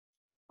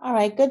All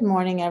right, good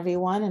morning,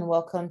 everyone, and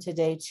welcome to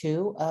day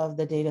 2 of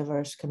the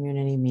Dataverse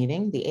Community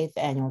Meeting, the 8th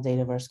Annual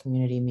Dataverse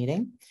Community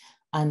Meeting.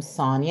 I'm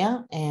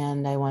Sonia,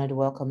 and I wanted to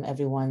welcome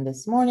everyone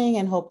this morning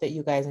and hope that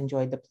you guys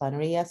enjoyed the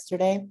plenary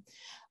yesterday.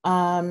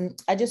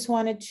 I just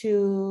wanted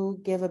to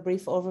give a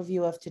brief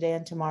overview of today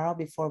and tomorrow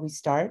before we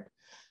start.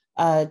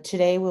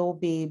 Today, we'll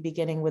be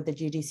beginning with the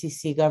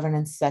GDCC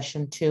Governance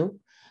Session 2.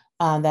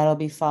 That'll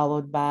be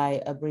followed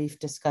by a brief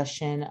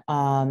discussion,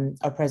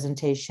 a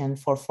presentation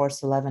for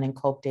FORCE11 and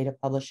COPE Data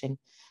Publishing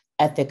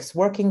Ethics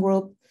Working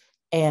Group,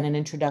 and an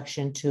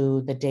introduction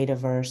to the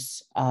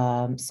Dataverse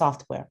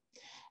software.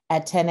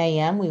 At 10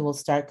 a.m., we will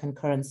start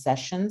concurrent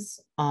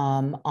sessions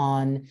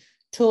on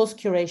tools,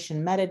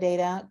 curation,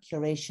 metadata,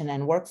 curation,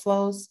 and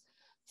workflows,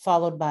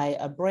 followed by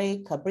a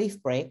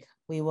brief break.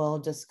 We will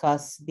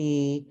discuss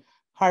the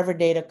Harvard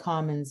Data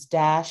Commons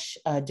Dash,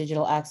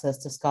 digital access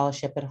to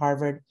scholarship at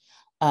Harvard,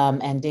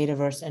 and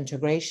Dataverse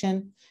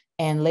integration.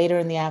 And later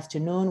in the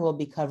afternoon, we'll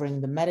be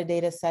covering the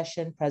metadata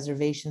session,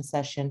 preservation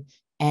session,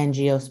 and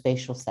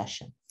geospatial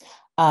session.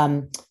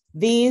 All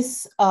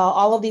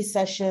of these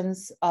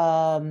sessions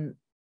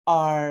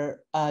are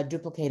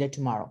duplicated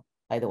tomorrow,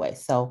 by the way.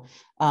 So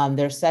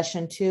there's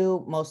session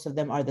 2, most of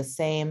them are the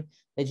same.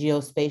 The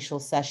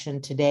geospatial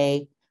session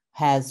today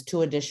has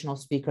 2 additional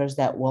speakers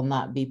that will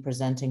not be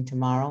presenting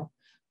tomorrow,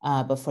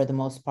 but for the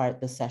most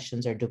part, the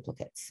sessions are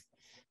duplicates.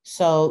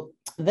 So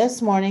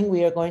this morning,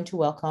 we are going to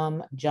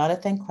welcome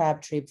Jonathan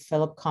Crabtree,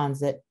 Philipp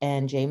Conzett,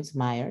 and James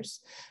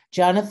Myers.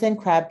 Jonathan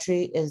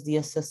Crabtree is the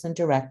Assistant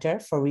Director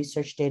for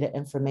Research Data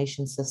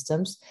Information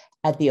Systems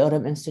at the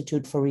Odum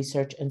Institute for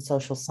Research and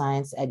Social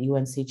Science at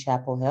UNC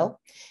Chapel Hill,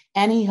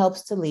 and he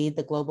helps to lead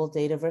the Global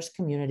Dataverse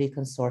Community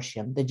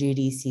Consortium, the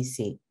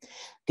GDCC.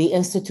 The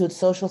Institute's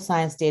Social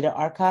Science Data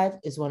Archive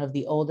is one of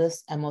the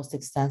oldest and most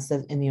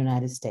extensive in the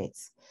United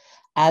States.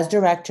 As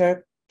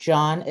director,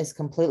 John is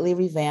completely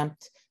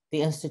revamped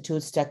the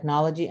Institute's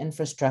technology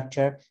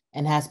infrastructure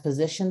and has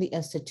positioned the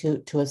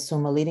Institute to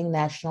assume a leading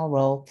national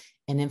role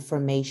in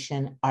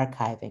information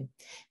archiving.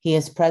 He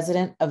is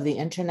president of the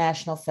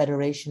International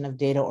Federation of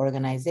Data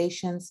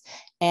Organizations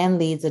and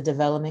leads a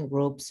development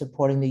group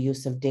supporting the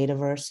use of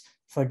Dataverse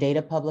for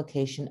data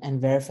publication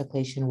and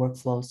verification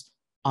workflows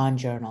on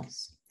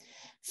journals.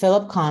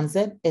 Philipp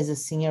Conzett is a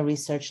senior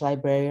research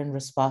librarian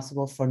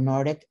responsible for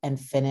Nordic and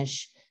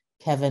Finnish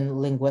Kevin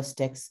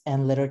Linguistics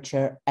and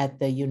Literature at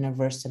the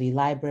University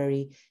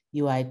Library,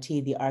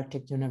 UIT, the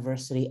Arctic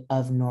University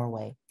of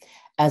Norway.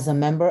 As a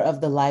member of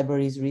the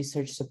library's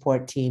research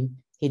support team,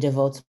 he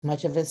devotes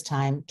much of his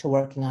time to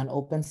working on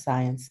open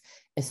science,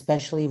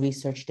 especially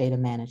research data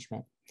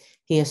management.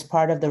 He is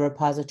part of the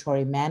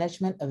repository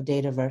management of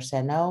Dataverse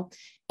NO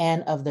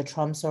and of the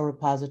Tromsø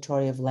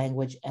Repository of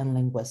Language and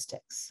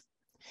Linguistics.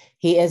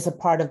 He is a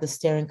part of the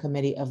steering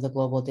committee of the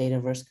Global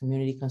Dataverse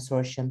Community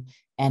Consortium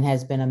and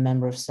has been a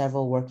member of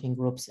several working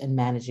groups and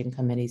managing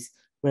committees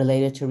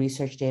related to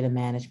research data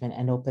management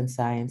and open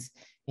science,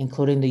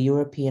 including the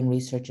European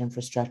Research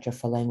Infrastructure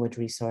for Language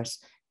Resource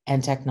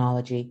and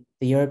Technology,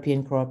 the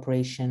European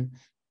Cooperation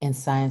in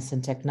Science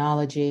and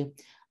Technology,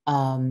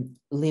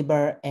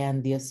 LIBER,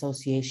 and the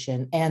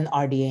Association, and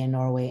RDA in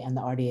Norway, and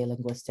the RDA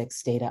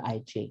Linguistics Data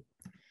IG.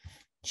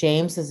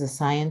 James is a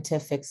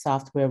scientific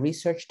software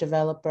research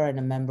developer and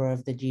a member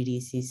of the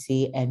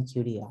GDCC and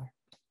QDR.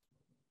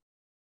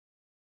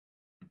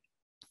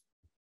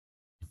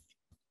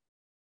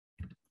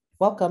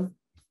 Welcome.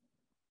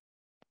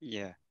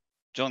 Yeah.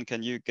 John,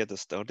 can you get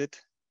us started?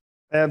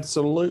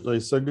 Absolutely.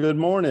 So good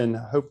morning.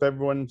 Hope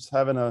everyone's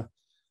having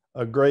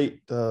a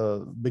great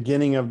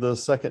beginning of the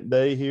second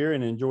day here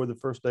and enjoy the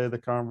first day of the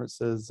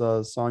conference, as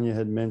Sonia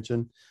had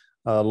mentioned.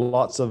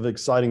 Lots of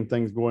exciting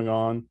things going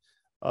on.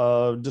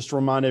 Just to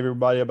remind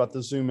everybody about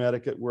the Zoom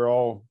etiquette, we're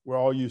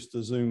all used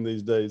to Zoom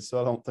these days,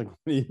 so I don't think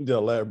we need to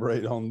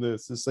elaborate on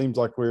this. It seems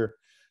like we're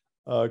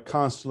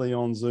constantly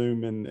on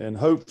Zoom, and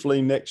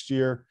hopefully next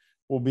year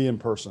we'll be in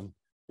person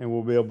and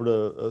we'll be able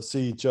to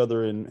see each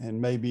other and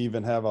maybe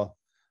even have a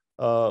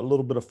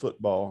little bit of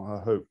football,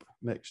 I hope,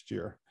 next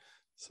year.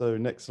 So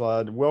next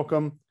slide.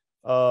 Welcome.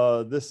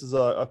 This is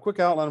a quick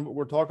outline of what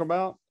we're talking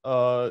about,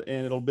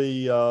 and it'll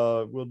be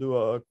we'll do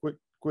a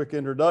quick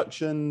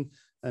introduction,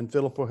 and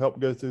Philipp will help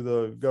go through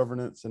the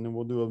governance, and then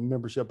we'll do a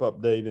membership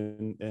update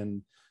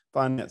and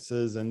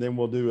finances, and then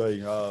we'll do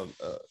a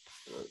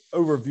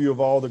overview of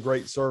all the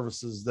great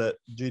services that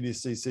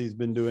GDCC has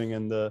been doing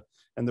and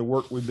the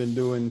work we've been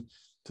doing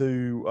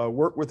to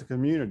work with the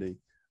community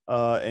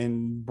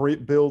and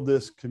build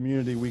this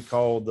community we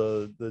call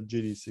the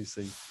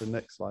GDCC. The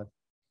next slide.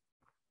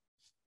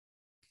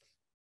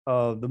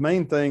 The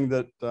main thing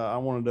that I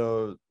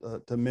wanted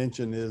to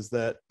mention is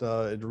that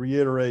to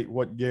reiterate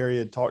what Gary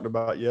had talked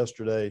about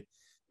yesterday,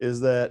 is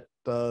that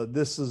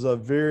this is a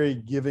very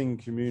giving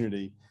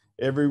community.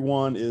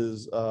 Everyone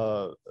is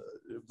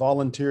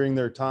volunteering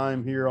their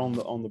time here on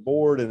the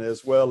board, and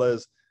as well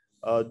as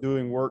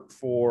doing work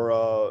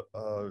for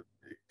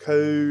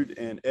code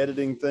and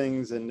editing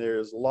things. And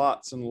there's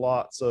lots and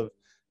lots of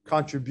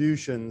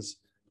contributions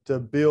to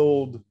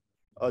build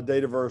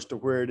Dataverse to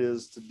where it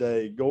is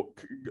today.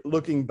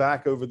 Looking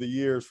back over the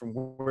years from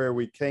where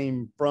we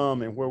came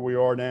from and where we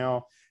are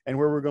now and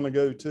where we're going to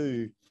go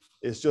to,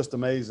 it's just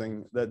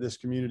amazing that this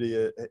community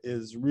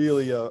is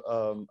really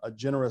a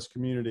generous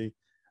community.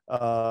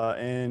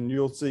 And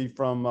you'll see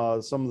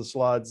from some of the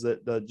slides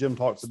that Jim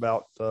talks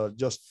about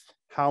just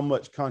how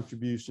much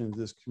contributions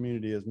this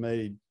community has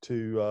made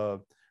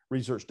to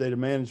research data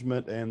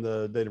management and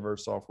the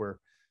Dataverse software.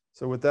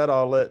 So with that,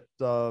 I'll let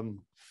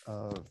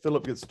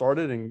Philip get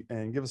started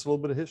and give us a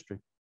little bit of history.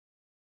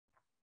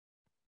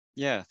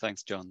 Yeah,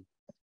 thanks, John.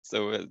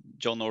 So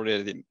John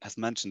already has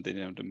mentioned,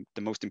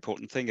 the most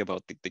important thing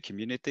about the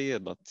community,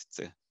 about it's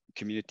a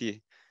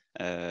community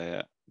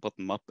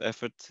bottom-up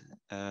effort.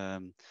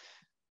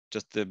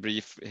 Just a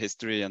brief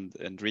history and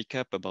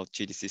recap about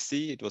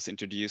GDCC. It was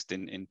introduced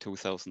in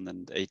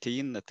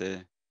 2018 at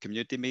the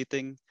community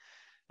meeting,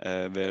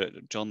 where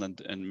John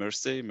and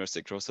Mercy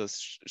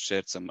Crossas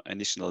shared some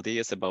initial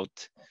ideas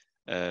about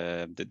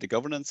the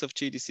governance of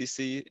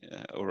GDCC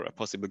or a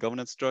possible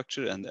governance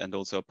structure, and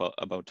also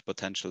about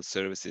potential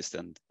services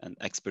and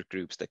expert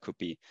groups that could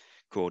be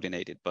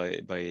coordinated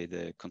by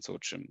the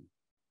consortium.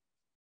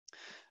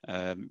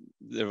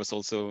 There was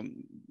also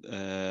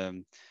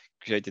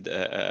created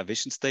a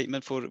vision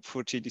statement for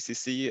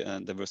GDCC,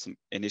 and there were some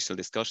initial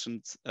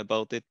discussions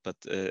about it, but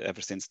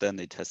ever since then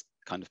it has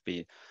kind of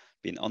been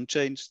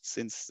unchanged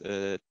since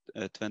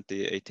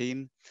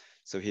 2018.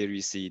 So here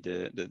you see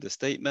the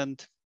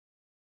statement.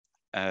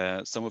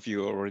 Some of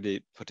you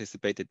already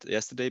participated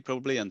yesterday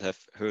probably and have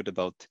heard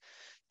about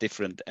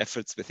different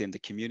efforts within the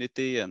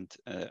community, and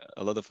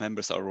a lot of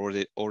members are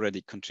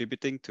already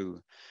contributing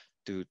to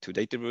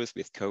Dataverse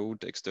with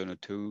code, external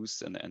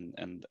tools,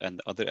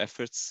 and other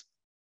efforts.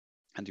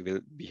 And you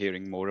will be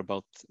hearing more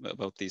about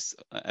these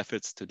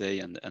efforts today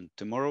and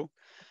tomorrow.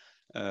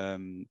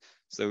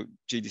 So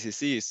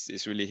GDCC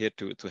is really here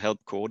to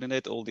help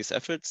coordinate all these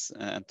efforts,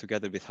 and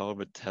together with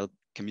Harvard help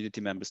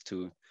community members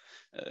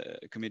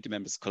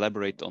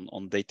collaborate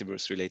on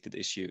Dataverse related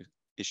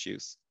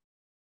issues.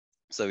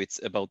 So it's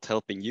about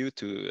helping you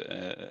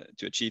to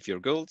achieve your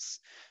goals,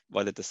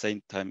 while at the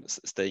same time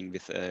staying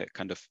with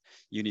kind of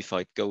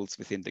unified goals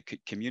within the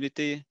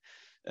community,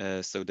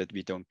 so that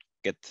we don't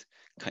get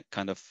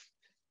kind of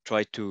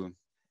try to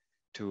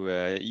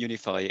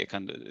unify a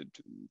kind of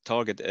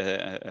target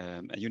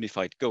a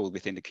unified goal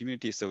within the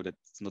community, so that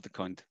it's not a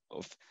kind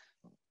of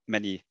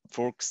many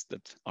forks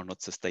that are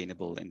not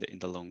sustainable in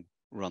the long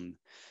run.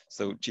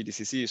 So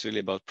GDCC is really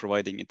about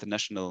providing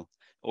international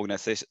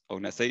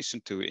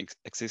organization to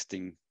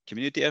existing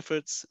community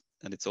efforts,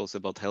 and it's also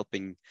about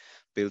helping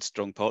build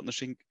strong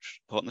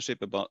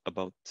partnership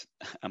about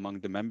among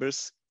the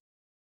members.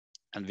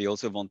 And we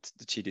also want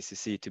the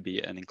GDCC to be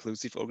an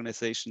inclusive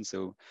organization,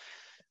 so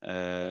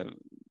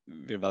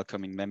we're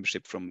welcoming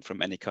membership from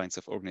any kinds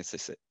of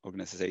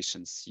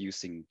organizations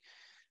using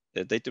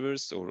the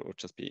Dataverse or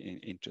just be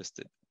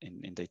interested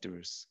in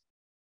Dataverse.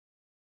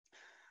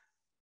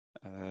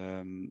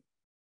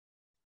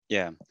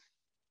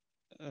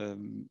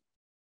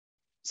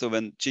 So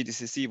when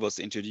GDCC was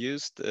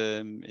introduced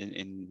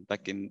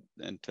back in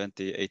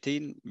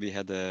 2018, we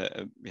had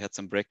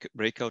some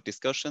breakout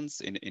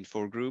discussions in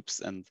 4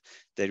 groups, and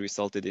they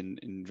resulted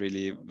in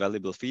really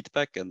valuable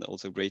feedback and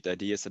also great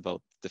ideas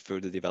about the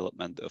further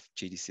development of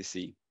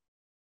GDCC.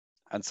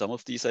 And some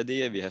of these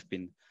ideas we have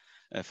been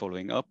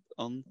following up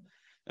on.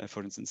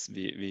 For instance,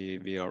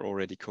 we are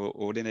already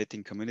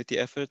coordinating community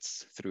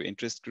efforts through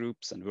interest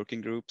groups and working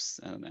groups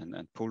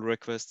and pull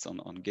requests on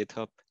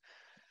GitHub.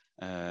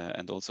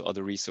 And also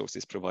other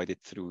resources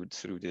provided through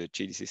the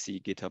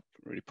GDCC GitHub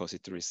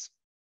repositories.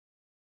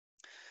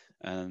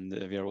 And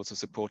we are also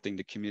supporting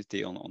the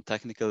community on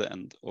technical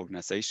and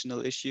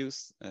organizational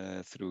issues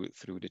through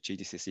the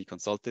GDCC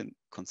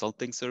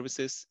consulting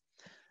services,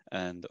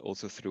 and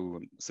also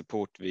through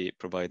support we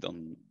provide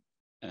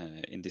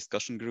in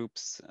discussion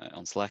groups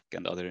on Slack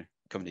and other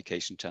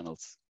communication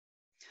channels.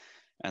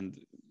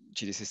 And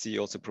GDCC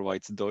also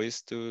provides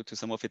DOIs to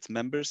some of its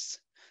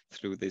members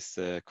through this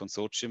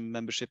consortium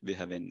membership we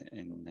have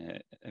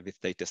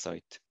with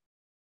DataSite.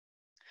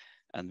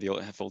 And we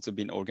have also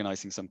been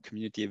organizing some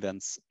community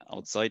events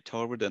outside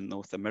Harvard and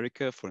North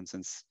America. For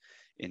instance,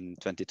 in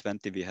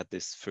 2020, we had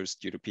this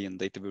first European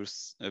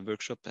Dataverse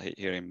workshop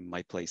here in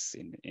my place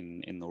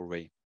in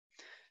Norway.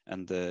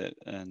 And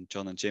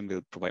John and Jim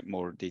will provide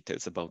more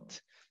details about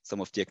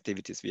some of the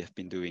activities we have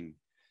been doing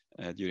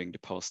during the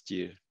past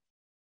year.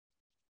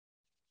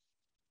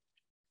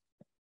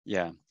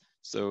 Yeah.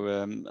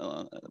 So,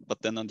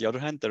 but then on the other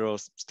hand, there are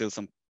still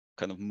some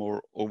kind of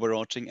more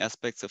overarching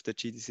aspects of the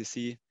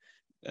GDCC,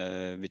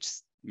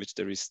 which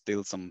there is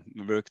still some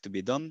work to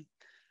be done.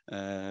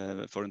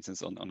 For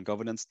instance, on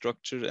governance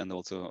structure and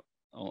also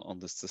on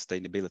the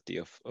sustainability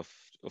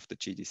of the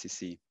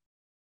GDCC.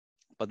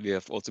 But we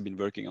have also been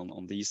working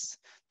on these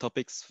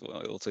topics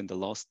also in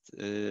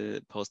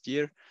the past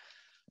year.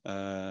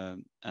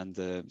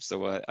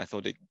 So I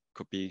thought it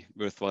could be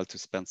worthwhile to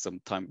spend some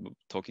time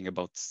talking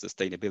about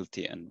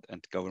sustainability and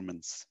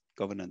governance.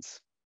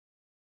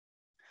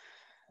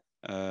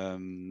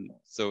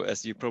 So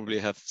as you probably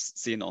have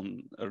seen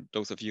on, or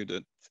those of you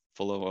that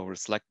follow our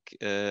Slack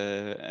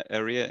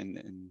area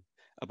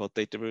about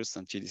Dataverse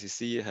and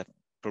GDCC have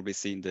probably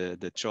seen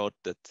the chart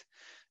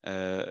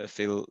that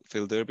Phil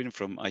Durbin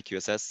from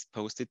IQSS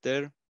posted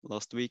there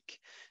last week.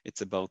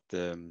 It's about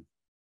the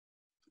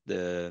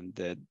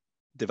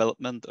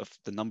development of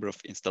the number of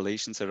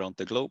installations around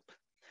the globe.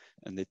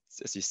 And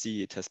it's, as you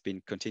see, it has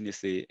been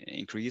continuously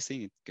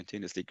increasing, it's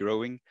continuously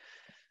growing.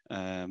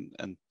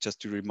 And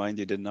just to remind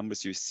you, the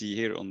numbers you see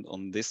here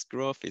on this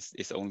graph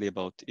is only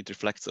about, it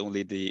reflects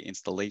only the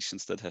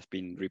installations that have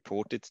been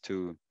reported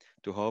to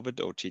Harvard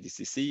or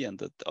GDCC and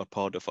that are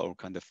part of our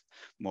kind of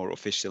more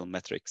official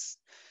metrics.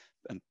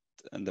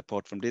 And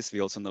apart from this, we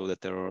also know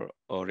that there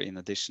are in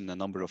addition a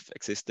number of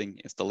existing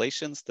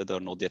installations that are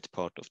not yet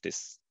part of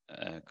this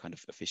kind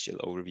of official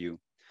overview.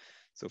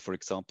 So for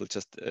example,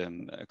 just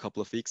a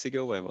couple of weeks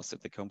ago, I was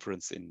at the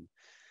conference in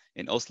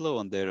Oslo,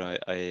 and there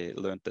I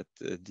learned that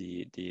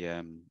the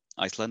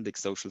Icelandic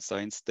social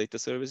science data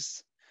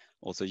service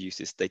also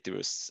uses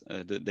Dataverse,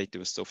 the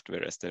Dataverse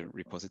software as their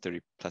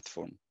repository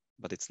platform,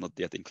 but it's not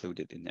yet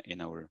included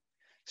in our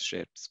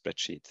shared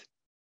spreadsheet.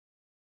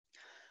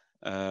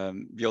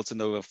 We also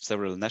know of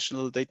several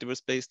national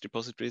Dataverse-based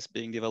repositories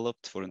being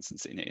developed, for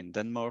instance, in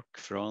Denmark,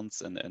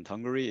 France, and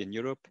Hungary in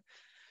Europe,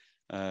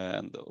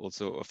 and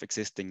also of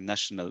existing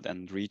national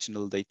and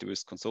regional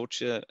Dataverse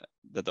consortia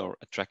that are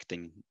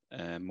attracting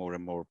more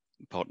and more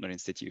partner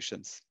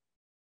institutions.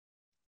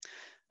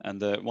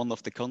 And one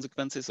of the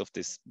consequences of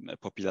this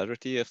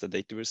popularity of the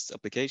Dataverse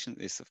application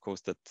is, of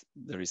course, that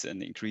there is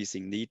an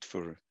increasing need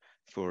for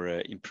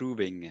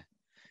improving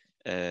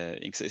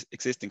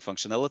existing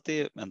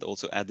functionality and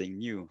also adding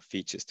new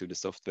features to the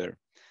software,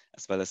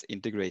 as well as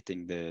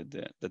integrating the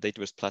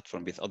Dataverse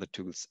platform with other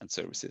tools and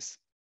services.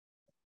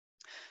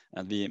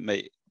 And we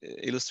may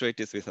illustrate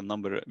this with a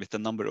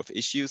number of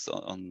issues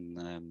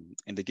in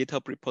the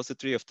GitHub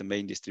repository of the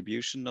main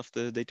distribution of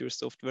the Dataverse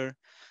software.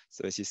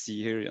 So as you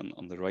see here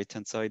on the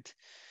right-hand side,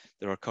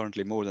 there are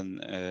currently more than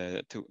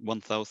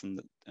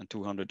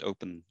 1,200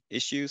 open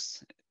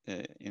issues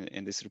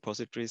in these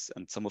repositories,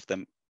 and some of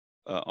them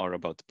are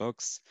about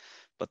bugs,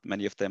 but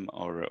many of them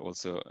are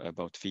also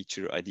about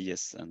feature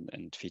ideas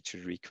and feature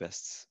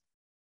requests.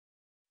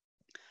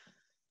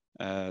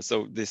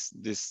 So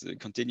this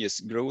continuous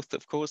growth,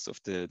 of course, of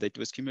the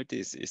Dataverse community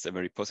is a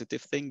very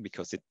positive thing,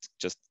 because it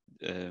just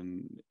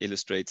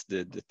illustrates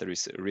that there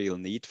is a real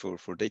need for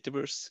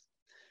Dataverse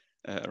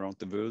around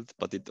the world,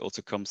 but the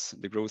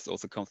growth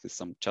also comes with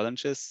some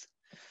challenges.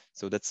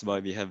 So that's why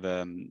we have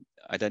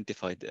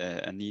identified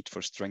a need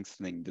for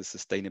strengthening the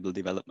sustainable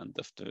development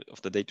of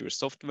the Dataverse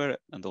software,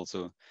 and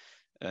also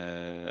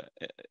the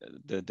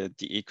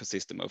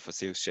ecosystem of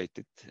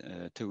associated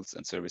tools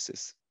and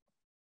services.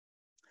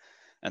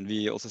 And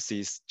we also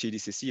see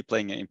GDCC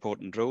playing an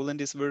important role in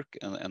this work,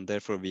 and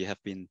therefore we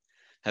have been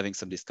having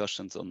some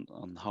discussions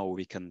on how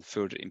we can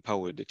further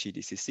empower the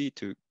GDCC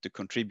to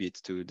contribute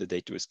to the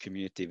Dataverse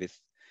community with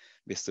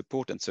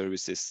support and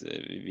services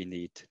we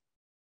need.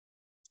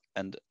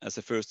 And as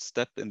a first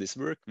step in this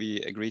work, we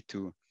agreed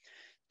to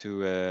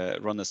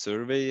run a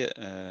survey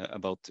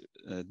about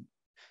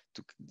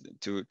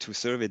to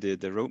survey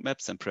the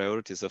roadmaps and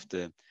priorities of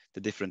the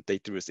different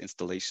Dataverse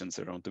installations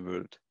around the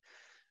world.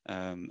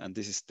 And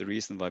this is the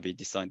reason why we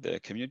designed the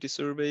community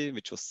survey,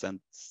 which was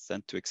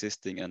sent to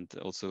existing and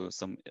also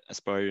some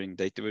aspiring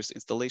Dataverse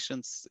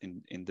installations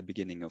in the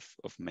beginning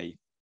of May.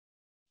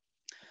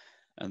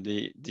 And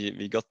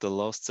we got the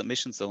last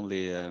submissions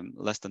only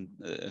less than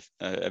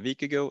a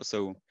week ago,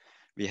 so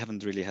we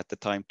haven't really had the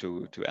time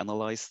to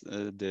analyze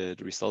the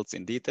results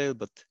in detail,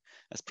 but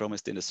as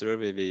promised in the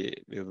survey,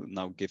 we will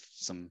now give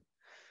some,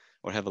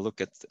 or have a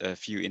look at a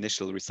few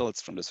initial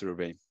results from the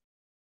survey.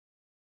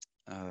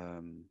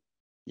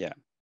 Yeah.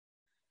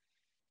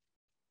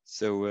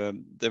 So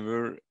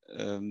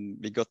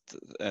we got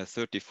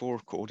 34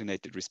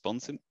 coordinated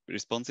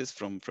responses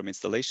from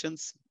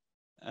installations,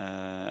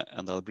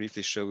 and I'll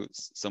briefly show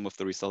some of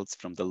the results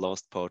from the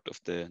last part of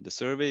the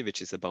survey,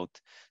 which is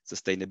about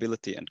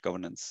sustainability and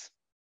governance.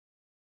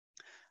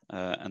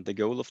 And the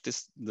goal of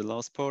the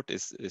last part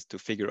is to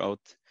figure out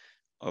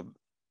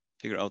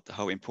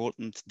how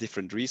important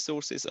different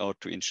resources are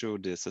to ensure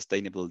the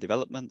sustainable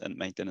development and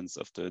maintenance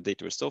of the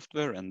Dataverse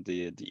software and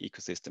the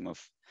ecosystem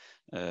of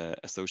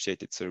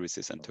associated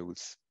services and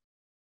tools.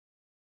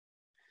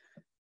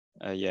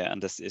 Yeah,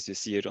 and as you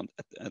see it on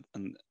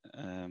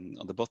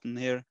the bottom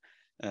here,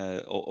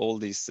 all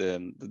these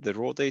the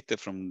raw data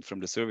from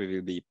the survey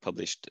will be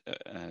published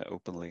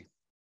openly.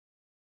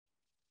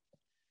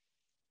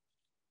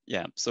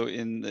 Yeah, so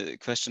in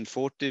question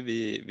 40,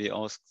 we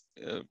asked,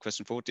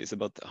 question 40 is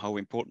about how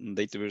important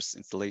Dataverse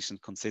installation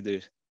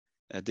consider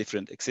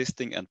different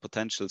existing and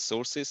potential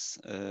sources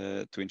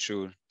to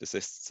ensure the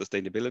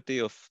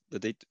sustainability of the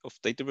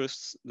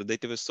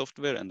Dataverse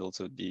software, and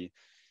also the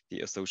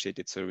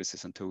associated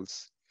services and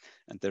tools.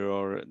 And there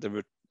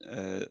were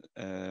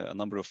a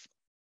number of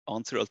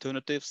answer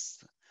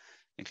alternatives,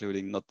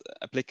 including not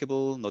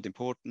applicable, not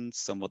important,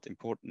 somewhat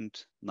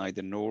important,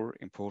 neither nor,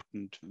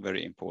 important,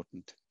 very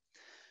important.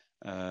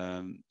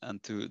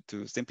 And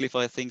to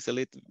simplify things a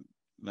little,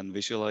 when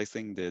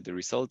visualizing the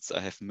results,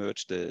 I have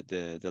merged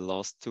the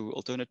last two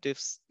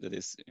alternatives, that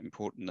is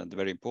important and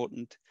very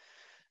important.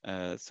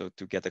 So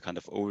to get a kind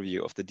of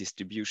overview of the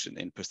distribution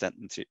in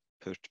percentages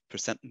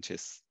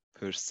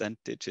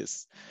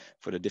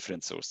for the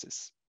different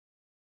sources,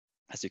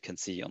 as you can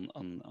see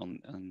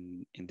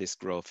in this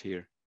graph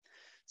here.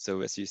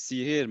 So as you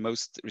see here,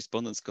 most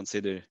respondents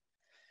consider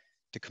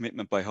the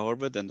commitment by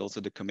Harvard and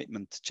also the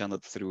commitment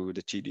channeled through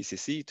the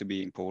GDCC to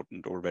be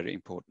important or very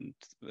important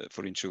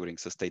for ensuring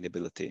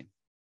sustainability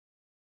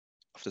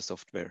of the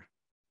software.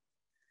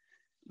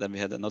 Then we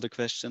had another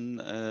question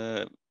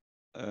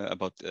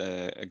about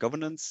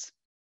governance,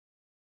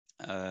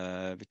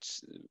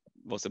 which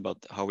was about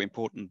how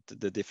important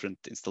the different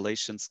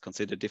installations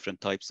consider different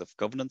types of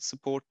governance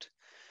support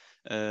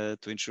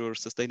to ensure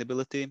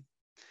sustainability.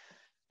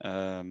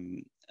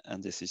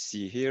 And as you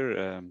see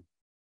here,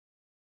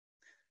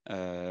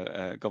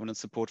 governance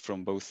support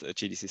from both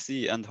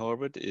GDCC and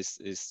Harvard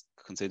is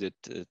considered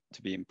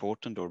to be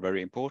important or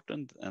very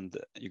important. And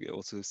you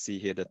also see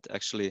here that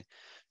actually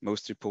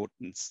most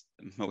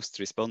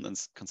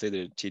respondents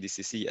consider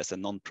GDCC as a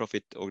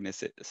non-profit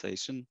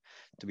organization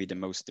to be the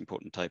most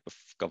important type of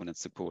governance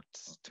support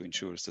to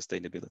ensure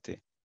sustainability.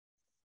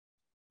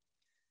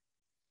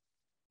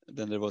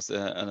 Then there was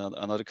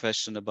another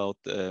question about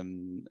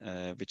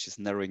which is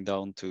narrowing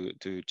down to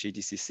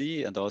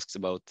GDCC and asks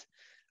about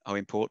how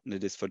important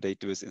it is for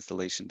Dataverse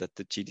installation that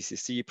the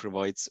GDCC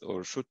provides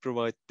or should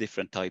provide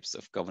different types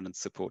of governance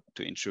support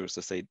to ensure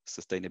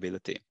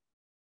sustainability.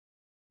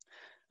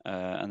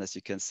 And as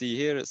you can see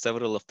here,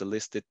 several of the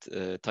listed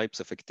types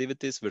of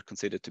activities were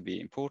considered to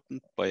be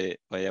important by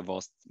a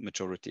vast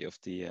majority of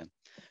the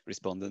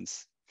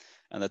respondents.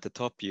 And at the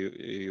top,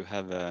 you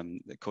have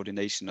the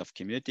coordination of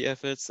community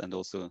efforts and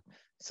also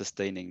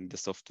sustaining the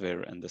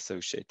software and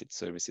associated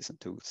services and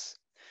tools.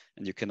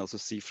 And you can also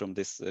see from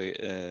this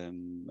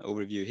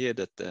overview here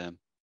that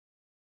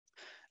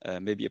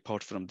maybe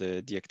apart from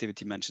the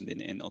activity mentioned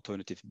in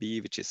alternative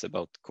B, which is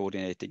about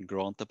coordinating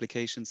grant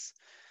applications,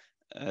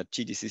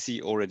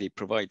 GDCC already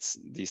provides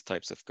these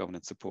types of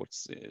governance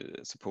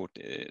support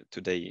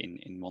today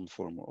in one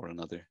form or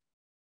another.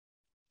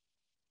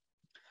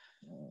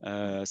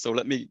 So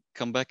let me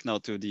come back now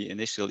to the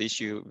initial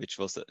issue, which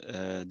was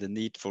the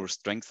need for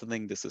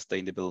strengthening the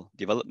sustainable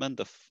development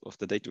of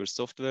the Dataverse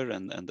software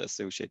and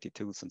associated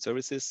tools and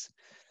services.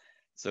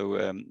 So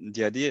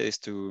the idea is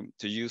to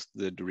use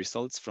the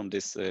results from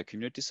this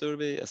community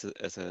survey as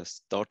a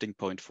starting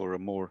point for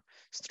more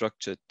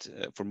structured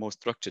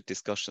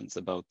discussions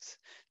about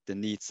the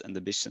needs and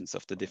ambitions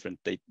of the different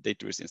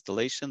Dataverse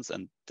installations,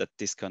 and that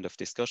this kind of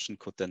discussion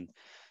could then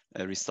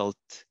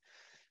result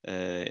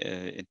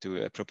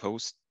into a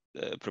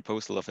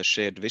proposal of a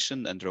shared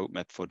vision and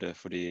roadmap for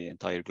the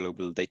entire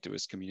global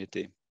Dataverse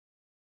community.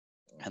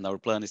 And our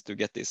plan is to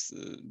get these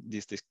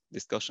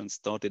discussions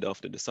started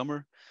after the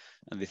summer,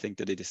 and we think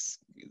that it is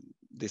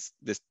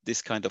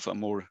this kind of a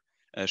more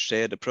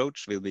shared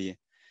approach will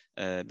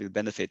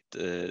benefit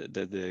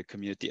the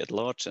community at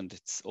large, and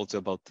it's also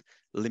about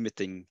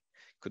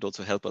could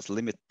also help us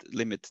limit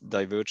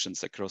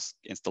divergence across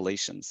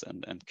installations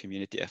and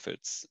community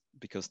efforts,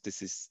 because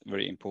this is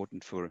very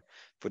important for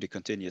the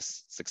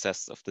continuous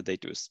success of the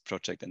Dataverse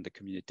project and the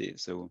community.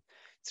 So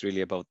it's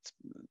really about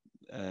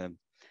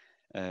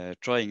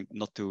trying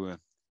not to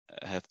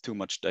have too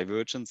much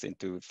divergence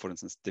into, for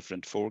instance,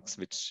 different forks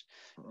which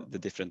the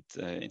different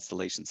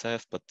installations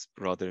have, but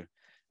rather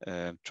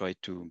try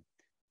to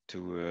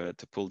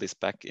pull this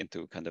back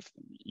into kind of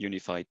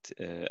unified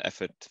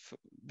effort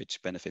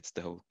which benefits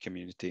the whole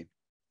community.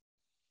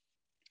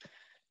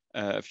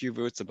 A few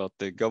words about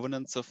the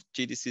governance of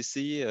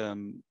GDCC.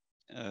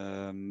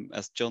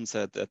 As John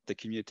said at the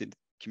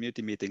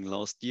community meeting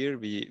last year,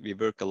 we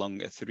work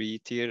along a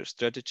 3-tier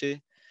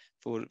strategy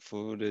for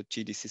the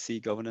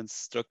GDCC governance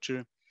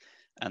structure.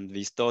 And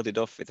we started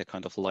off with a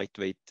kind of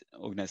lightweight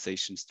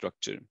organization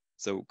structure.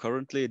 So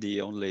currently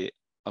the only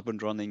up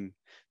and running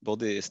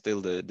body is still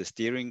the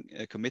steering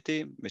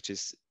committee, which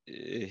is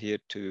here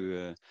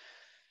to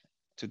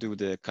do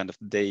the kind of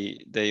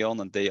day on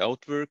and day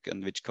out work,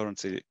 and which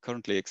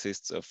currently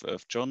exists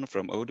of John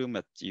from Odum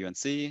at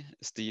UNC,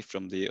 Steve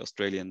from the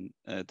Australian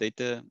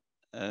Data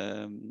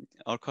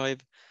Archive,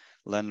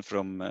 Len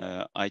from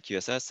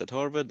IQSS at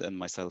Harvard, and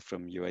myself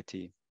from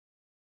UIT.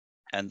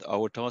 And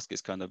our task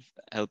is kind of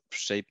help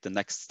shape the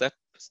next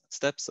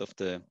steps of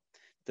the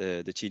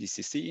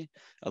GDCC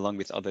along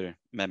with other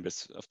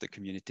members of the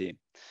community.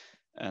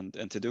 And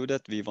to do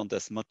that, we want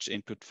as much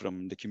input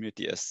from the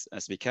community as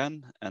we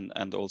can,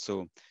 and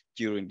also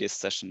during this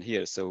session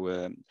here.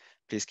 So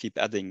please keep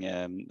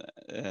adding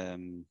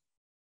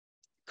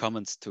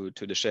comments to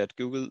the shared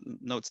Google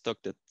Notes doc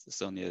that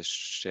Sonia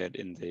shared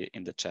in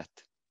the chat.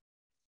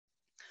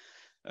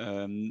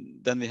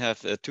 Then we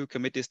have 2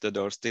 committees that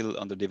are still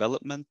under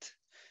development.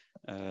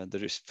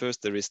 There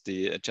is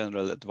the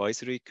General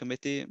Advisory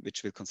Committee,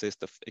 which will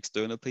consist of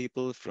external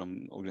people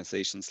from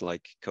organizations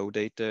like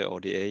CoData,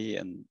 RDA,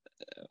 and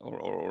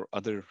or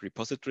other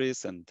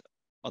repositories and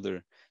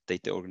other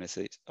data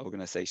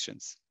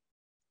organizations.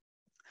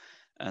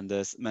 And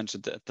as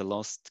mentioned at the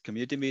last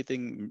community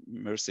meeting,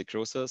 Mercy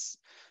Rosas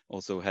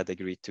also had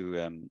agreed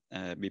to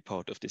be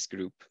part of this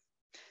group.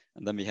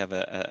 And then we have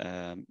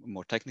a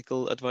more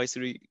technical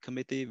advisory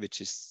committee,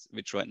 which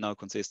right now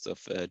consists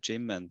of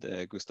Jim and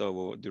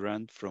Gustavo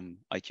Durand from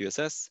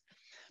IQSS.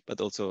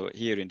 But also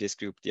here in this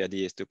group, the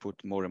idea is to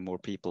put more and more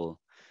people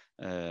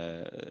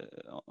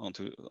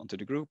onto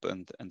the group,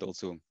 and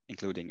also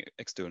including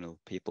external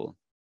people.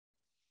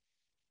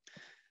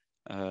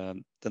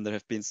 Then there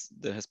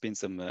has been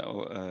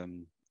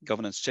some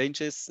governance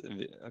changes.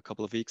 A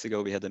couple of weeks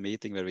ago, we had a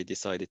meeting where we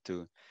decided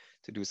to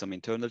do some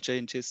internal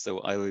changes. So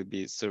I will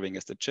be serving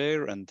as the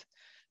chair, and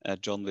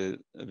John will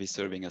be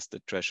serving as the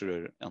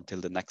treasurer until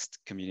the next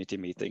community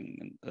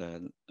meeting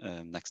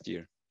next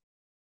year.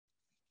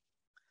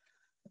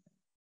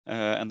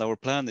 And our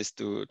plan is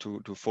to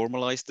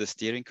formalize the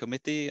steering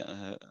committee.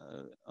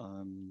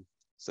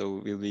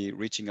 So we'll be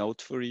reaching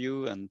out for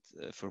you and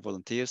for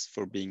volunteers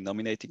for being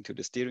nominating to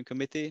the steering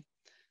committee.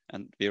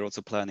 And we're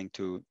also planning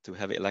to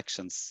have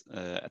elections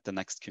at the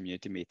next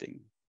community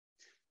meeting,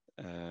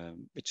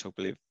 which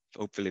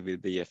hopefully will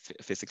be a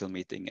physical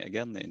meeting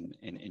again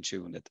in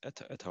June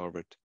at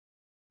Harvard.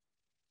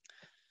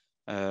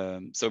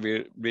 So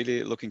we're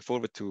really looking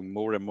forward to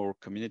more and more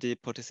community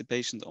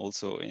participation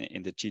also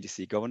in the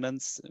GDC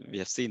governance. We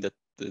have seen that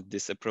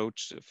this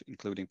approach of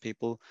including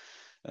people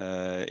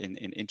in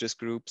interest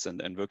groups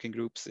and working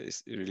groups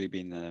is really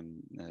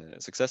been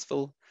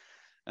successful,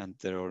 and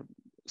there are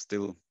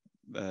still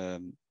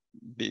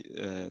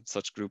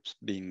such groups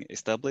being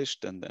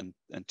established, and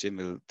Jim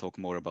will talk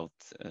more about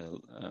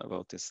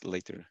this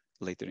later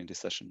in this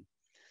session.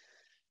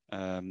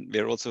 We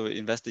are also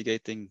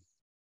investigating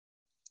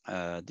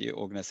the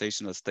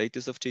organizational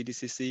status of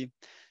GDCC,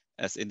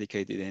 as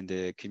indicated in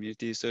the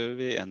community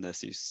survey, and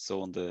as you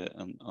saw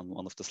on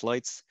one of the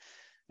slides.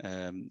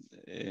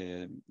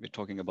 We're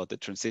talking about the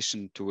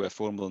transition to a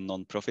formal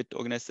non-profit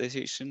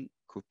organization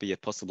could be a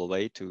possible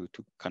way to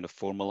kind of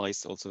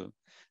formalize also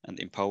and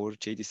empower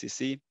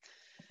GDCC.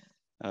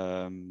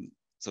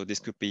 So this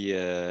could be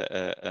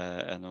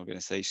an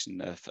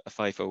organization, a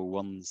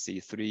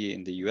 501c3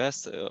 in the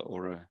US,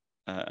 or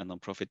a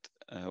non-profit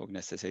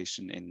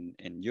organization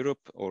in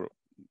Europe, or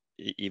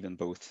even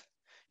both,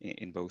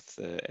 in both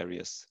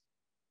areas.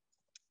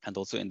 And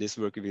also in this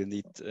work, we will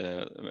need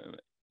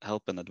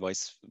help and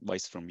advice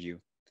from you.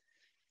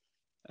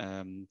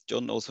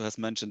 John also has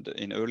mentioned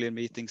in earlier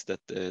meetings that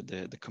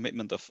the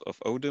commitment of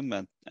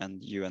Odum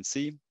and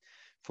UNC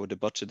for the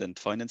budget and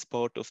finance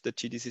part of the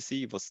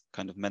GDCC was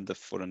kind of meant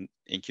for an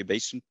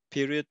incubation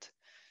period.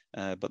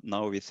 But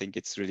now we think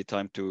it's really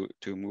time to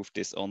move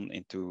this on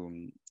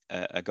into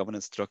a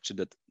governance structure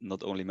that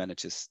not only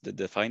manages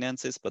the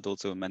finances, but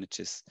also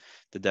manages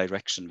the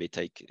direction we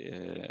take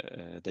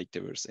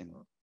Dataverse in.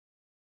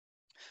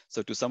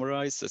 So to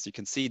summarize, as you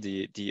can see,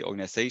 the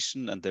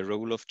organization and the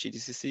role of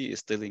GDCC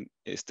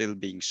is still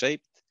being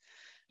shaped,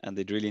 and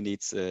it really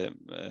needs a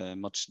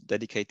much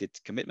dedicated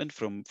commitment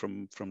from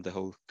the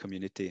whole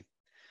community.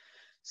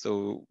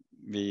 So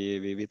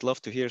we'd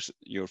love to hear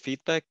your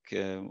feedback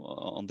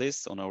on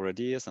this, on our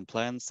ideas and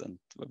plans, and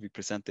what we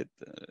presented,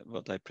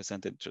 what I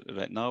presented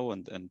right now,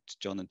 and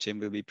John and Jim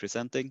will be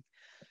presenting.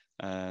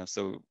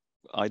 So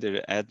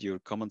either add your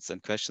comments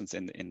and questions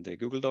in the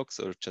Google Docs,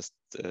 or just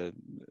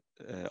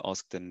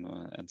ask them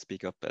and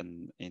speak up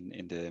in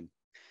the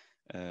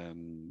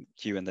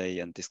Q&A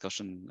and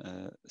discussion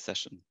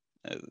session,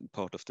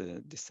 part of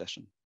this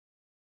session.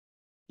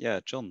 Yeah,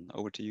 John,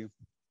 over to you.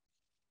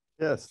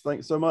 Yes,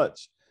 thanks so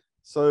much.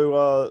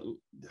 So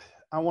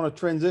I want to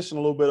transition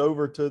a little bit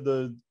over to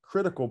the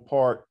critical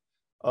part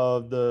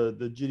of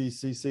the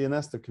GDCC, and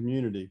that's the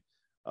community.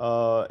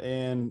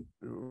 And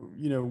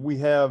you know, we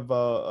have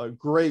a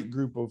great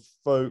group of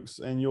folks,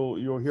 and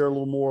you'll hear a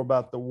little more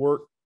about the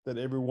work that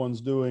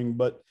everyone's doing.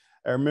 But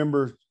our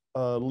member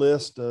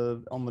list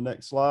on the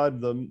next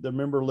slide, the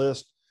member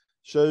list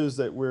shows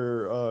that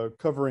we're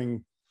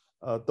covering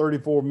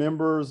 34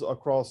 members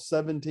across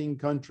 17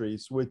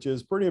 countries, which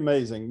is pretty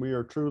amazing. We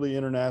are truly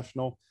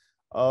international.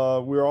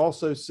 We're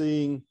also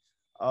seeing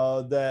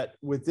that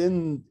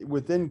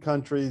within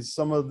countries,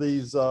 some of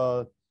these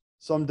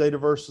some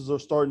Dataverses are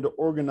starting to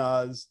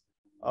organize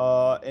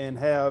and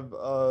have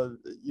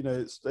you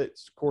know, of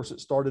course it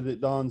started at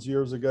Don's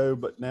years ago,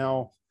 but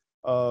now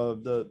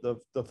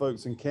the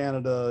folks in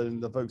Canada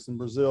and the folks in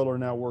Brazil are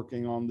now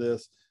working on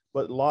this.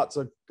 But lots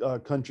of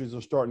countries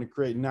are starting to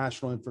create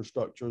national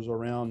infrastructures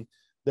around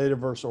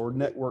Dataverse, or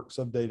networks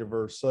of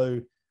Dataverse.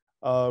 So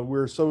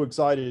we're so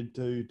excited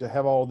to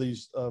have all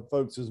these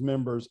folks as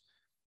members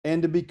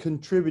and to be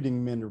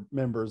contributing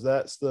members.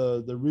 That's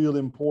the real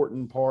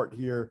important part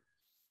here,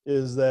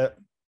 is that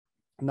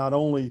not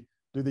only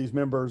do these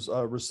members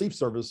receive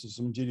services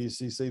from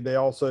GDCC, they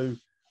also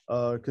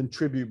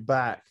contribute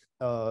back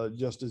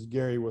just as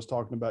Gary was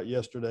talking about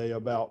yesterday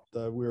about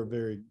we're a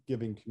very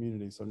giving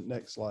community. So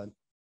next slide.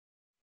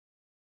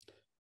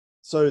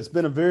 So it's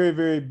been a very,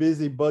 very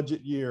busy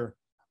budget year.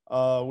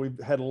 We've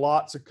had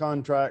lots of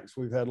contracts.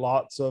 We've had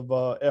lots of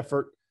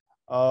effort.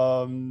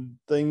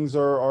 Things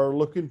are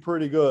looking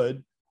pretty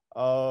good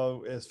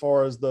as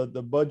far as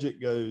the budget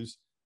goes.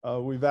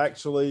 We've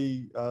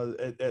actually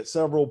at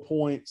several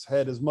points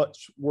had as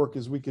much work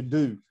as we could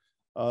do.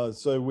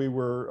 So we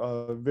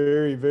were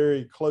very,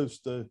 very close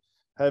to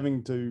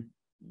having to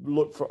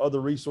look for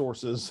other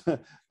resources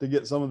to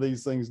get some of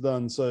these things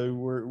done. So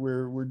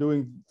we're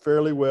doing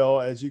fairly well.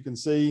 As you can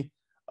see,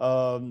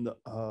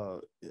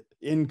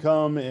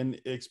 income and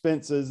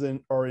expenses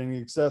are in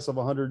excess of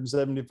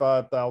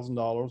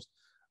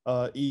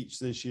 $175,000 each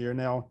this year.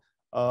 Now,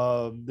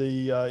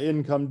 the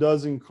income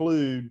does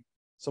include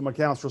some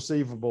accounts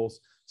receivables.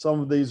 Some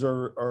of these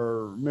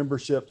are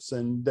memberships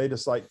and data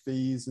site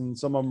fees, and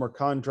some of them are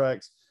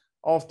contracts.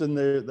 Often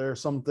there are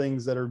some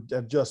things that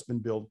have just been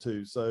billed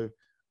too. So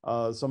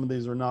some of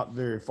these are not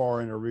very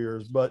far in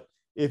arrears, but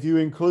if you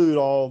include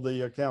all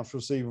the accounts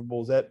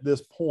receivables at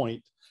this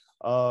point,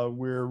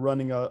 we're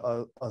running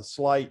a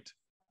slight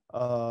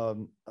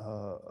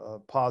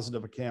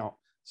positive account.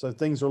 So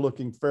things are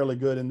looking fairly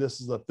good. And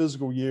this is a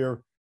fiscal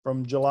year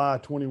from July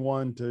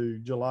 21 to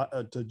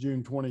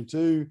June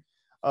 22.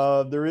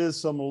 There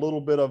is a little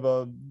bit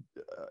of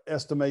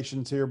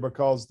estimations here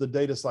because the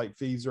data site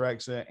fees are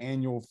actually an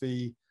annual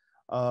fee.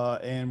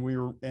 And we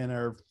were in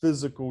our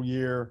physical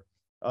year,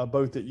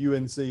 both at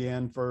UNC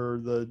and for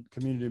the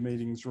community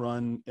meetings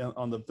run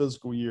on the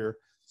fiscal year.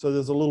 So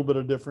there's a little bit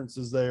of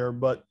differences there,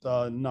 but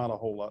not a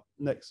whole lot.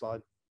 Next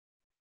slide.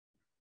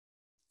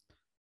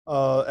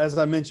 As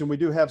I mentioned, we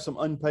do have some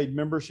unpaid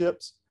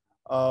memberships,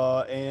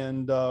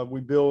 and we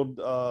billed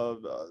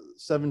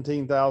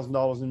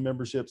 $17,000 in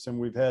memberships, and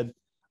we've had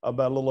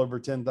about a little over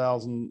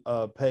 10,000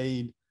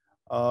 paid.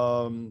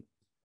 As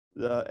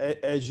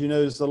you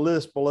notice, the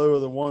list below are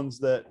the ones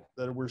that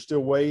we're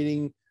still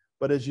waiting.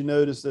 But as you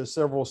notice, there's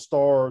several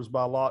stars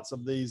by lots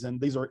of these, and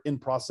these are in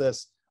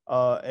process.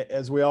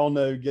 As we all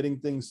know, getting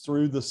things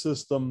through the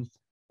system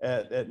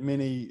at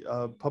many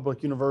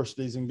public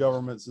universities and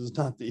governments is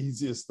not the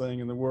easiest thing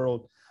in the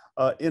world.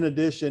 In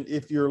addition,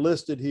 if you're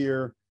listed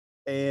here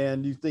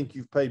and you think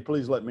you've paid,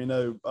 please let me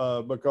know,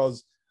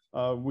 because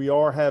we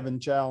are having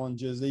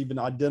challenges even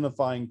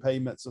identifying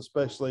payments,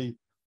 especially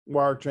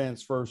wire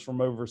transfers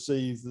from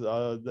overseas.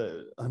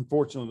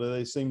 Unfortunately,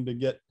 they seem to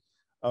get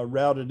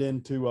routed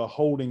into a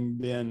holding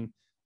bin,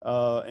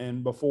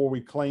 and before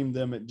we claim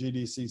them at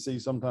GDCC,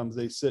 sometimes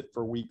they sit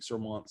for weeks or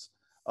months.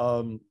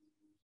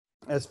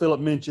 As Philip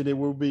mentioned, it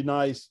would be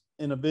nice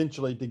and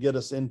eventually to get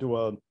us into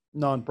a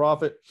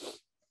nonprofit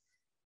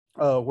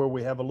where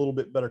we have a little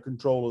bit better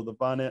control of the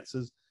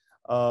finances,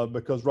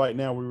 because right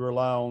now we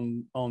rely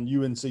on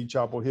UNC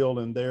Chapel Hill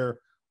and their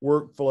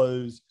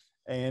workflows,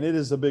 and it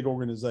is a big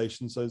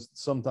organization. So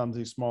sometimes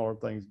these smaller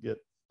things get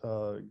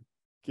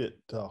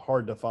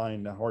hard to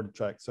find and hard to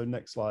track. So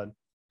next slide.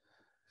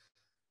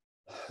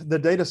 The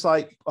data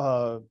site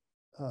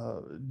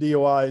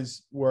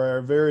DOIs were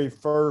our very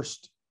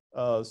first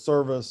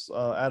service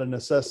out of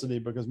necessity,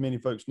 because many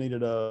folks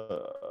needed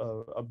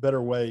a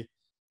better way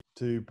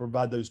to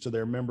provide those to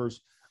their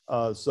members.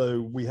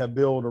 So we have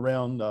billed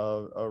around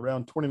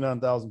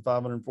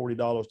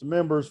 $29,540 to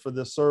members for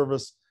this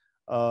service,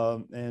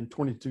 and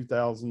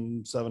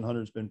 $22,700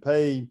 has been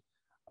paid.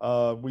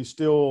 We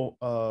still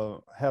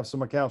have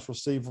some accounts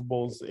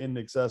receivables in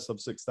excess of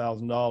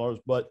 $6,000,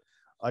 but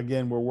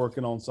again, we're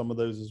working on some of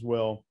those as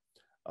well.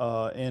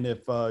 And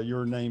if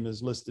your name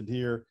is listed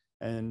here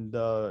and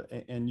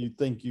you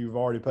think you've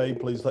already paid,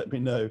 please let me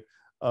know.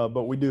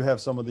 But we do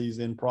have some of these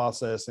in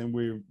process, and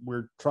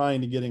we're trying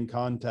to get in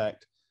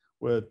contact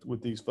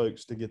with these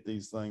folks to get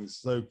these things.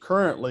 So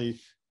currently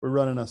we're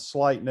running a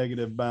slight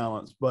negative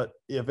balance, but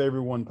if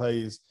everyone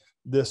pays,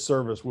 this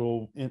service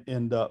will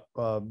end up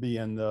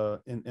being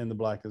in the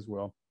black as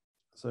well.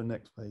 So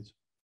next page.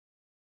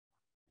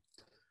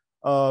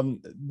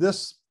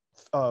 This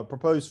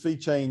proposed fee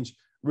change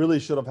really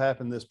should have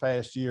happened this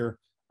past year.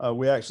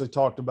 We actually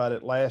talked about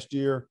it last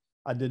year.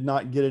 I did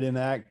not get it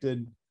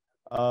enacted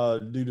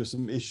due to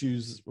some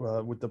issues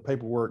with the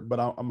paperwork, but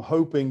I'm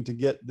hoping to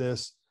get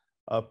this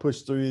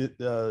pushed through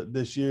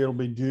this year. It'll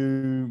be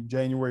due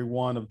January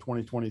 1 of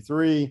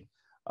 2023.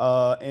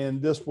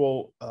 And this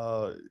will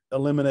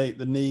eliminate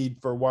the need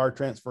for wire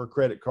transfer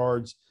credit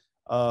cards.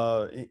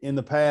 In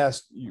the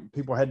past,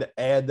 people had to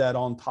add that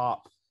on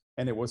top,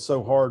 and it was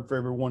so hard for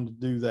everyone to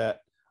do that.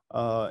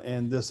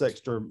 And this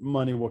extra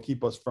money will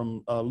keep us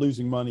from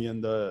losing money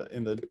in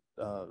the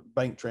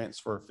bank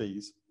transfer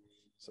fees.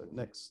 So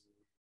next.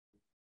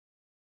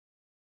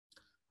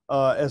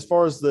 As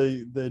far as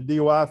the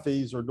DOI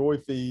fees or DOI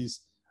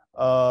fees,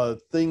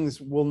 things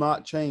will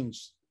not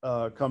change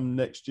come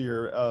next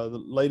year.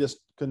 The latest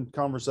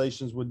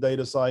conversations with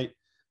DataSite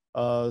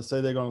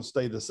say they're going to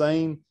stay the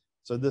same.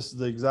 So this is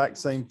the exact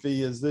same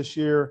fee as this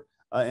year,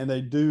 and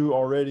they do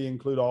already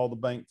include all the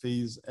bank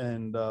fees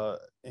and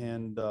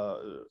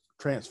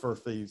transfer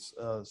fees.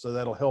 So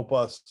that'll help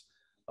us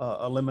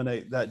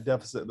eliminate that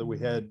deficit that we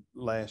had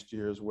last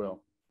year as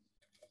well.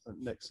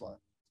 Next slide.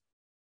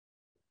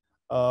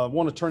 I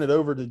want to turn it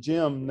over to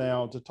Jim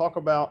now to talk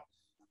about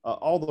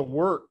all the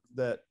work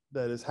that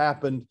has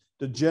happened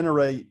to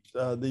generate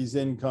these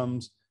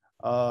incomes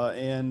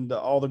and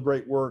all the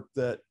great work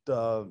that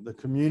the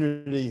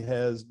community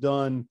has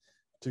done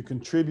to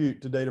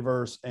contribute to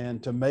Dataverse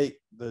and to make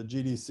the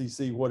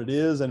GDCC what it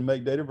is and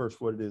make Dataverse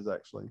what it is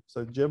actually.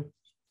 So Jim.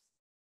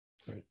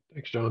 Great.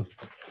 Thanks, John.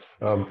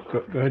 Go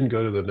ahead and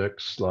go to the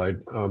next slide.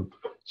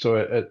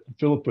 So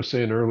Philipp was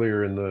saying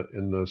earlier in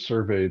the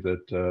survey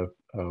that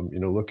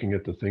looking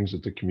at the things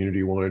that the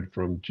community wanted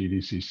from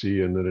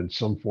GDCC, and that in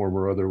some form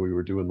or other we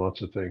were doing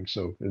lots of things.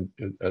 So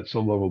at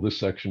some level, this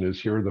section is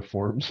here are the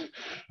forms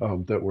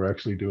that we're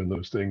actually doing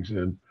those things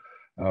in.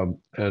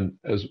 And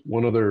as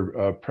one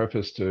other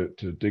preface to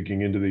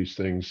digging into these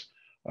things,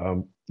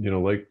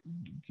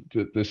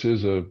 this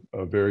is a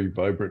very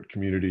vibrant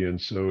community,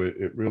 and so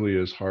it really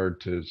is hard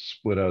to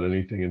split out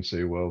anything and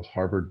say, well,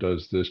 Harvard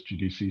does this,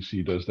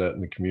 GDCC does that,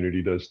 and the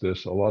community does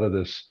this. A lot of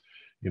this,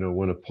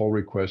 when a pull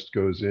request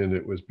goes in,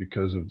 it was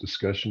because of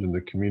discussion in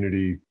the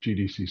community.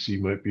 GDCC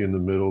might be in the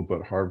middle,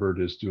 but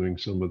Harvard is doing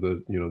some of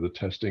the, the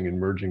testing and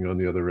merging on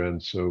the other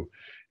end. So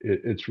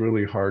it's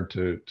really hard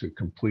to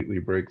completely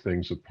break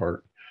things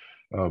apart.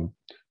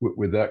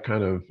 With that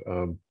kind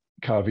of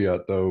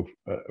caveat, though,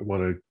 I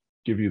want to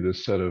give you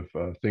this set of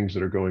things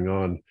that are going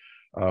on,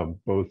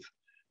 both,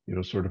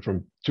 sort of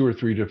from 2 or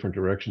 3 different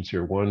directions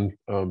here. One,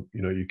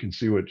 you can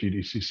see what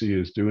GDCC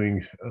is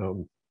doing.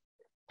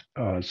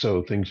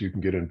 So things you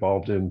can get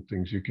involved in,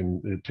 things you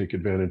can take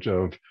advantage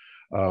of,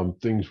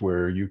 things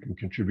where you can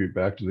contribute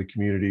back to the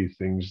community,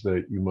 things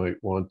that you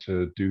might want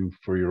to do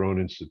for your own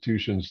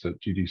institutions that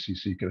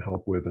GDCC can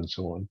help with, and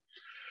so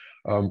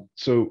on.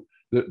 So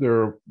there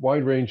are a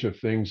wide range of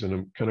things, and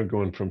I'm kind of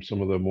going from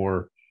some of the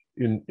more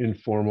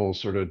informal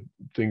sort of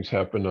things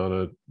happen on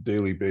a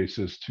daily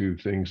basis to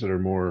things that are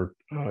more,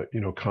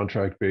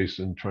 contract based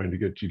and trying to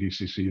get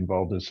GDCC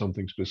involved in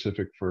something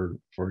specific for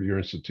your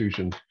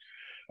institution.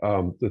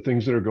 The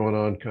things that are going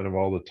on kind of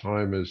all the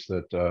time is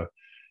that,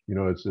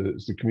 as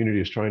the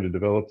community is trying to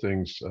develop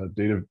things,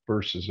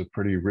 Dataverse is a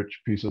pretty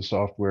rich piece of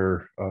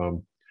software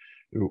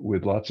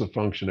with lots of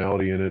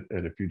functionality in it.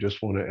 And if you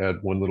just want to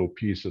add one little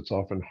piece, it's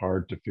often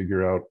hard to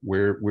figure out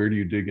where do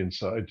you dig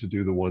inside to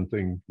do the one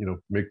thing,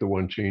 make the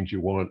one change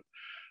you want.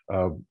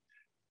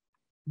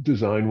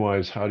 Design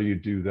wise, how do you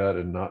do that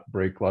and not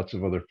break lots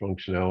of other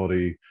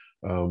functionality?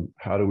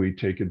 How do we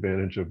take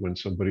advantage of when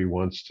somebody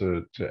wants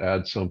to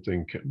add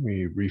something? Can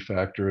we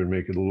refactor and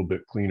make it a little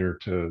bit cleaner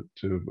to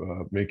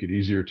make it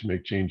easier to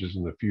make changes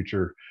in the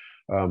future?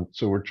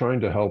 So we're trying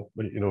to help,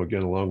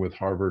 again, along with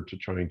Harvard, to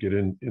try and get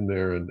in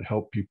there and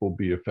help people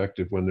be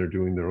effective when they're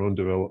doing their own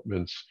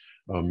developments,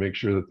 make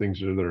sure that things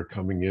that are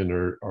coming in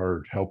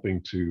are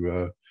helping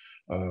to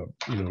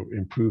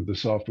improve the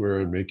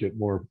software and make it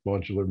more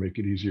modular, make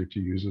it easier to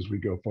use as we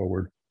go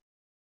forward.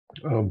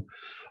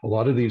 A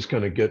lot of these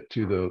kind of get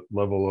to the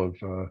level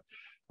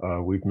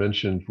of, we've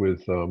mentioned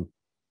with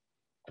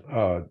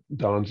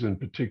DONS in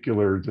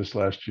particular this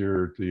last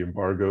year, the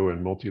embargo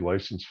and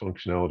multi-license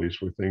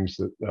functionalities were things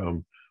that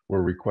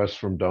were requests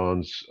from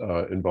DONS,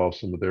 involved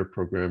some of their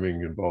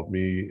programming, involved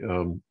me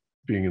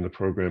being in the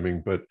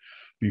programming. But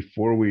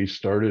before we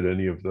started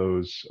any of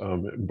those,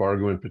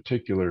 embargo in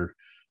particular,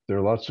 there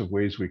are lots of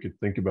ways we could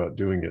think about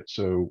doing it.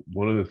 So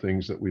one of the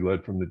things that we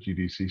led from the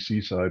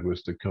GDCC side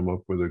was to come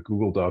up with a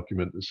Google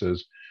document that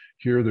says,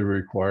 here are the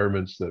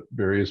requirements that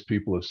various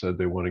people have said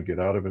they want to get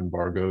out of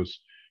embargoes.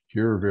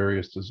 Here are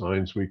various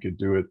designs we could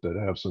do it that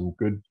have some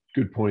good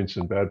points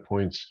and bad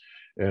points.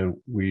 And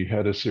we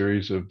had a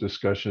series of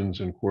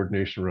discussions and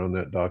coordination around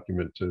that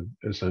document to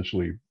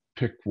essentially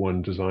pick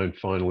one design.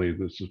 Finally,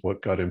 this is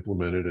what got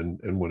implemented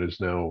and what is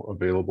now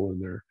available in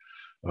there.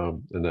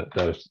 And that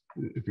is,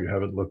 if you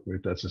haven't looked at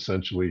it, that's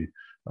essentially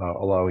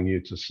allowing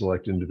you to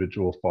select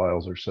individual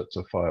files or sets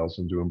of files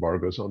and do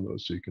embargoes on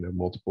those. So you can have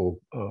multiple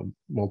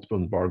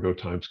embargo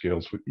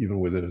timescales even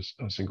within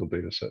a single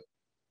data set.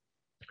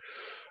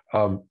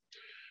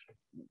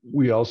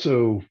 We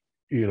also,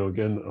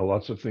 again,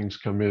 lots of things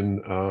come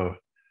in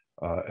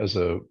as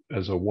a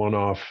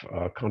one-off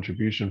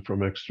contribution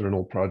from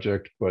external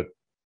project, but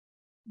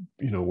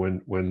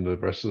when the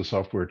rest of the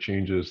software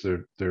changes,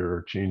 there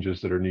are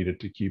changes that are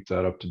needed to keep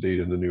that up to date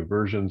in the new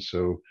version.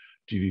 So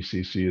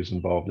GDCC is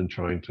involved in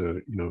trying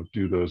to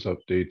do those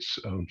updates,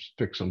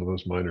 fix some of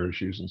those minor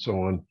issues, and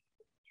so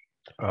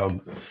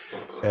on.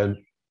 And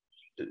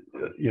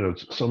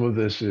some of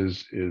this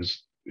is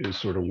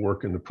sort of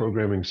work in the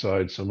programming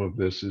side. Some of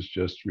this is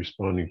just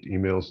responding to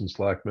emails and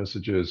Slack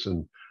messages.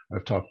 And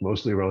I've talked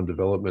mostly around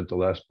development. The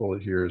last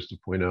bullet here is to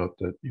point out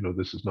that,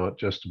 this is not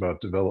just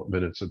about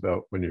development. It's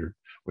about when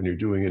you're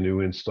doing a new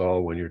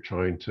install, when you're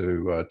trying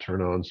to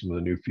turn on some of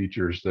the new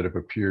features that have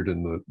appeared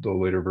in the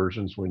later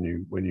versions, when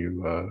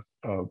you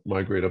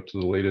migrate up to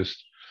the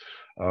latest,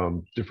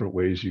 different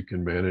ways you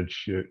can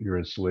manage your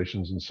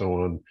installations and so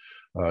on.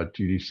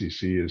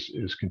 GDCC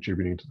is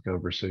contributing to the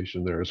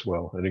conversation there as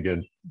well. And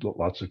again,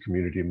 lots of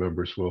community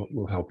members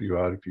will help you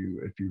out if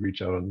you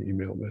reach out on the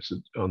email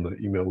message on the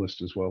email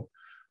list as well.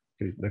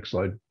 Okay, next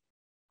slide.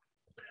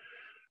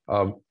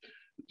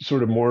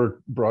 Sort of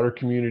more broader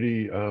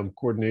community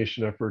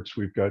coordination efforts.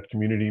 We've got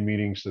community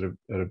meetings that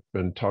have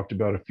been talked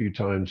about a few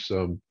times.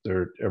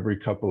 They're every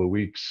couple of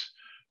weeks.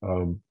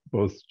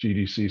 Both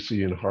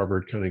GDCC and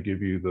Harvard kind of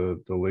give you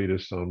the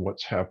latest on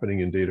what's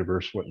happening in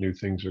Dataverse, what new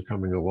things are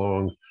coming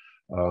along.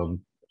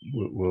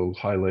 We'll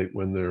highlight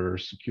when there are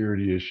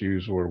security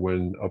issues or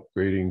when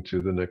upgrading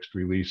to the next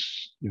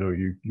release. You know,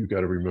 you got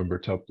to remember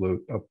to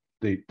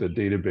update the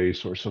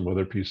database or some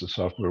other piece of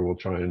software. We'll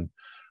try and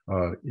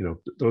you know,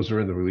 those are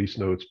in the release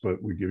notes,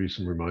 but we give you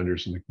some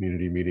reminders in the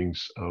community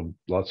meetings.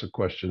 Lots of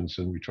questions,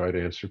 and we try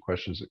to answer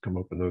questions that come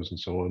up in those and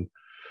so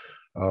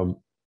on.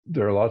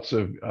 There are lots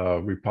of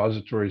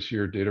repositories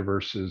here.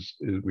 Dataverse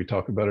we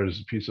talk about it as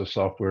a piece of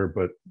software,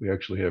 but we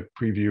actually have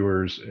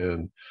previewers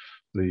and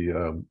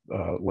the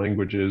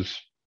languages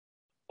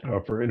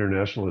for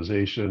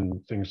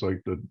internationalization, things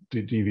like the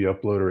DV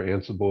uploader,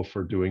 Ansible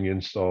for doing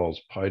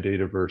installs,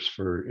 PyDataverse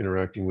for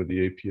interacting with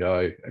the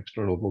API,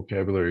 external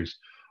vocabularies.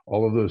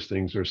 All of those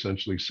things are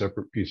essentially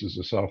separate pieces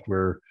of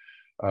software.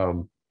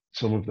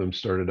 Some of them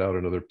started out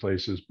in other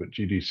places, but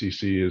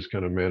GDCC is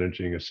kind of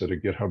managing a set of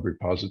GitHub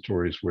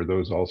repositories where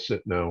those all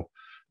sit now.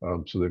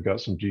 So they've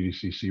got some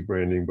GDCC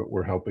branding, but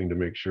we're helping to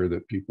make sure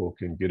that people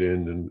can get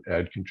in and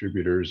add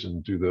contributors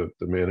and do the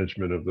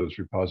management of those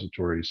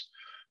repositories.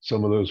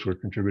 Some of those were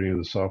contributing to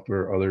the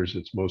software, others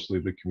it's mostly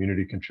the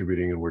community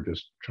contributing, and we're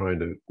just trying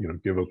to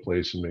give a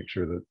place and make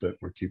sure that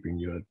we're keeping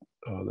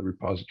the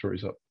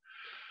repositories up.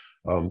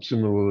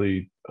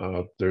 Similarly,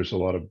 there's a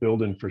lot of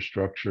build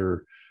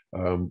infrastructure.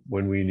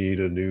 When we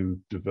need a new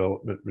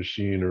development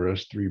machine or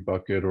S3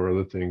 bucket or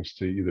other things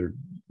to either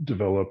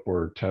develop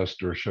or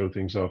test or show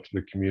things off to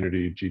the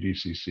community,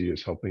 GDCC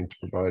is helping to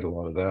provide a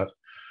lot of that.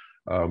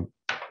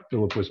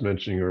 Philipp was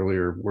mentioning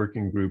earlier,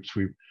 working groups.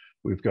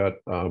 We've got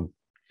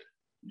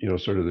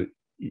sort of the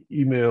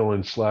email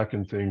and Slack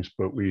and things,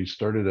 but we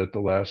started at the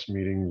last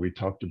meeting, we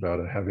talked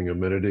about having a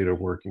metadata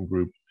working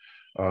group,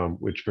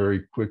 which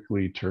very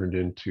quickly turned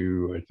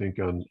into, I think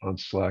on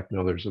Slack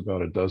now there's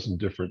about a dozen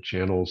different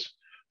channels,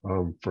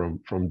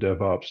 from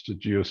DevOps to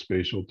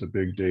geospatial to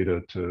big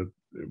data to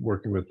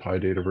working with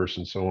PyDataverse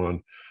and so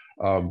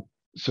on.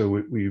 So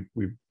we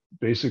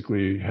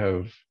basically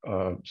have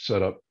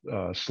set up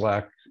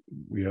Slack.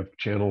 We have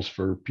channels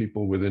for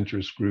people with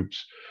interest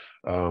groups.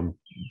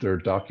 There are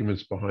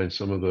documents behind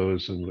some of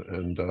those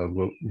and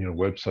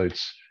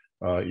websites,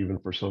 even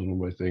for some of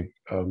them, I think.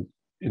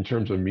 In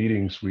terms of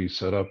meetings, we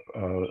set up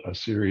a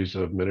series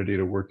of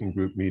metadata working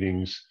group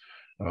meetings.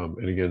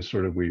 And again,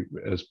 sort of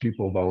as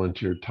people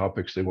volunteered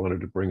topics they wanted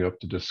to bring up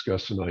to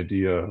discuss an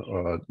idea,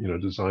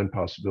 design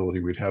possibility,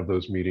 we'd have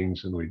those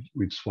meetings and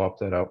we'd swap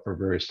that out for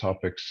various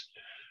topics.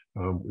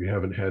 We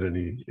haven't had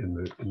any in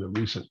the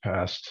recent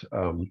past,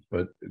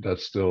 but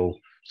that's still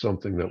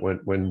something that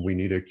when we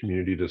need a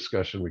community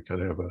discussion, we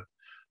kind of have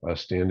a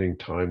standing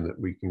time that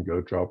we can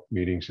go drop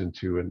meetings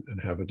into and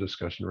have a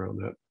discussion around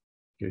that.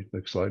 Okay,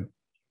 next slide.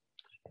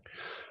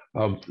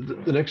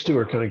 The next two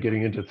are kind of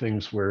getting into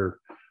things where,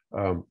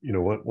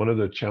 one of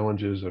the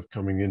challenges of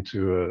coming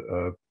into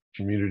a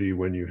community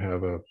when you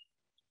have a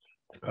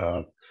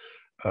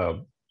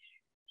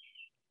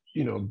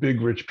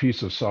big, rich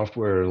piece of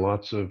software and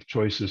lots of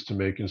choices to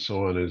make and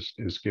so on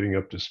is getting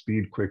up to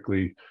speed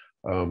quickly.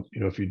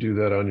 If you do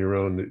that on your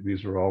own,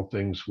 these are all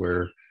things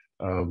where,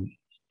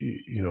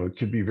 it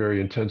could be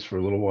very intense for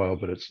a little while,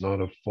 but it's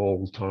not a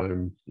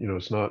full-time,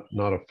 it's not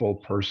a full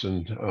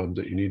person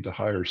that you need to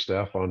hire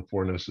staff on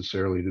for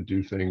necessarily to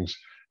do things.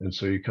 And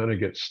so you kind of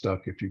get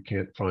stuck if you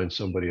can't find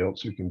somebody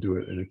else who can do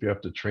it. And if you have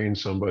to train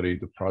somebody,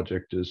 the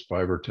project is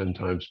 5 or 10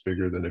 times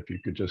bigger than if you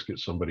could just get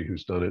somebody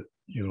who's done it,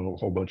 a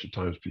whole bunch of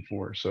times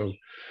before. So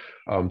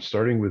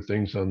starting with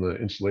things on the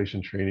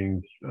installation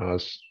training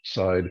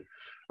side,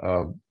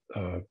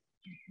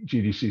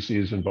 GDCC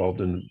is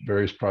involved in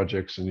various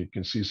projects, and you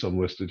can see some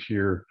listed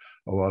here.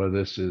 A lot of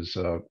this is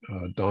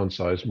Don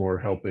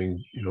Sizemore helping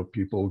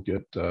people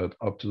get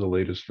up to the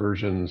latest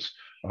versions,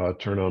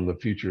 turn on the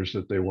features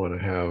that they want to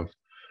have,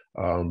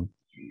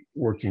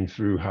 working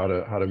through how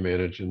to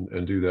manage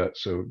and do that.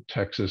 So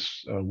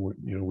Texas,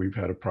 we've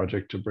had a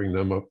project to bring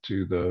them up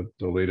to the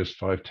latest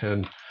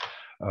 5.10.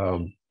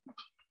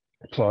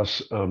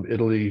 Plus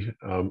Italy,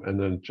 and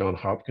then Johns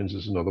Hopkins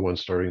is another one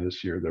starting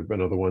this year. There have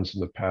been other ones in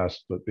the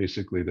past, but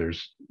basically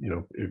there's,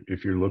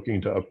 if you're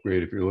looking to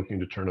upgrade, if you're looking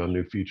to turn on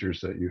new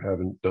features that you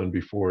haven't done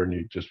before and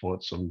you just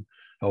want some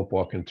help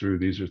walking through,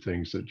 these are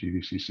things that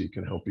GDCC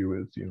can help you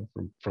with,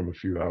 from a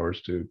few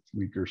hours to a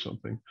week or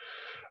something.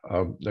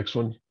 Next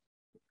one.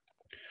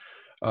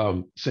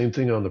 Same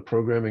thing on the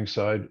programming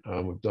side.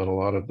 We've done a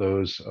lot of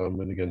those.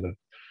 And again,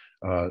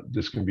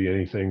 this can be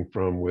anything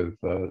from with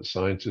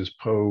Sciences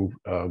Poe,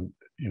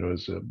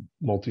 as a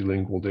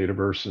multilingual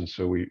Dataverse. And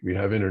so we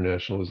have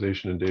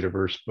internationalization in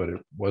Dataverse, but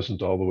it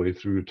wasn't all the way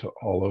through to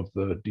all of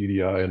the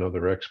DDI and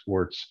other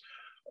exports.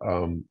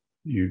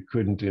 you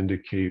couldn't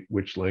indicate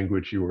which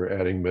language you were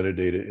adding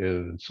metadata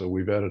in. And so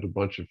we've added a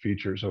bunch of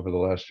features over the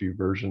last few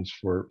versions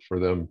for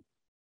them.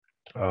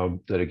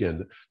 That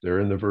again,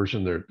 they're in the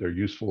version, they're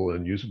useful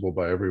and usable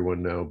by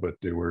everyone now, but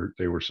they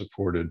were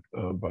supported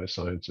by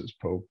Sciences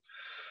POE.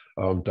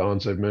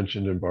 DONS I've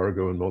mentioned,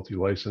 embargo and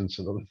multi-license.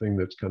 Another thing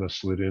that's kind of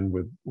slid in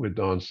with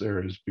DONS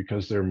there is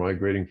because they're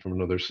migrating from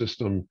another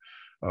system,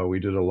 we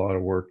did a lot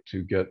of work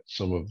to get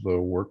some of the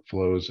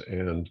workflows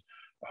and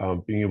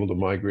being able to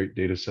migrate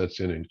data sets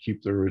in and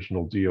keep the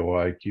original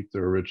DOI, keep the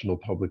original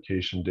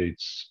publication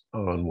dates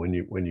on when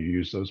you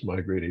use those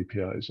migrate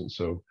APIs. And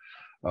so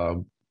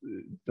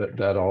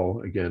that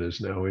all, again, is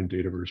now in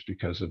Dataverse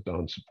because of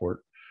DONS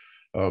support.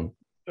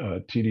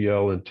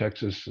 TDL in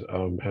Texas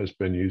has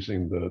been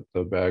using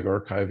the bag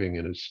archiving,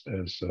 and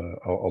as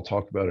I'll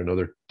talk about in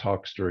other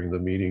talks during the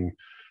meeting,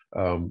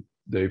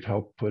 they've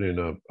helped put in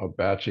a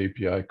batch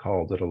API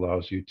call that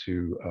allows you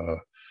to,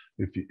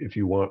 if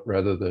you want,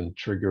 rather than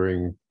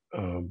triggering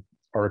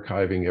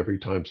archiving every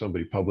time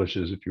somebody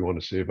publishes, if you want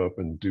to save up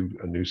and do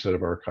a new set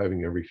of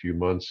archiving every few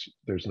months,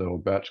 there's now a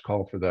batch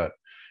call for that.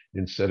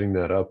 In setting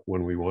that up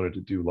when we wanted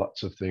to do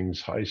lots of things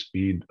high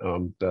speed,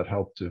 that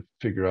helped to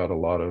figure out a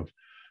lot of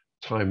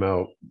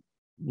timeout,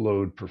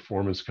 load,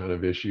 performance kind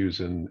of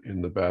issues in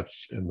the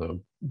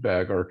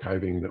bag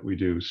archiving that we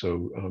do.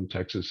 So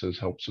Texas has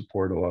helped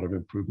support a lot of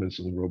improvements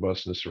in the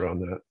robustness around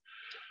that.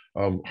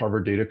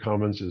 Harvard Data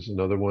Commons is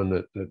another one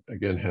that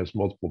again has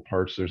multiple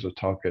parts. There's a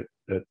talk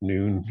at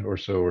noon or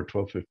so, or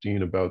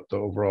 12:15, about the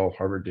overall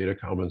Harvard Data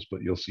Commons,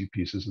 but you'll see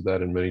pieces of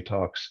that in many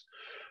talks.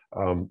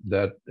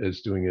 That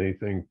is doing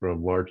anything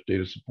from large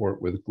data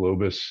support with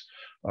Globus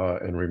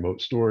and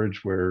remote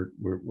storage, where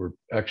we're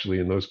actually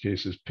in those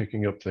cases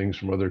picking up things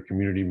from other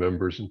community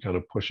members and kind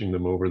of pushing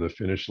them over the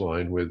finish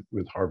line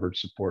with Harvard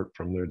support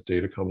from their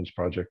Data Commons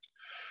project.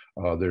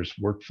 There's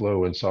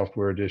workflow and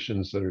software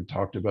additions that are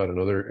talked about in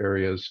other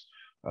areas.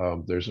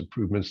 There's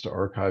improvements to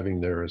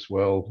archiving there as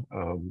well.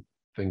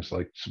 Things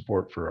like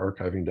support for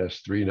archiving to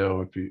S3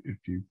 now. If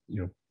you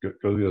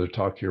go to the other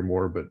talk, hear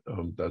more, but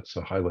that's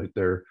a highlight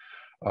there.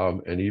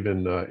 And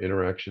even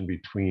interaction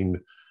between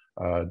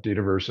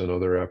Dataverse and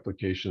other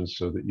applications,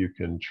 so that you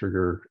can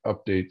trigger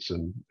updates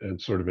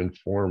and sort of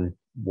inform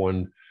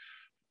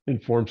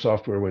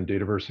software when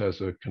Dataverse has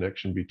a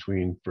connection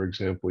between, for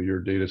example, your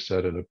data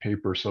set and a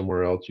paper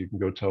somewhere else. You can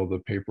go tell the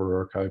paper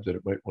archive that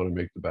it might want to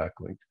make the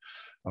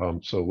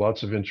backlink. So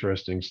lots of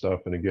interesting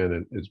stuff. And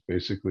again, it's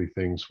basically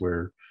things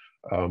where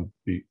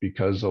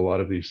because a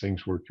lot of these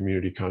things were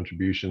community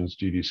contributions,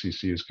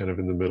 GDCC is kind of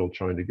in the middle,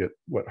 trying to get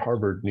what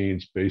Harvard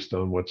needs based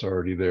on what's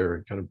already there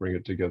and kind of bring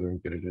it together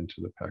and get it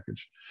into the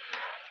package.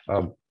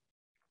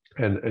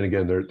 And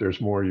again, there's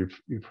more.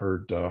 You've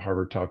heard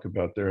Harvard talk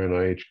about their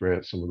NIH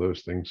grant, some of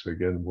those things. So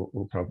again,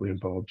 we'll probably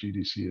involve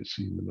GDCC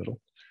in the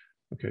middle.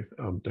 Okay,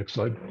 next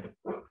slide.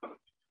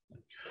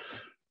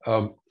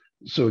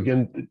 So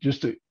again,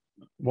 just to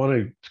want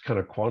to kind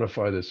of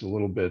quantify this a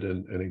little bit,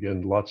 and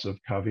again, lots of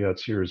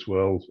caveats here as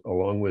well,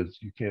 along with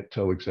you can't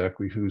tell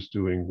exactly who's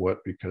doing what,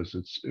 because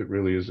it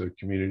really is a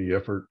community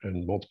effort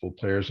and multiple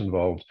players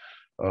involved.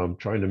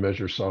 Trying to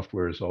measure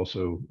software is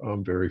also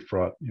very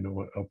fraught.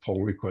 A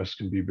pull request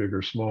can be big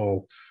or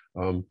small.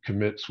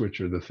 Commits,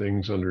 which are the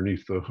things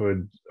underneath the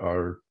hood,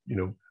 are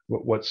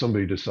what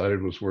somebody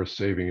decided was worth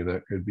saving, and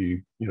that could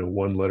be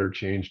one letter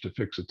change to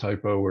fix a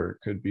typo, or it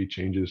could be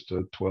changes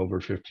to 12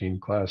 or 15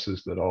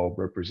 classes that all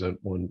represent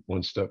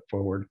one step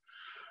forward.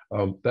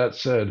 That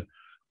said,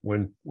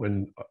 when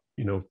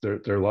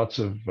there are lots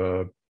of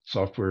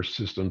software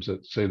systems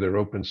that say they're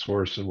open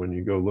source, and when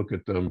you go look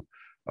at them,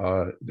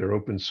 they're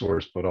open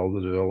source, but all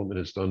the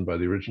development is done by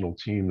the original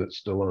team that's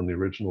still on the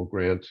original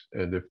grant.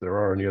 And if there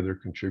are any other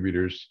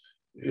contributors,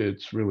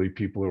 it's really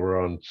people who are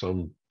on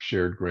some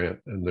shared grant,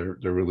 and there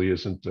really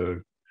isn't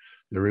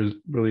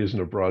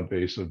a broad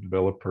base of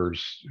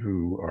developers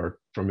who are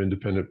from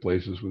independent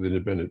places with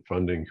independent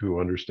funding who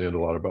understand a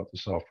lot about the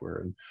software.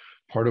 And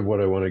part of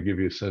what I want to give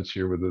you a sense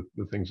here with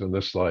the things on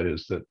this slide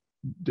is that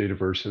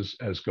Dataverse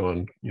has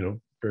gone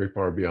very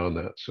far beyond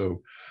that.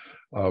 So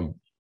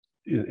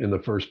in the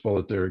first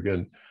bullet there,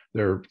 again,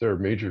 there are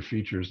major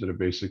features that have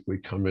basically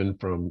come in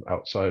from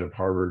outside of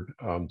Harvard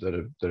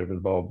that have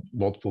involved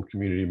multiple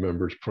community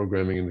members,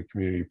 programming in the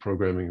community,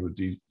 programming with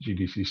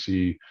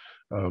GDCC,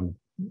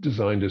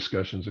 design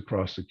discussions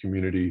across the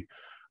community.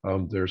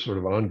 There are sort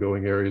of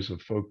ongoing areas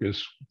of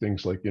focus,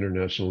 things like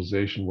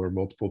internationalization, where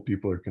multiple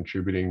people are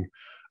contributing.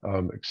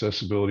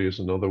 Accessibility is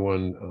another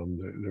one.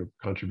 There are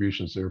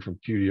contributions there from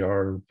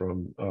QDR,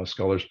 from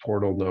Scholars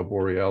Portal, now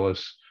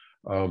Borealis.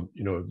 Have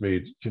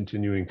made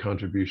continuing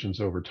contributions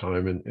over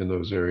time in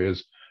those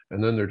areas.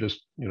 And then they're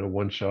just,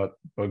 one-shot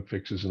bug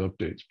fixes and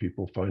updates.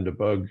 People find a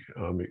bug,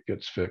 it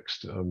gets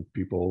fixed.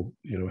 People,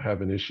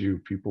 have an issue,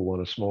 people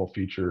want a small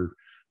feature,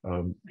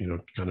 kind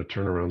of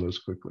turn around those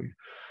quickly.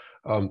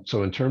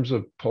 So in terms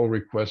of pull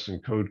requests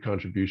and code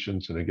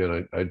contributions, and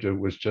again, I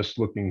was just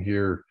looking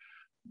here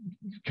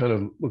kind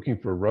of looking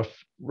for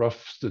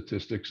rough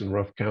statistics and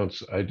rough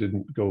counts. I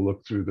didn't go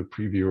look through the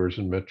previewers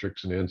and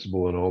metrics and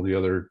Ansible and all the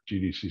other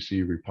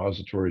GDCC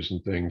repositories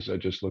and things. I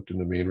just looked in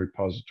the main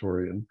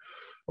repository, and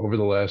over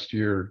the last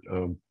year,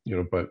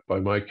 by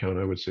my count,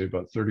 I would say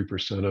about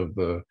 30% of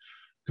the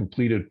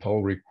completed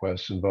pull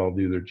requests involved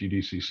either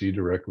GDCC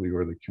directly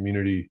or the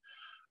community.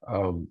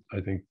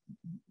 I think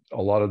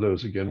a lot of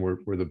those, again,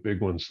 were the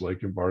big ones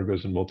like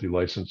embargoes and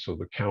multi-license. So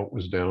the count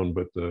was down,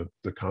 but the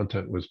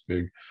content was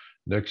big.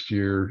 Next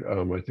year,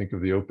 I think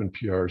of the open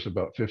PRs,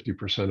 about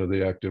 50% of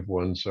the active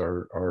ones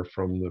are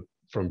from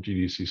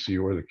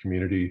GDCC or the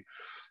community.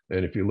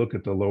 And if you look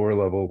at the lower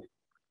level,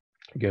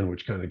 again,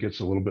 which kind of gets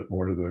a little bit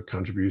more to the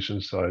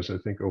contribution size, I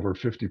think over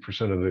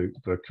 50% of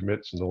the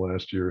commits in the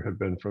last year have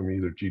been from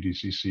either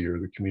GDCC or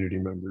the community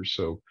members.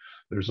 So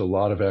there's a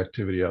lot of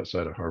activity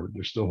outside of Harvard.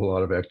 There's still a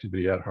lot of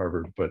activity at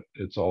Harvard, but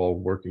it's all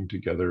working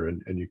together,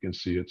 and you can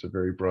see it's a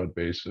very broad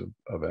base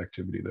of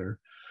activity there.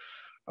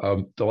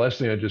 The last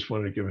thing I just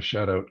wanted to give a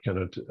shout out kind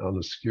of on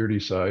the security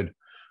side.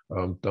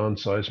 Don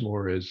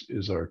Sizemore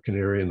is our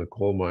canary in the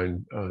coal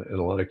mine. In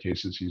a lot of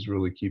cases, he's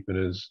really keeping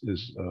his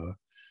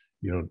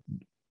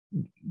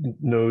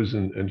nose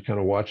and kind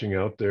of watching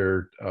out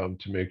there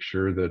to make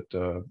sure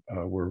that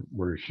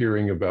we're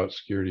hearing about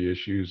security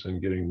issues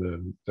and getting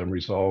them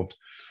resolved.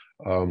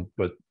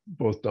 But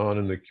both Don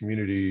and the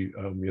community,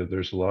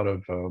 there's a lot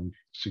of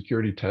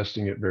security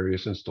testing at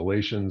various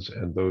installations,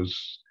 and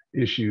those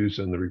issues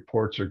and the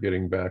reports are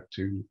getting back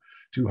to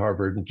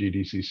Harvard and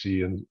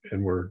GDCC,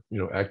 and we're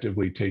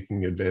actively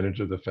taking advantage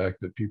of the fact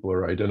that people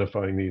are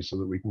identifying these so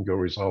that we can go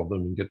resolve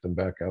them and get them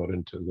back out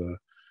into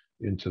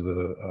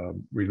the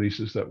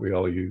releases that we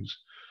all use.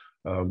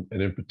 And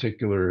in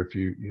particular, if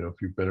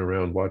you've been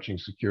around watching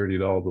security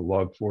at all, the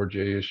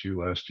Log4j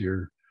issue last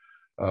year,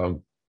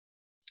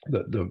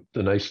 the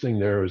nice thing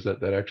there is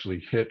that actually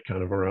hit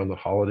kind of around the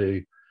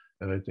holiday.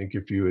 And I think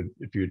if you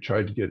had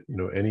tried to get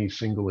any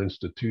single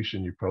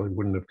institution, you probably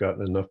wouldn't have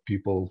gotten enough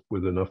people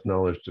with enough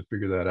knowledge to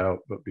figure that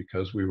out. But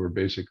because we were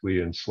basically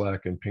in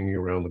Slack and pinging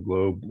around the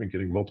globe and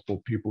getting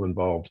multiple people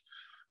involved,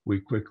 we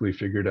quickly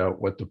figured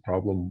out what the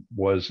problem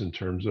was in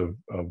terms of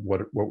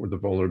what were the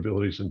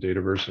vulnerabilities in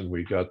Dataverse, and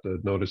we got the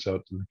notice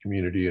out to the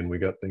community, and we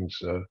got things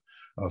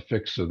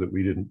fixed so that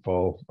we didn't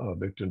fall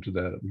victim to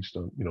that, at least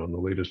on on the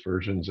latest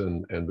versions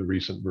and the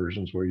recent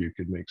versions where you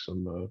could make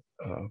some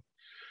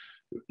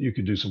you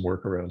could do some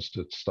workarounds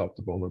to stop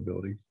the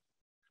vulnerability.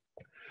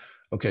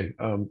 Okay,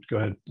 go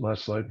ahead,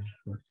 last slide.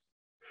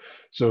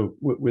 So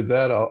with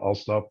that, I'll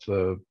stop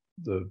the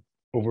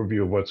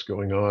overview of what's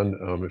going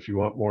on. If you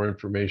want more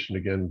information,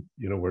 again,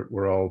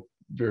 we're all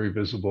very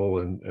visible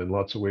and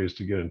lots of ways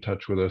to get in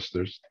touch with us.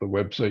 There's the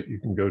website you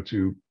can go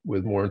to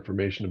with more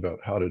information about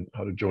how to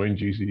join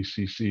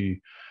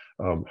GDCC,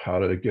 how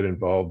to get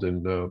involved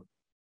in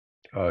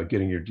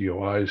getting your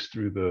DOIs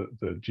through the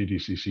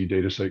GDCC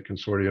DataSite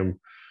Consortium.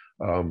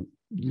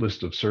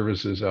 List of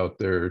services out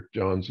there,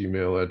 John's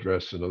email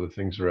address and other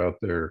things are out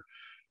there.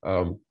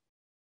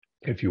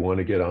 If you want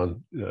to get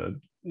on the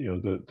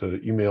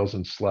emails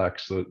and Slack,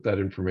 so that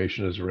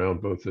information is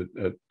around both at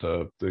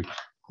the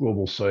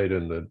global site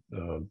and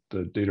the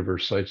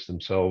Dataverse sites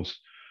themselves.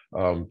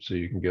 So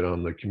you can get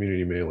on the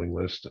community mailing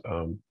list.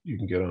 You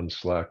can get on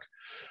Slack.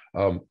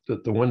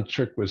 The one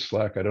trick with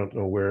Slack, I don't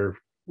know where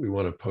we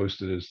want to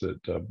post it, is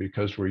that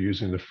because we're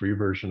using the free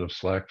version of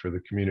Slack for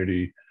the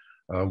community,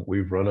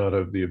 we've run out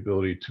of the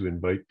ability to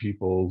invite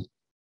people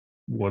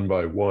one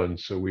by one.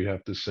 So we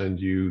have to send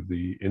you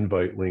the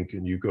invite link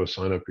and you go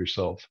sign up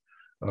yourself.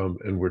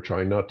 And we're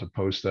trying not to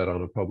post that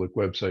on a public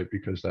website,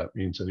 because that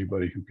means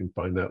anybody who can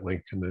find that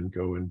link can then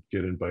go and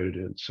get invited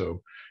in.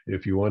 So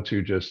if you want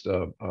to just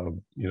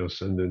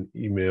send an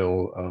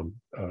email,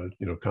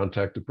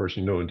 contact the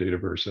person in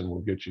Dataverse, and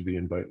we'll get you the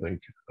invite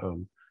link.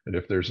 And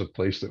if there's a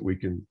place that we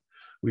can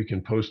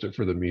post it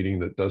for the meeting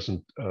that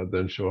doesn't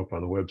then show up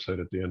on the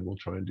website at the end, we'll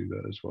try and do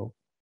that as well.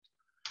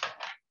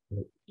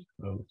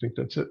 I think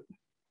that's it.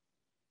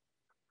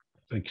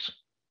 Thanks.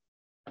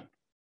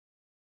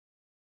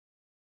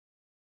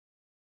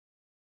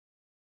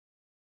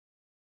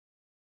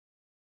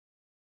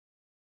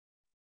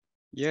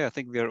 Yeah, I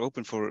think we are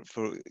open for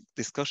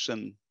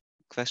discussion,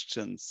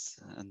 questions,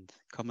 and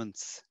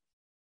comments.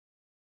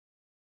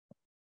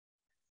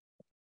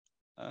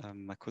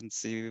 I couldn't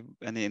see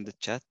any in the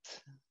chat.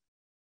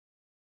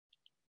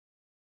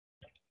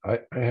 I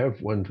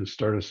have one to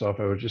start us off.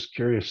 I was just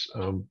curious,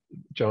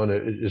 John,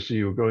 as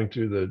you were going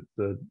through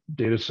the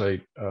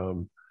DataSite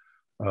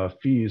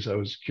fees, I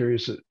was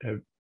curious,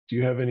 do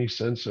you have any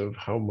sense of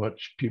how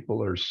much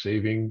people are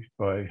saving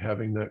by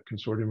having that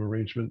consortium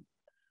arrangement?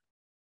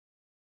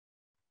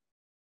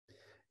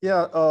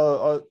 Yeah,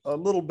 a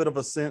little bit of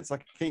a sense. I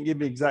can't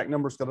give you exact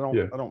numbers because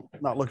I'm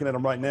not looking at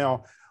them right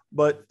now.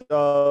 But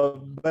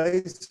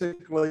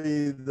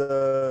basically,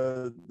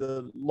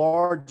 the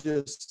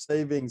largest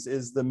savings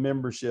is the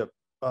membership.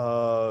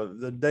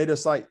 The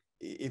DataSite,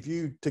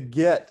 to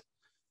get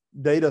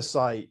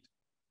DataSite,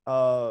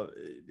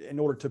 in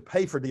order to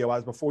pay for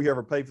DOIs, before you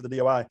ever pay for the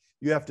DOI,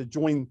 you have to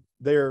join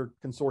their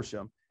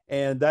consortium.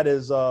 and that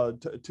is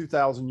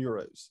 2,000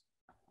 euros.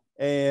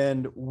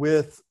 And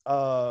with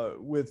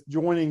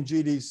joining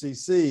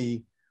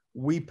GDCC,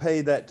 we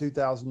pay that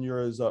 2,000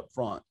 euros up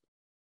front.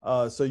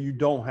 So you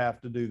don't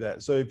have to do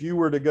that. So if you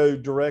were to go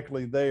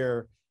directly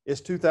there,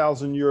 it's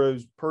 2,000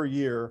 euros per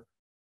year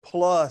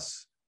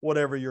plus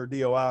whatever your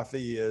DOI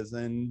fee is,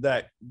 and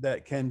that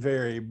can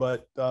vary,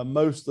 but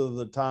most of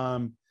the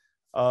time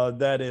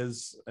that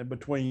is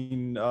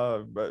between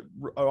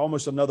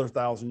almost another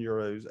 1,000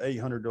 euros,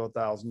 800 to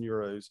 1,000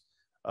 euros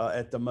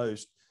at the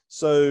most.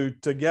 So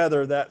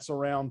together, that's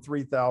around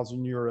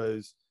 3,000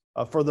 euros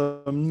for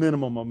the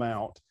minimum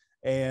amount.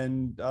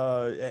 And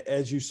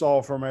as you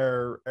saw from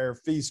our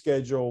fee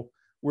schedule,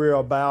 we're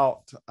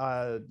about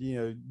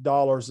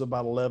dollars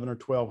about 11 or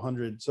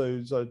 1,200,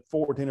 so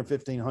 14 or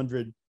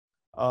 1,500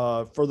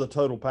 for the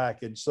total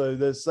package. So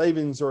the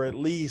savings are at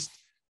least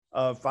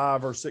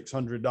 $500 or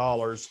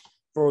 $600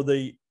 for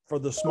the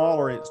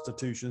smaller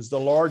institutions. The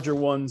larger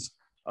ones,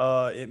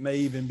 it may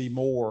even be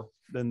more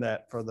than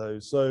that for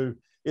those. So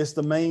it's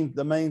the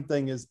main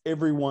thing is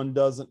everyone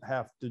doesn't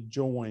have to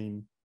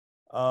join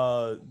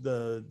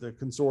the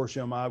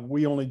consortium.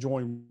 We only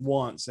join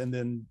once, and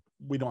then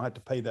we don't have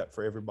to pay that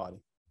for everybody.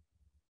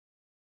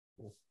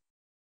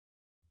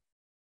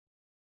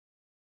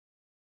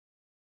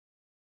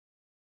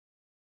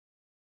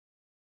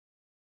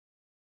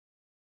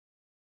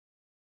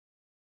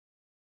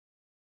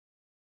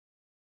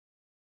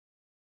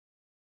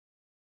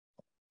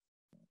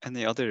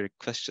 Any other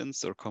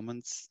questions or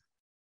comments?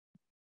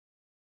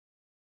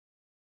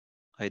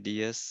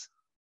 Ideas?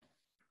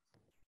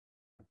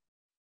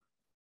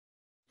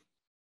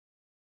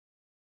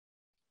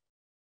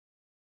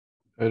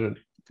 I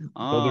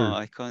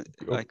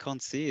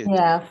can't see it.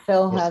 Yeah,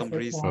 Phil for has some his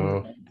reason.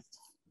 hand raised.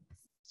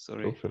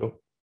 Sorry. Phil.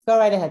 Go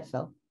right ahead,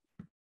 Phil.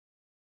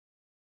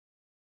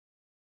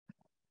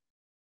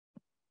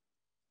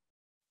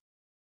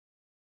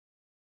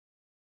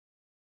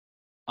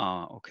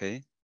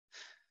 Okay.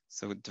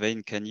 So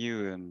Dwayne, can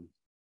you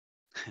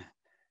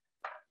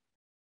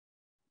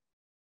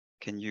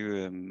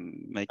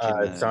make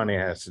him? Sonia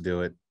has to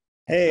do it.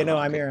 Hey, no,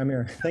 I'm okay.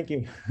 here. Thank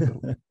you.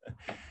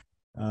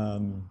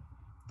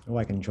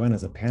 I can join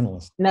as a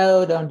panelist.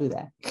 No, don't do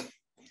that.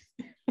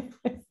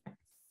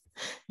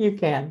 You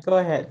can. Go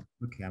ahead.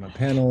 Okay, I'm a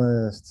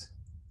panelist.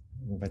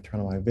 If I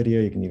turn on my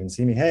video, you can even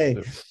see me. Hey.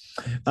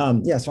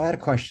 Yeah, so I had a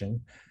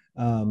question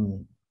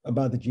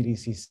about the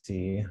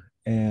GDCC.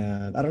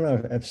 And I don't know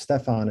if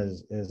Stefan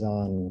is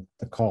on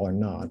the call or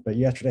not, but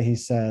yesterday he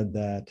said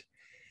that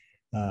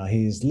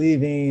he's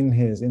leaving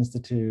his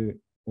institute,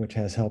 which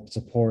has helped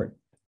support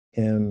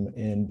him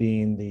in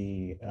being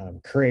the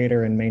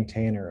creator and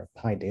maintainer of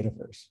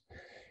PyDataverse.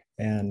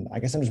 And I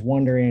guess I'm just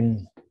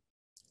wondering,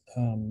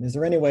 is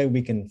there any way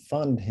we can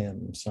fund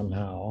him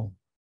somehow?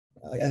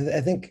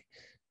 I think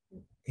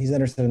he's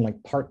interested in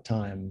like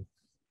part-time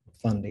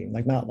funding,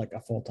 like not like a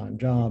full-time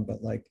job,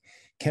 but like,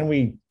 can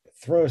we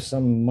throw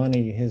some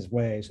money his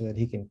way so that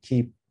he can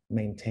keep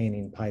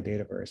maintaining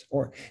PyDataverse?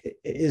 Or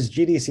is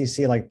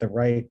GDCC like the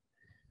right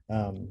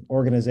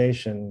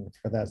organization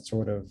for that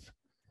sort of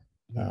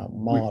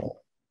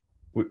model?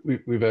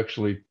 We've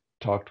actually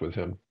talked with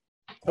him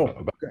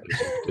about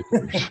this in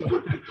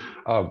particular.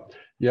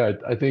 Yeah,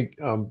 I think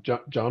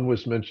John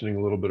was mentioning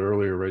a little bit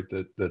earlier, right,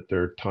 that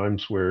there are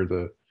times where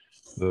the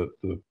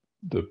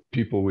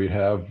people we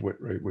have,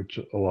 right, which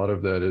a lot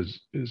of that is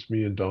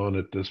me and Dawn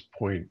at this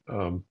point,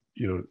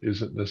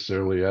 isn't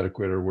necessarily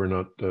adequate, or we're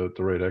not the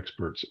right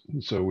experts.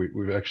 And so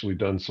we've actually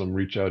done some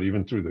reach out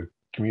even through the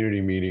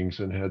community meetings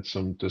and had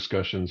some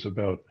discussions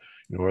about,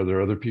 are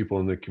there other people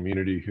in the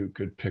community who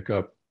could pick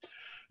up?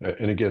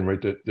 And again,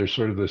 right, there's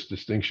sort of this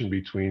distinction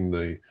between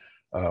the,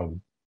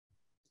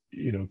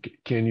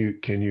 can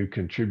you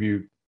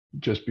contribute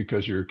just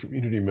because you're a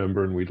community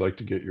member and we'd like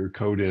to get your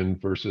code in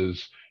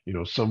versus,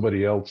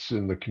 somebody else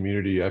in the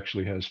community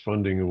actually has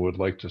funding and would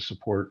like to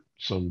support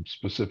some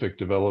specific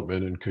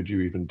development, and could you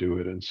even do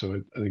it? And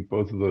so I think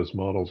both of those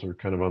models are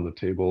kind of on the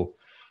table.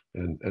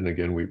 And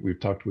again,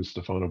 we've talked with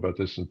Stefano about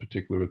this in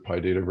particular with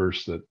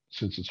PyDataverse, that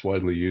since it's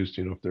widely used,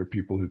 if there are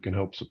people who can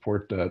help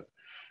support that,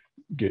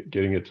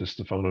 getting it to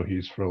Stefano,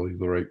 he's probably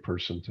the right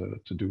person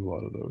to do a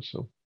lot of those.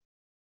 So.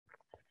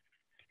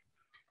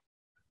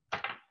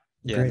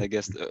 Yeah, Great. and I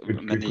guess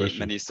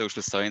many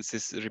social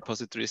sciences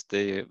repositories,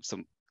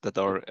 some that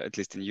are at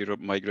least in Europe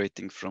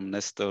migrating from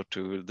Nestor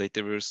to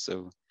Dataverse.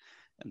 So,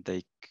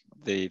 and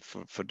they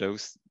for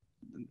those,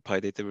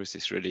 PyDataverse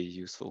is really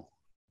useful.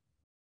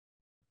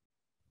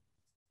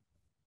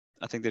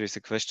 I think there is a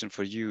question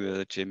for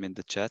you, Jim, in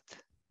the chat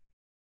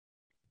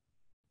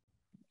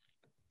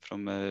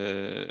from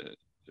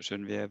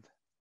Genevieve.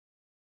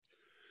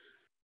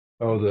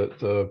 Oh,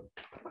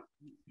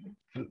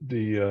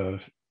 the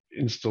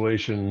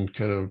installation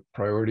kind of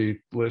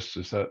priority list,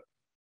 is that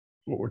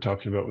what we're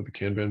talking about with the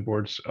Kanban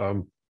boards?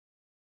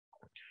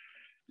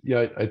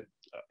 Yeah,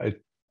 I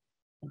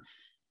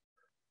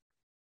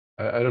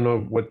don't know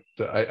what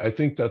I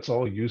think that's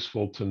all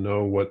useful to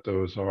know what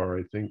those are.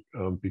 I think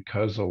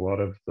because a lot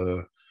of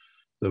the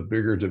the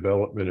bigger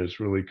development is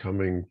really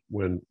coming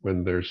when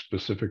there's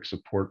specific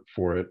support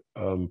for it.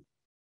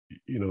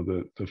 You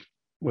know,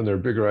 when there are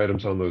bigger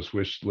items on those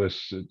wish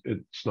lists,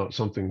 it's not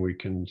something we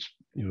can,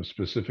 you know,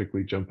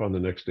 specifically jump on the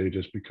next day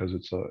just because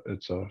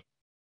it's a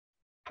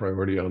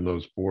priority on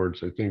those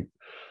boards. I think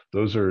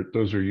those are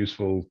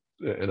useful,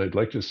 and I'd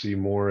like to see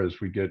more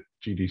as we get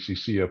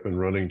GDCC up and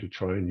running to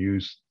try and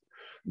use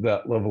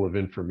that level of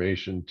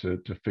information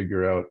to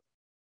figure out,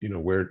 you know,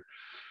 where,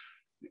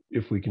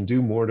 if we can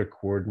do more to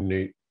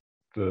coordinate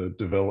the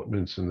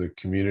developments in the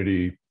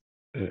community,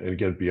 and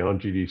again,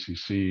 beyond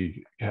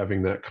GDCC,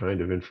 having that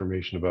kind of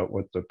information about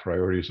what the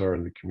priorities are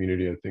in the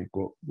community, I think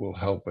will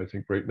help. I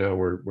think right now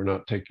we're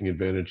not taking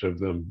advantage of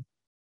them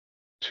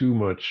too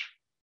much,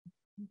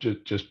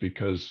 just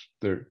because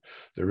there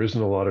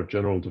isn't a lot of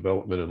general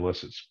development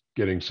unless it's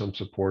getting some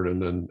support,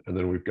 and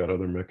then we've got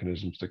other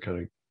mechanisms to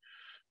kind of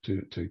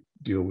to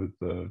deal with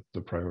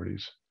the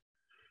priorities.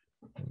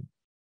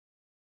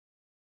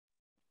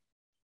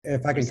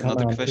 If I can There's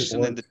comment another on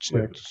question in the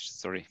chat. quick.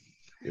 Sorry.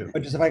 Yeah.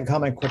 But just if I can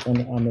comment quick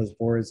on those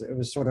boards, it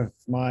was sort of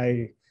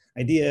my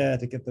idea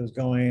to get those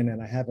going, and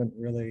I haven't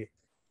really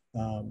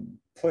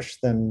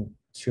pushed them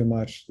too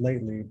much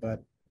lately.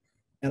 But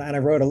and I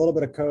wrote a little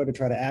bit of code to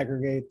try to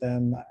aggregate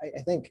them.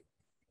 I think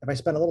if I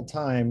spent a little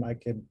time, I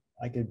could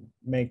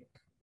make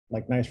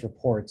like nice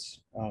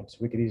reports, so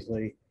we could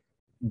easily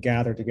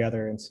gather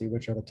together and see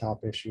which are the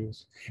top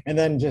issues. And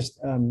then just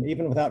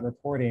even without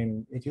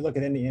reporting, if you look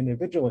at any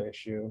individual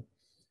issue,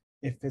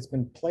 if it's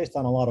been placed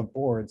on a lot of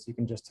boards, you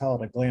can just tell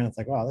at a glance,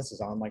 like, wow, this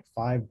is on like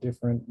 5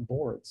 different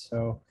boards.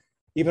 So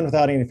even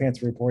without any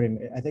fancy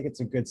reporting, I think it's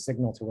a good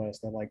signal to us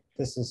that like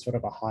this is sort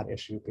of a hot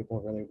issue.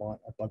 People really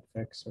want a bug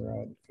fix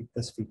or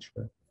this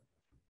feature.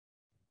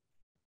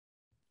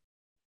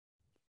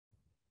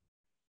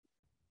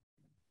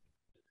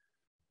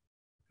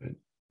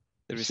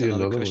 There is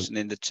another question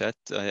in the chat.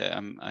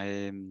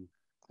 I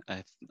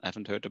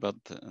haven't heard about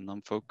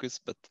non-focus,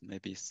 but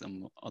maybe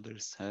some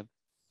others have.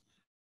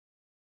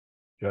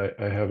 Yeah,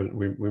 I haven't.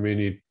 We may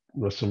need,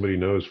 unless somebody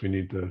knows, we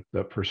need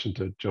that person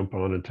to jump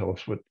on and tell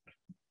us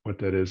what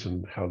that is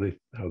and how they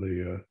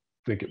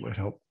think it might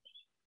help.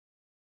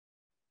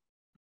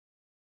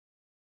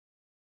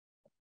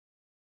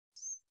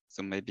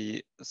 So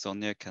maybe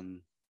Sonia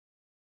can.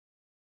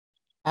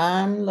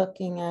 I'm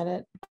looking at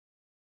it.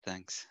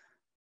 Thanks.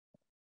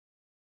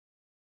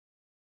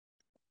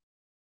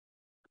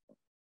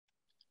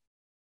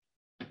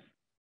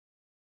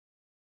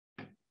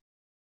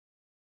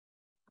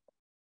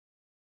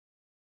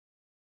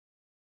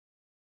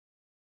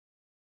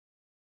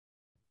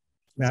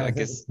 Now, So I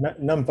think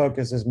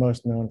NumFocus is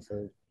most known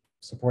for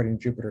supporting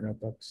Jupyter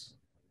notebooks.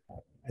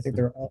 I think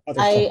there are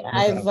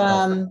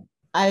other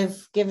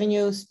I've given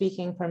you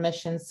speaking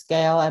permissions,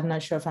 Gail. I'm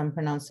not sure if I'm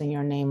pronouncing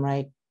your name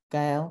right,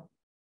 Gail.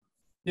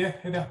 Yeah,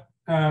 hey there.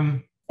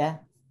 Yeah.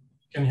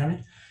 Can you hear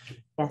me?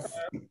 Yes.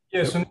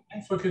 Yeah. So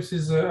NumFocus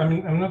is. I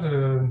mean, I'm not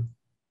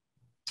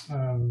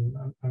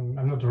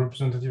a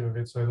representative of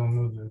it, so I don't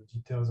know the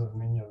details of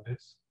many of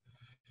this.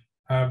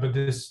 But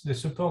they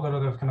support a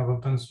lot of kind of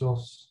open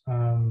source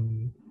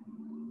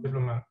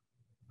development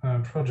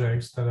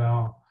projects that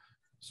are,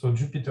 so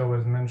Jupyter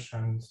was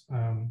mentioned.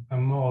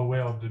 I'm more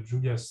aware of the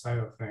Julius side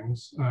of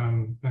things,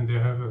 and they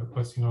have a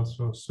posting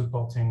also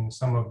supporting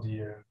some of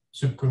the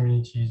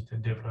sub-communities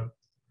that develop,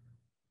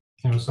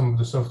 you know, some of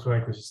the software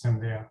ecosystem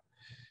there.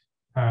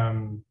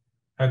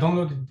 I don't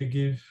know that they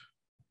give,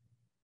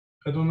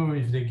 I don't know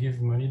if they give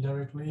money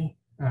directly,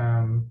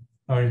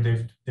 or if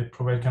they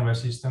provide kind of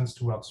assistance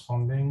towards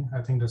funding.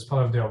 I think that's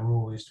part of their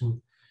role, is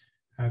to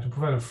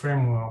provide a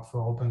framework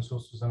for open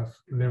source to kind of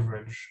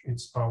leverage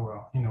its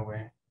power in a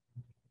way.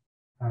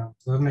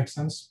 Does that make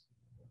sense?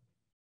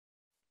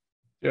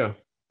 Yeah.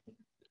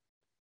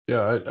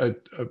 Yeah, I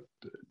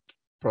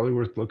probably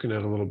worth looking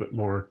at a little bit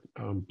more.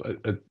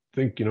 I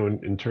think, you know,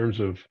 in terms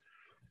of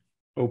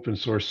open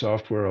source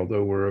software,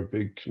 although we're a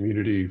big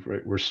community,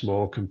 right, we're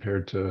small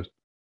compared to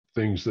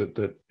things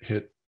that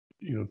hit,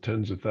 you know,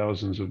 tens of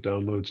thousands of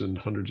downloads and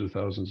hundreds of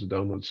thousands of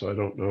downloads. So I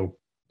don't know,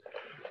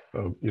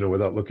 you know,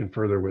 without looking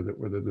further with it,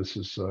 whether this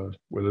is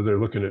whether they're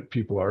looking at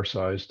people our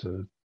size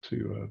to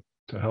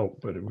help,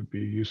 but it would be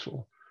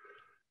useful.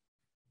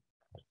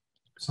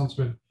 Sounds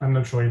good. I'm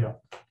not sure either.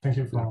 Thank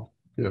you for.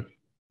 Yeah.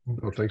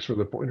 Well, thanks for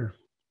the pointer.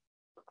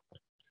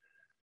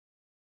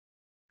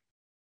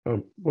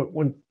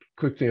 One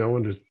quick thing I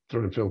wanted to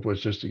throw in, Philipp,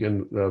 was just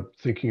again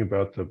thinking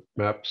about the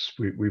maps.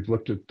 We've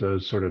looked at the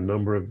sort of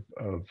number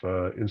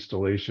of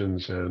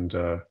installations and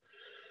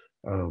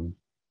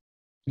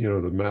you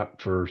know, the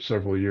map for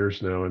several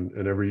years now,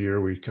 and every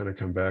year we kind of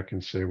come back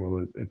and say,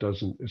 well,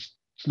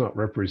 it's not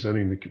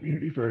representing the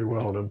community very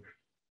well, and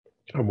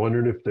I'm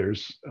wondering if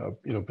there's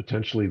you know,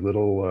 potentially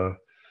little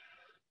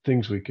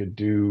things we could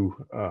do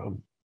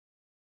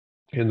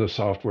in the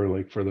software,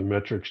 like for the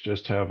metrics,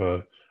 just have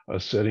a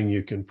setting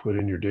you can put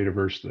in your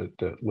Dataverse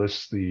that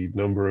lists the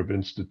number of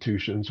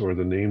institutions or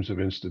the names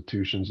of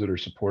institutions that are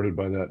supported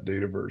by that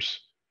Dataverse,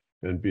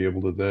 and be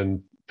able to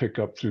then pick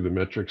up through the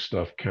metric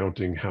stuff,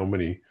 counting how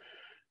many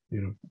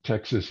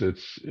Texas,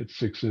 it's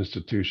 6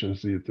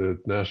 institutions, the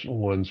national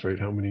ones, right?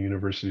 How many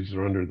universities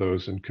are under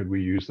those, and could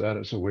we use that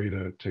as a way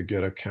to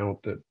get a count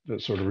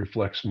that sort of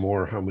reflects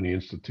more how many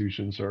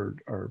institutions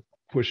are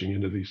pushing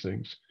into these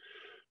things?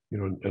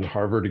 And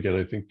Harvard, again,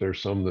 I think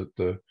there's some that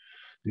the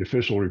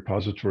official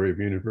repository of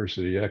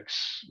University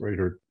X, right,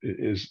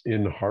 is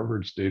in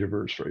Harvard's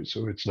Dataverse, right?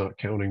 So it's not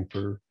counting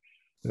for,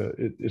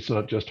 it's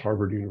not just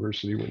Harvard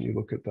University when you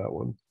look at that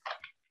one.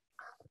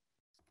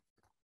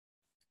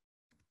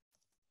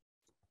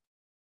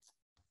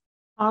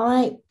 All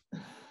right.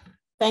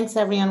 Thanks,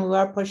 everyone. We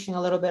are pushing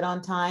a little bit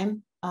on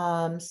time.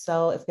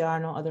 So if there are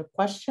no other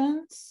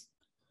questions,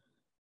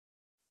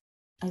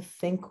 I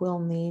think we'll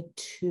need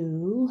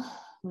to,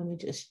 let me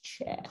just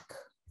check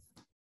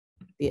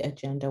the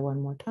agenda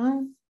one more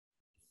time.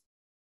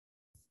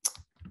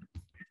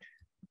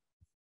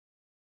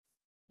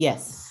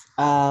 Yes,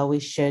 we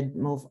should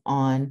move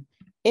on,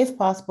 if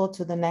possible,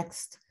 to the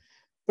next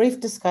brief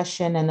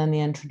discussion and then the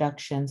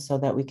introduction so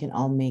that we can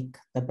all make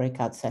the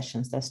breakout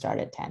sessions that start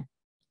at 10.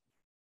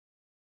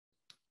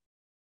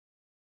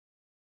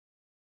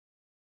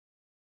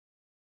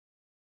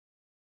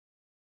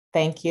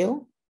 Thank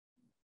you.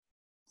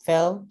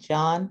 Phil,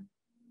 John,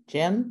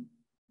 Jim,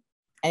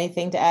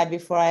 anything to add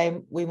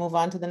before we move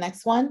on to the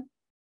next one?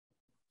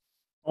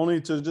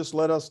 Only to just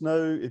let us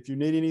know if you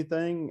need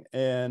anything.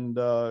 And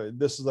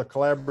this is a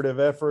collaborative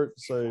effort.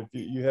 So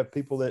if you have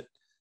people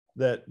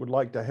that would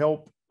like to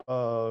help,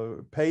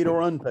 paid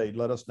or unpaid,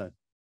 let us know.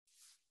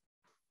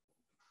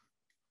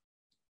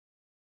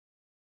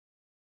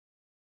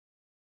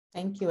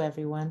 Thank you,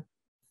 everyone.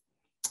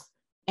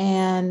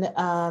 And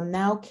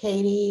now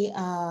Katie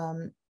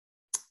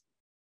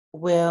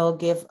will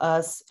give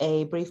us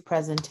a brief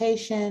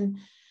presentation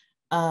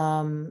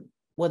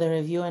with a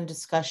review and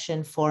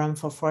discussion forum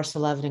for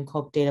FORCE11 and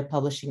COPE Data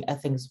Publishing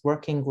Ethics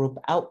Working Group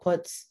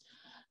outputs.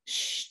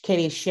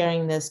 Katie's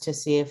sharing this to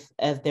see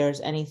if there's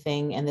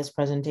anything in this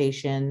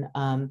presentation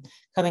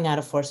coming out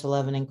of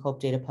FORCE11 and COPE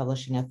Data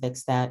Publishing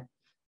Ethics that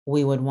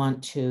we would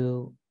want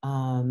to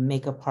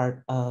make a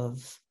part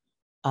of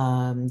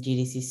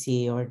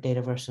GDCC or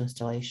Dataverse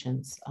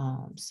installations.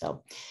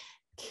 So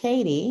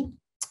Katie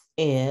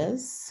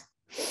is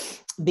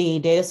the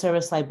data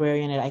service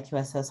librarian at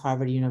IQSS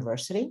Harvard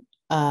University.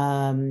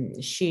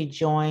 She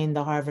joined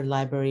the Harvard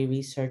Library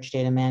Research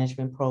Data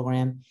Management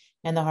Program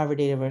and the Harvard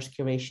Dataverse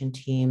Curation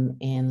Team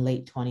in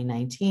late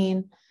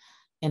 2019.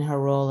 In her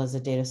role as a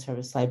data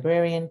service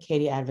librarian,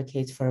 Katie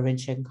advocates for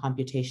enriching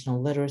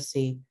computational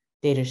literacy,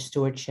 data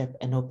stewardship,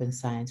 and open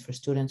science for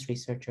students,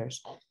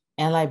 researchers,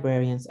 and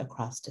librarians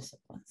across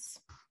disciplines.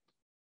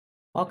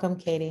 Welcome,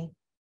 Katie.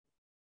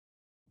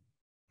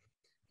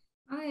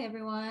 Hi,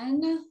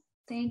 everyone.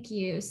 Thank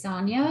you,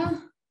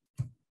 Sonia.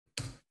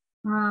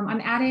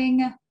 I'm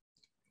adding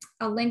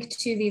a link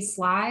to these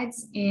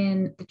slides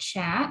in the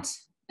chat,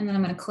 and then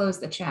I'm going to close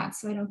the chat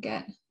so I don't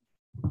get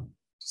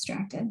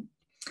distracted.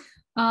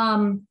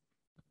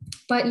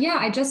 But yeah,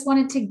 I just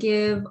wanted to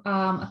give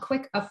a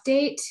quick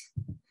update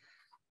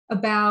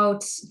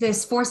about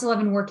this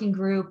FORCE11 working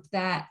group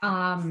that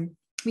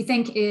we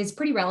think is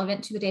pretty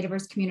relevant to the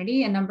Dataverse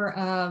community. A number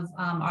of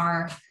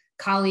our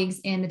colleagues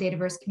in the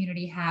Dataverse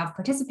community have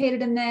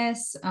participated in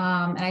this.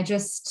 And I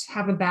just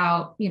have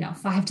about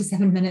 5 to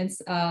 7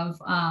 minutes of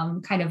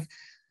kind of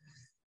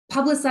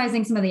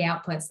publicizing some of the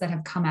outputs that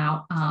have come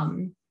out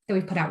that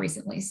we've put out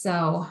recently.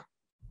 So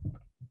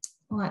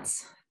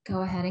let's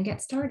go ahead and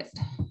get started.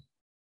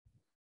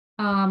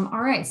 All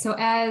right, so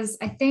as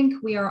I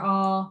think we are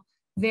all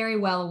very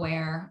well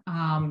aware,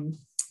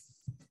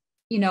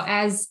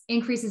 as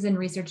increases in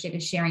research data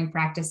sharing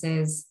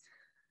practices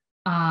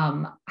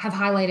have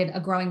highlighted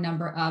a growing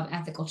number of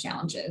ethical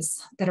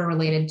challenges that are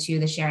related to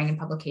the sharing and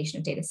publication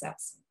of data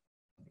sets.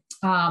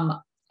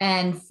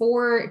 And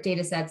for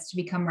data sets to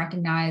become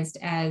recognized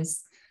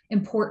as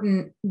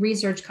important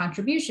research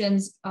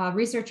contributions,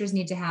 researchers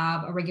need to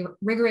have a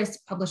rigorous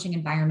publishing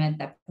environment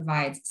that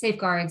provides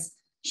safeguards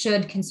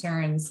should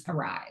concerns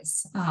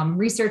arise.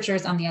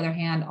 Researchers, on the other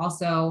hand,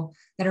 also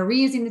that are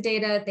reusing the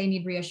data, they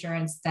need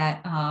reassurance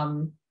that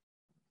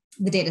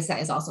the data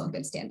set is also in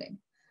good standing.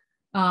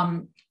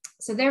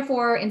 So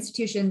therefore,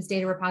 institutions,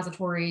 data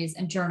repositories,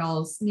 and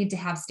journals need to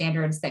have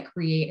standards that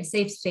create a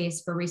safe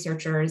space for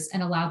researchers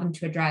and allow them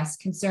to address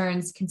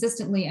concerns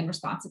consistently and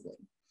responsibly.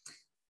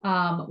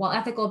 While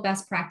ethical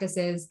best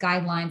practices,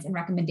 guidelines, and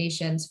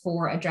recommendations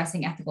for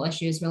addressing ethical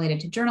issues related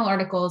to journal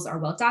articles are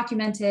well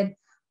documented,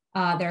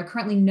 there are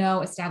currently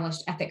no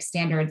established ethics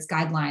standards,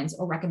 guidelines,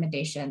 or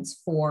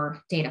recommendations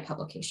for data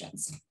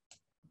publications.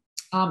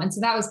 And so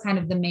that was kind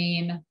of the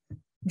main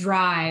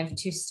drive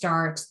to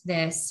start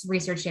this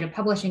research data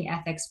publishing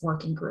ethics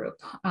working group.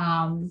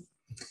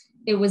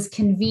 It was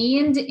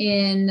convened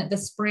in the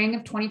spring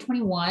of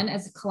 2021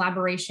 as a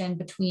collaboration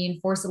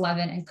between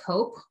FORCE11 and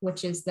COPE,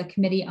 which is the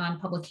Committee on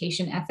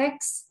Publication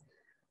Ethics,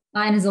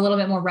 and is a little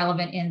bit more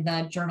relevant in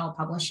the journal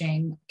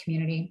publishing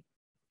community.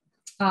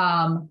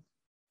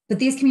 But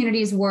these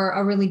communities were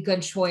a really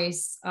good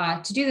choice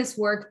to do this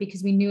work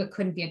because we knew it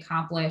couldn't be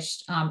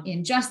accomplished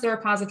in just the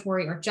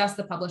repository or just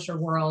the publisher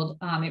world.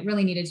 It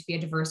really needed to be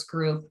a diverse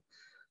group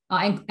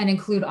and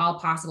include all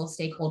possible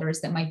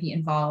stakeholders that might be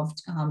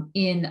involved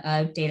in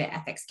a data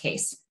ethics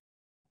case.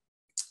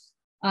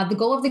 The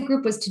goal of the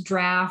group was to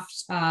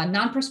draft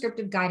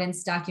non-prescriptive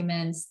guidance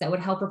documents that would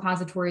help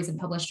repositories and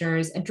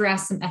publishers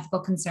address some ethical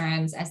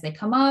concerns as they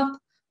come up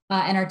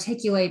and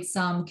articulate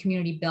some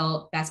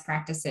community-built best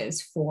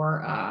practices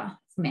for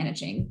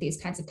managing these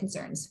kinds of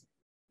concerns.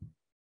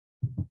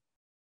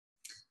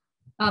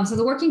 So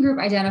the working group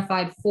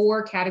identified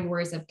 4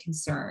 categories of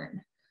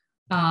concern: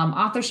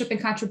 authorship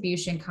and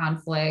contribution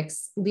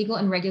conflicts, legal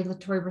and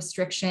regulatory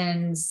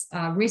restrictions,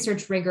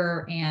 research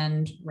rigor,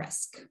 and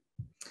risk.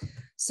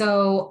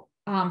 So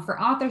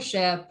for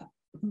authorship,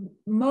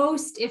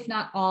 most, if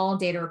not all,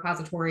 data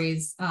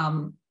repositories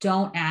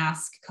don't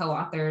ask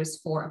co-authors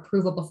for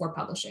approval before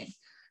publishing.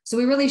 So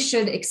we really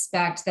should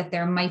expect that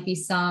there might be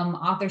some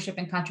authorship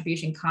and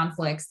contribution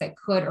conflicts that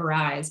could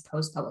arise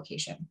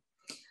post-publication.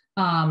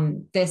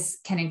 This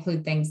can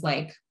include things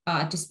like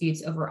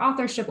disputes over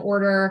authorship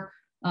order,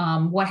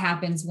 what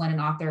happens when an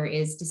author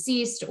is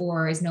deceased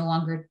or is no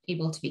longer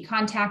able to be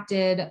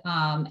contacted,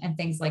 and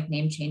things like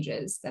name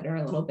changes that are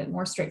a little bit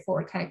more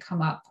straightforward kind of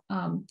come up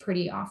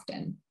pretty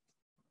often.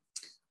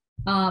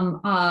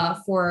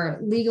 For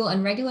legal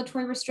and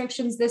regulatory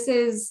restrictions, this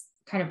is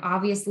kind of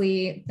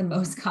obviously the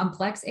most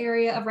complex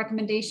area of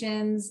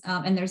recommendations,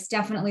 and there's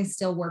definitely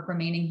still work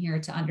remaining here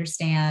to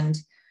understand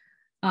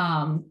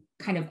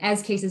kind of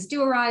as cases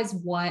do arise,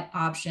 what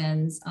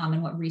options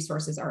and what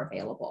resources are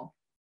available.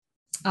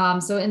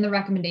 So in the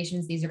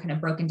recommendations, these are kind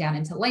of broken down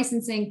into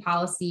licensing,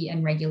 policy,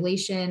 and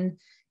regulation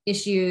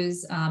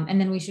issues.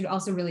 And then we should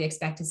also really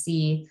expect to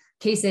see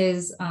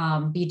cases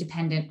be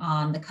dependent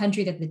on the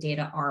country that the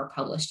data are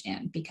published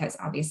in, because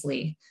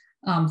obviously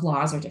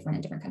laws are different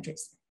in different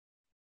countries.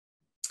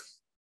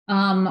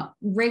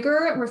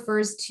 Rigor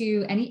refers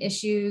to any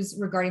issues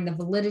regarding the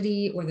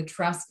validity or the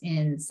trust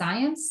in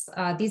science.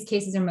 These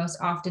cases are most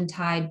often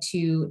tied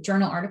to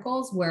journal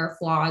articles where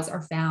flaws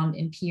are found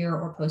in peer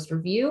or post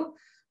review.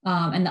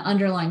 And the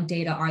underlying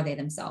data, are they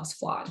themselves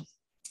flawed?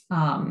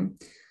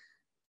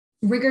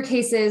 Rigor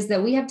cases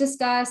that we have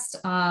discussed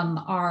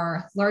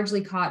are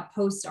largely caught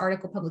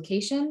post-article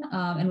publication,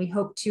 and we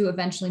hope to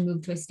eventually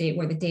move to a state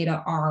where the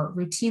data are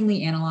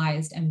routinely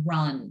analyzed and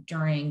run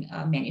during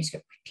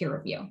manuscript peer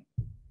review,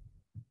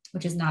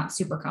 which is not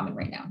super common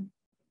right now.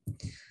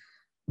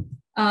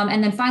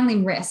 And then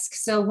finally, risk.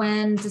 So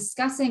when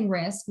discussing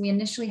risk, we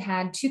initially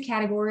had 2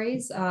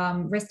 categories,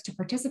 risk to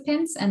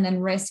participants and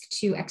then risk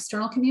to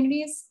external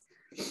communities.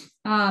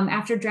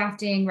 After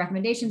drafting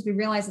recommendations, we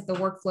realized that the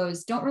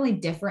workflows don't really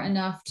differ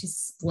enough to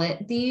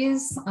split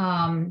these.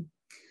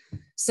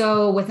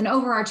 So with an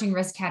overarching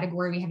risk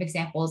category, we have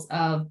examples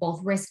of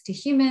both risk to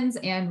humans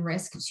and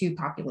risk to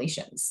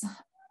populations.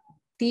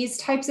 These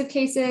types of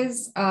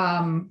cases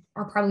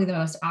are probably the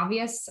most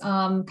obvious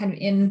kind of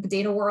in the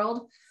data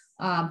world.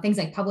 Things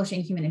like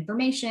publishing human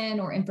information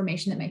or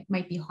information that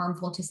might be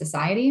harmful to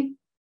society.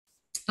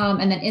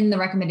 And then in the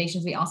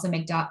recommendations, we also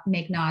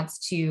make nods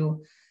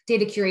to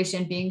data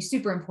curation being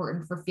super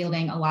important for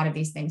fielding a lot of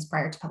these things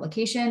prior to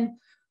publication.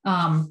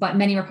 But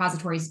many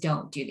repositories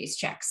don't do these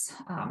checks.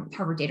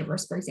 Harvard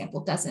Dataverse, for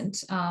example,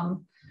 doesn't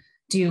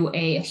do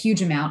a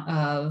huge amount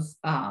of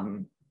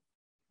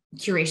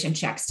curation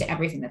checks to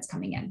everything that's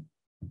coming in.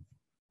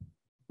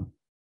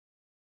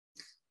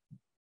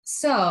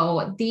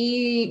 So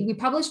we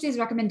published these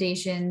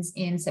recommendations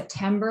in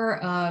September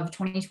of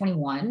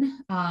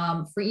 2021.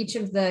 For each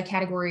of the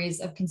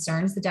categories of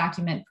concerns, the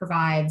document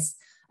provides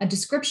a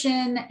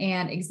description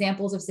and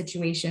examples of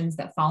situations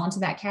that fall into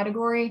that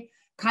category,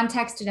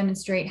 context to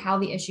demonstrate how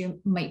the issue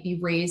might be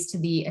raised to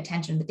the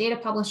attention of the data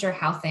publisher,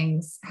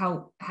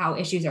 how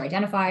issues are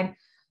identified,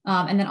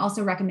 and then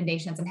also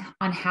recommendations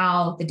on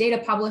how the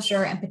data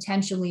publisher and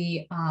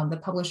potentially the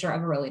publisher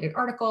of a related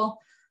article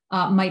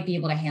might be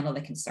able to handle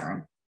the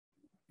concern.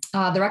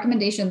 The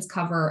recommendations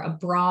cover a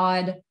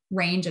broad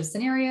range of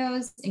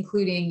scenarios,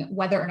 including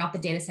whether or not the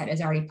data set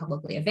is already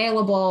publicly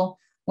available,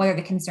 whether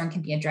the concern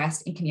can be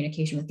addressed in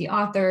communication with the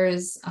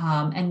authors,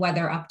 and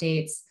whether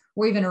updates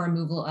or even a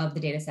removal of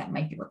the data set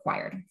might be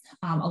required,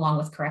 along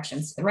with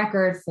corrections to the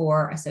record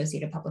for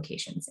associated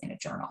publications in a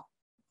journal.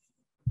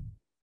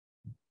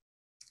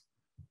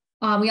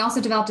 We also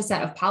developed a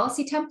set of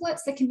policy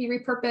templates that can be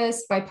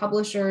repurposed by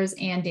publishers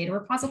and data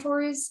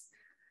repositories.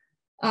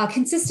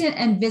 Consistent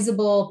and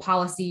visible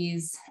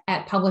policies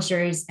at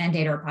publishers and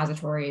data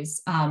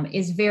repositories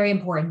is very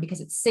important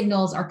because it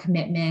signals our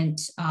commitment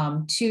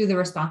to the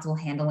responsible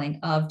handling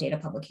of data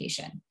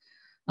publication.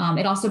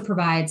 It also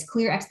provides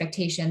clear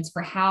expectations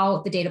for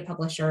how the data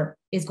publisher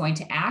is going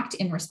to act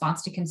in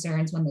response to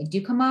concerns when they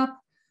do come up,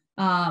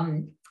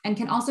 and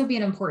can also be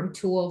an important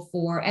tool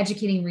for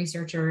educating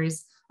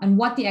researchers on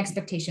what the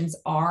expectations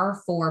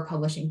are for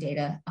publishing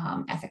data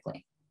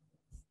ethically.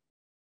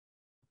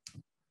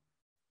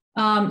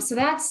 So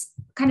that's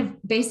kind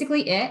of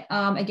basically it.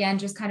 Again,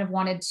 just kind of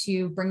wanted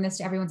to bring this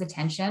to everyone's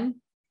attention.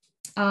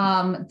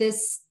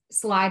 This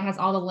slide has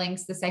all the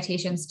links, the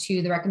citations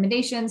to the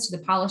recommendations, to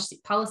the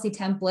policy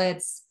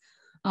templates,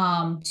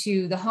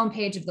 to the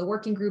homepage of the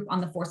working group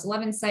on the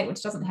FORCE11 site,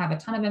 which doesn't have a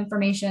ton of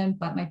information,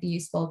 but might be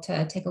useful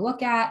to take a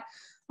look at.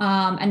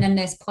 And then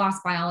this PLOS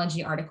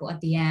biology article at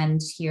the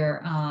end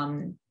here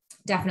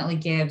definitely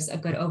gives a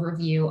good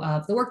overview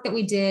of the work that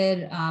we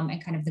did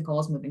and kind of the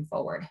goals moving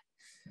forward.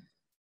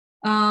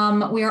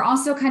 We are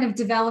also kind of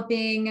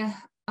developing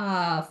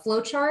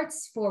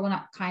flowcharts for, well,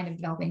 not kind of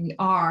developing, we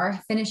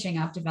are finishing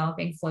up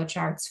developing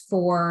flowcharts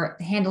for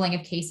the handling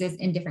of cases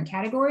in different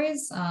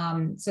categories.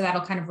 So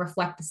that'll kind of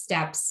reflect the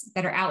steps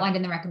that are outlined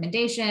in the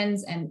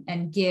recommendations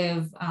and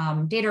give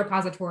data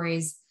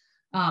repositories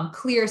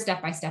clear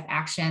step-by-step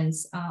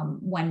actions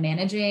when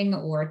managing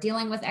or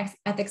dealing with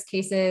ethics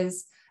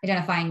cases,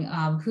 identifying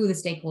who the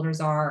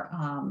stakeholders are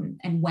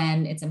and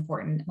when it's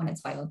important, when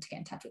it's vital to get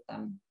in touch with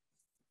them.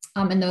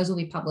 And those will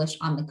be published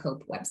on the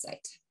COPE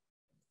website.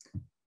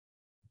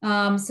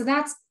 So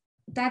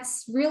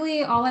that's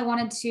really all I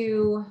wanted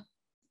to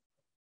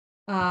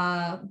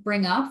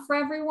bring up for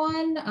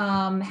everyone.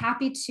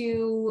 Happy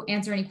to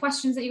answer any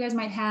questions that you guys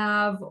might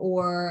have,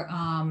 or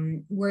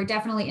we're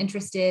definitely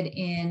interested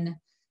in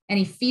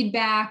any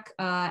feedback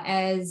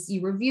as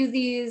you review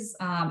these.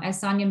 As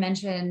Sonia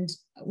mentioned,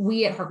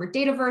 we at Harvard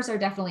Dataverse are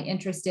definitely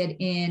interested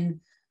in,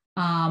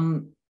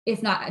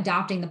 if not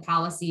adopting the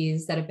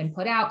policies that have been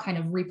put out, kind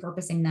of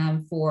repurposing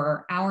them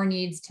for our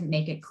needs to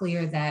make it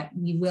clear that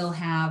we will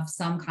have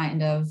some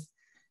kind of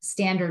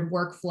standard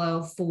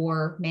workflow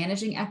for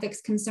managing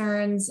ethics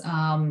concerns.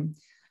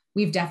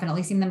 We've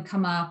definitely seen them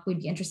come up.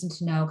 We'd be interested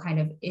to know kind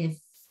of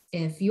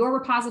if your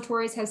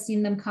repositories have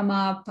seen them come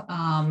up.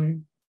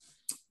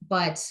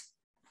 But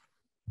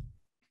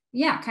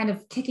yeah, kind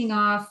of kicking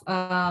off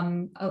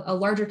a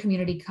larger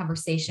community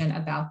conversation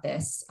about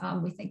this,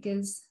 we think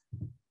is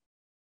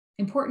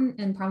important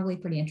and probably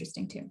pretty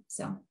interesting too.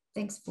 So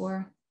thanks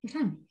for your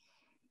time.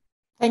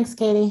 Thanks,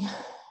 Katie.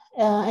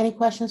 Any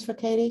questions for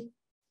Katie?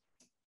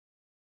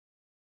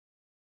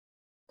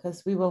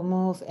 Because we will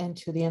move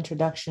into the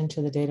introduction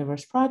to the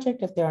Dataverse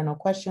Project if there are no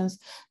questions.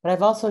 But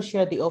I've also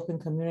shared the open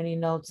community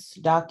notes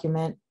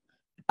document.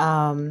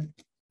 And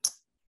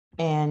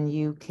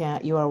you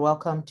are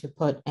welcome to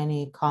put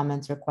any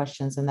comments or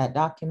questions in that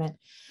document.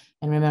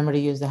 And remember to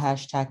use the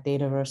hashtag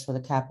Dataverse with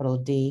a capital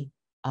D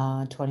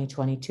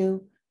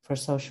 2022 for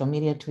social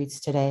media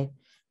tweets today.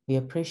 We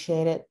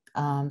appreciate it.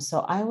 So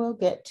I will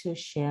get to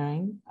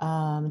sharing,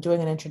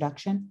 doing an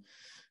introduction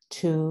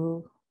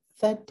to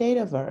the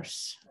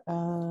Dataverse.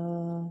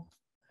 All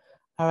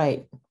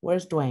right,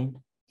 where's Dwayne?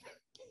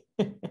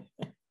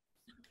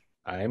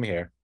 I am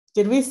here.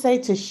 Did we say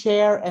to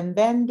share and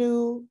then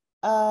do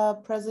a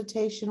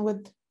presentation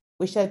with,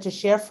 we said to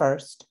share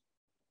first.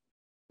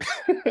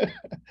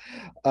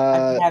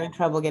 I'm having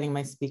trouble getting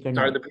my speaker.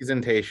 Start the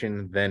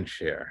presentation, then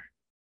share.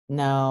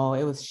 No,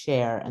 it was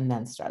share and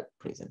then start the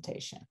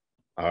presentation.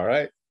 All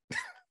right.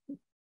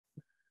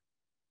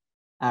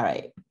 All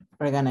right,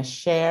 we're gonna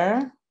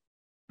share.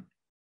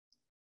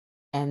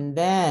 And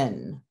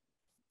then,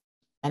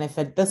 and if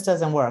this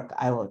doesn't work,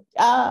 I will,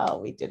 oh,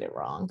 we did it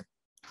wrong.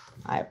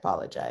 I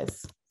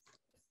apologize.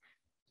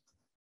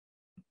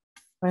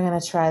 We're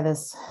gonna try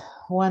this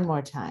one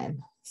more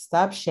time.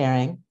 Stop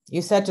sharing.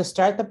 You said to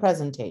start the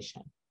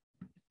presentation.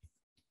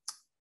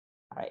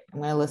 All right,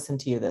 I'm gonna listen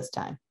to you this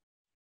time.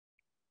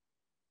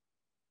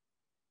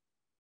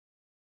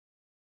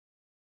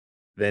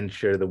 Then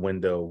share the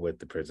window with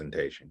the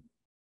presentation.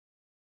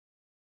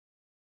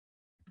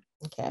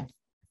 Okay.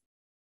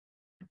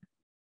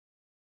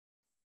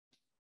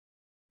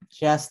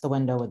 Just the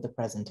window with the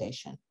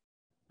presentation.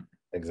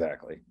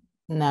 Exactly.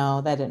 No,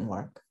 that didn't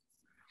work.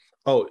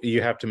 Oh,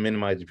 you have to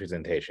minimize the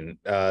presentation.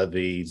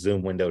 The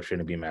Zoom window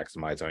shouldn't be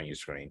maximized on your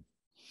screen.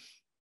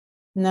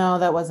 No,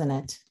 that wasn't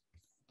it.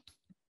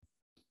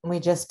 We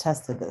just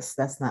tested this.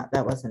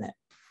 That wasn't it.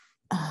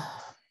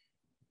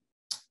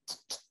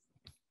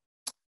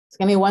 Just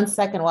give me 1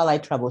 second while I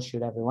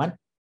troubleshoot, everyone.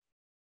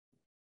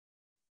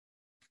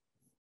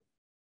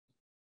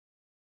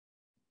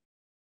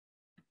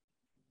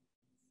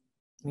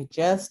 We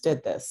just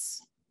did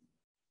this.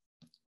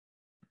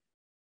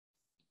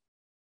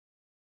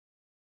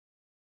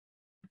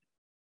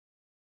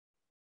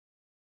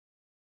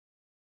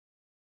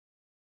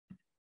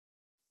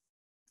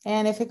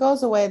 And if it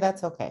goes away,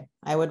 that's okay.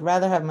 I would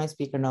rather have my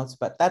speaker notes,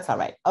 but that's all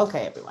right.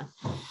 Okay, everyone.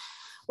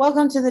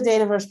 Welcome to the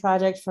Dataverse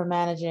Project for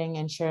managing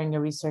and sharing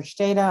your research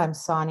data. I'm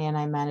Sonia and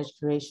I manage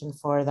curation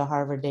for the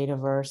Harvard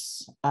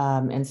Dataverse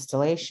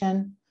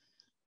installation.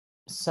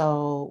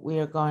 So we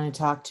are going to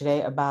talk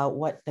today about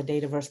what the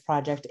Dataverse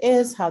Project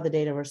is, how the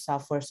Dataverse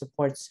software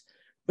supports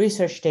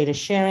research data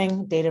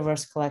sharing,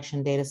 Dataverse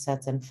collection data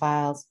sets and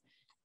files,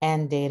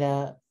 and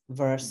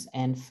Dataverse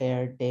and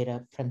fair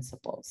data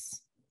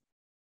principles.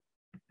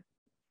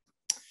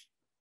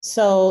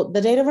 So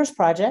the Dataverse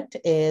Project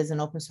is an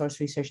open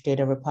source research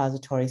data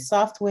repository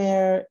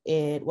software.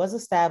 It was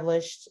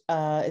established,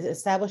 it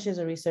establishes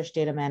a research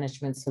data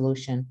management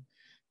solution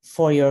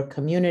for your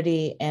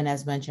community. And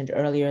as mentioned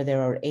earlier,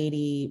 there are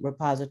 80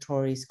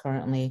 repositories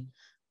currently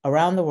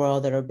around the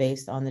world that are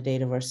based on the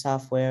Dataverse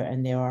software,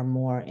 and there are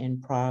more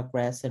in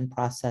progress and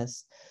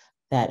process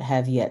that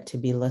have yet to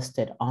be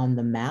listed on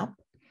the map.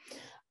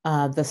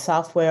 The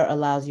software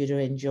allows you to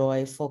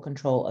enjoy full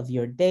control of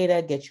your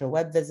data, get your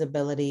web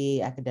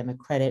visibility, academic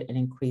credit, and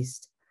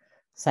increased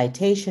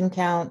citation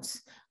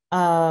counts.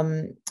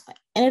 And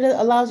it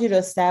allows you to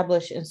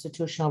establish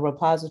institutional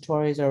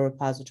repositories or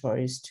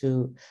repositories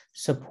to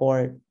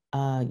support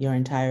your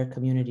entire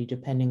community,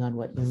 depending on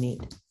what you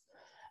need.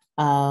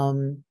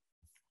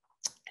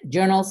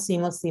 Journals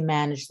seamlessly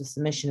manage the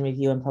submission,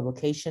 review, and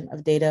publication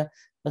of data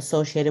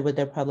associated with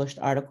their published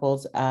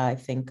articles. I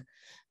think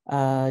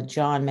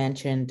John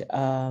mentioned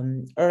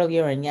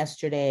earlier and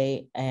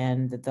yesterday,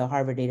 and the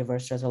Harvard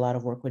Dataverse does a lot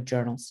of work with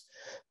journals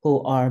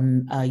who are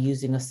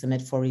using a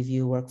submit for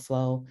review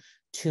workflow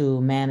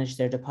to manage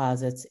their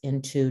deposits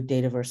into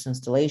Dataverse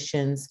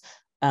installations.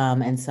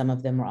 And some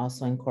of them are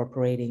also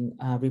incorporating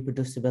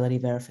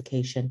reproducibility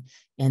verification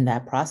in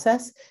that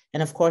process.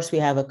 And of course, we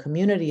have a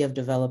community of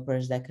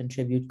developers that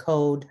contribute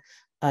code,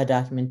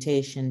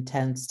 documentation,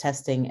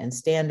 testing, and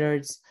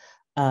standards.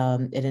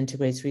 It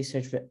integrates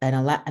research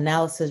and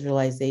analysis,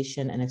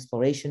 visualization, and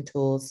exploration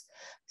tools,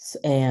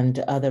 and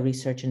other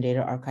research and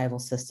data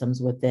archival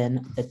systems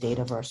within the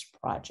Dataverse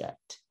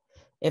project.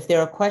 If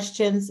there are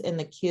questions in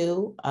the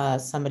queue,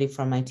 somebody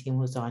from my team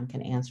who's on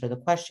can answer the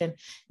question.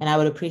 And I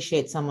would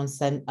appreciate someone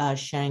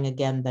sharing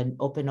again the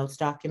open notes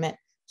document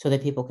so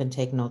that people can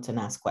take notes and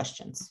ask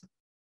questions.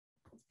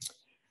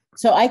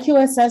 So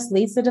IQSS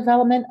leads the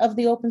development of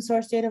the open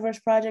source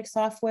Dataverse project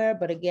software,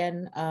 but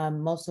again,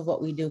 most of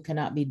what we do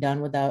cannot be done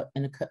without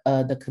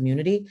the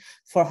community.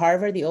 For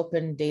Harvard, the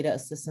Open Data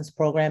Assistance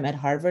Program at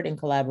Harvard, in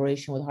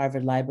collaboration with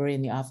Harvard Library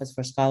and the Office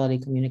for Scholarly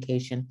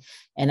Communication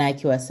and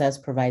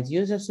IQSS, provides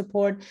user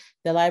support.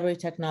 The Library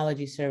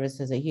Technology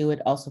Services at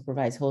Hewitt also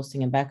provides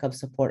hosting and backup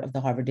support of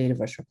the Harvard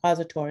Dataverse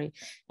repository,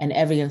 and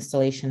every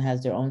installation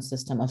has their own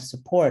system of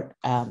support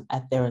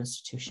at their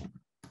institution.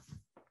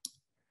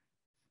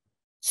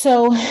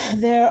 So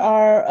there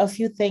are a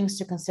few things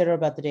to consider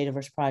about the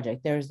Dataverse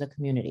project. There's the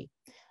community,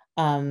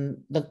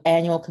 the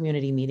annual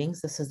community meetings.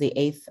 This is the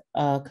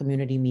 8th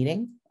community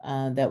meeting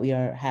that we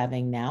are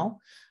having now.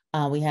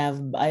 We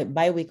have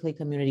bi-weekly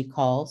community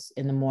calls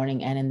in the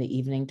morning and in the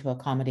evening to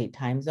accommodate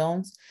time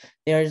zones.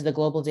 There's the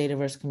Global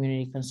Dataverse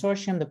Community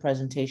Consortium, the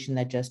presentation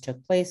that just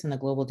took place in the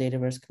Global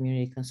Dataverse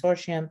Community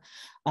Consortium.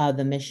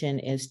 The mission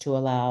is to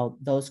allow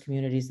those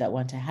communities that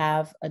want to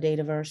have a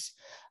Dataverse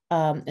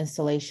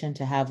installation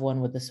to have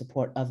one with the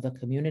support of the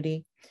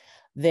community.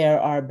 There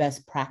are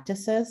best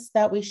practices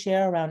that we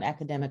share around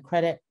academic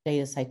credit,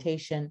 data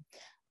citation,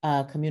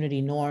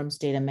 community norms,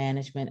 data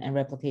management, and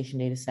replication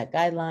data set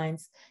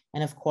guidelines.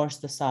 And of course,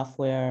 the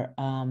software,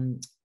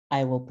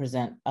 I will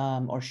present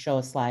or show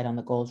a slide on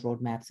the goals,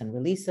 roadmaps, and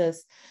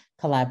releases,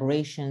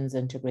 collaborations,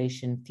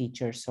 integration,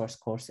 features,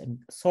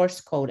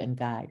 source code, and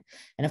guide.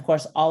 And of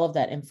course, all of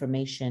that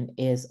information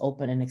is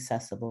open and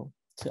accessible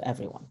to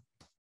everyone.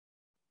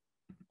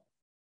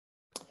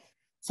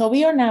 So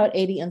we are now at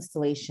 80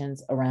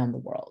 installations around the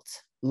world.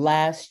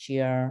 Last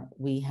year,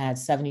 we had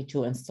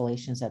 72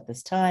 installations at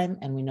this time,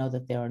 and we know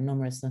that there are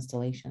numerous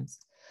installations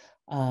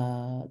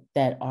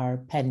that are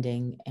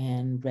pending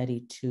and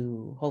ready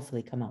to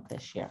hopefully come out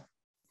this year.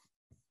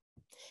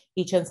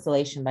 Each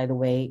installation, by the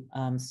way,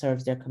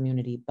 serves their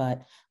community,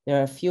 but there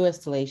are a few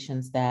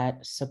installations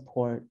that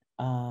support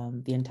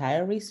the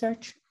entire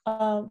research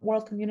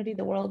world community,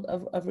 the world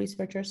of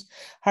researchers.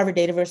 Harvard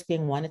Dataverse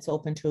being one, it's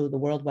open to the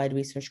worldwide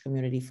research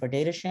community for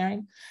data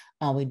sharing.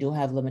 We do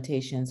have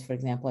limitations, for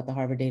example, at the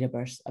Harvard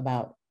Dataverse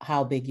about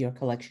how big your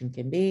collection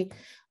can be.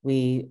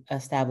 We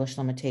establish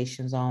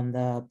limitations on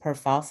the per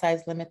file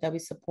size limit that we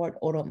support.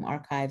 Odum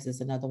Archives is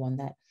another one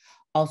that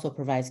also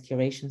provides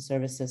curation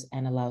services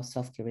and allows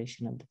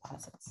self-curation of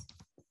deposits.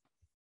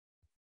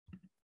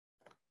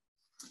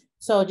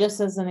 So just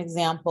as an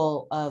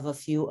example of a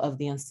few of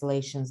the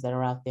installations that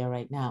are out there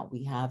right now,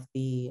 we have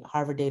the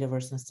Harvard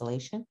Dataverse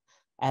installation,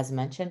 as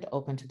mentioned,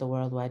 open to the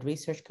worldwide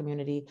research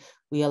community.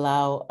 We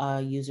allow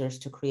users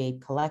to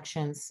create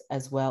collections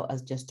as well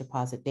as just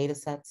deposit data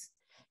sets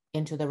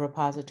into the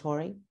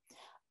repository.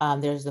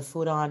 There's the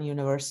Fudan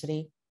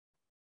University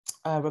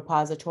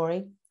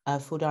repository.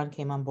 Fudan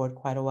came on board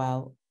quite a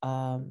while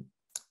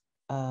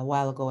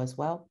ago as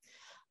well.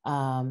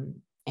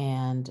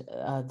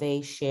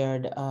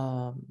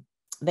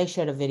 They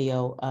shared a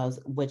video,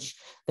 which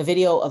the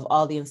video of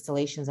all the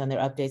installations and their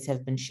updates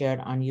have been shared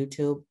on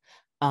YouTube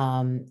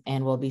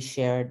and will be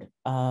shared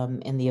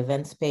in the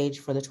events page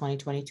for the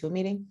 2022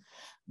 meeting.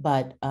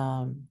 But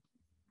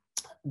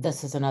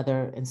this is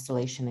another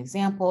installation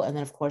example. And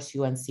then of course,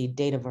 UNC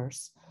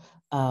Dataverse,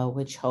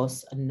 which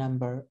hosts a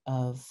number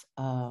of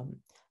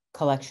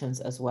collections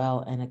as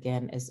well. And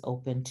again, is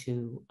open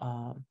to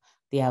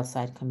the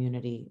outside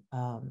community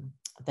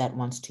that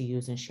wants to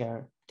use and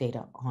share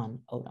data on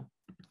Odum.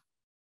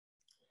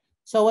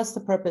 So what's the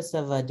purpose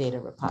of a data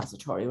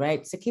repository, right?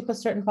 It's to keep a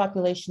certain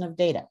population of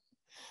data.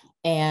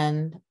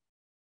 And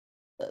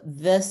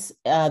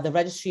the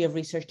Registry of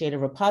Research Data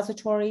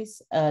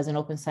Repositories is an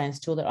open science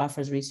tool that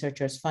offers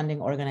researchers,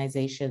 funding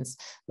organizations,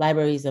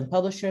 libraries, and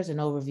publishers an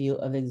overview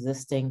of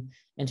existing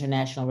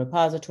international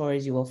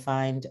repositories. You will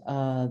find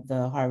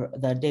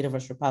the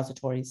Dataverse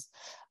repositories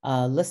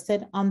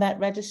listed on that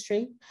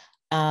registry.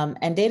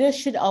 And data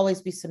should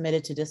always be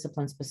submitted to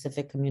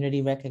discipline-specific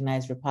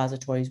community-recognized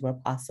repositories where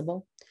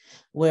possible.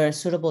 Where a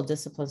suitable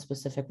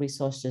discipline-specific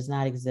resource does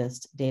not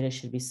exist, data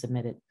should be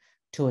submitted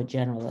to a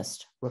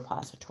generalist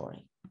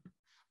repository.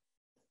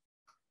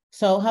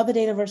 So how the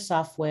Dataverse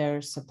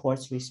software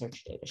supports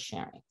research data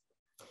sharing.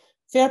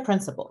 FAIR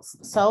principles.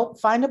 So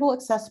findable,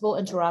 accessible,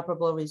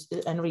 interoperable,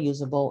 and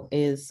reusable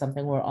is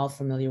something we're all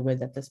familiar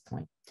with at this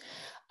point.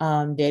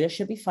 Data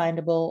should be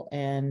findable,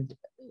 and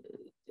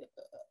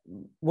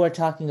we're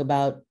talking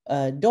about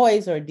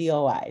DOIs or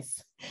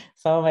DOIs.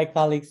 Some of my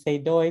colleagues say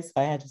DOIs, so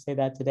I had to say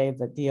that today,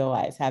 but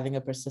DOIs, having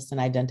a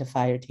persistent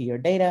identifier to your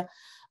data,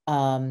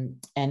 and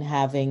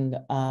having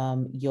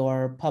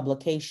your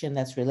publication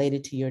that's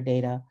related to your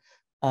data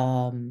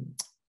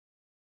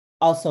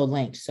also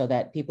linked, so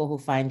that people who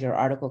find your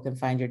article can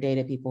find your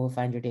data, people who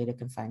find your data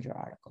can find your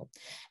article.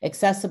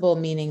 Accessible,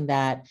 meaning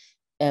that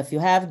if you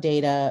have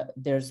data,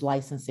 there's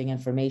licensing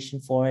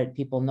information for it,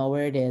 people know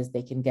where it is,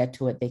 they can get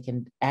to it, they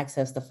can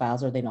access the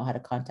files, or they know how to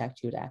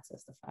contact you to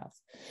access the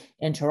files.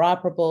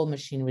 Interoperable,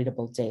 machine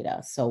readable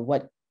data. So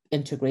what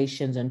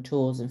integrations and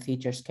tools and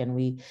features can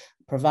we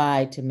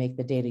provide to make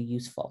the data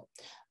useful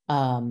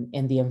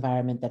in the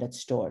environment that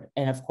it's stored?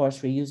 And of course,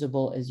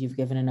 reusable is you've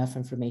given enough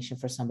information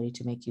for somebody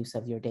to make use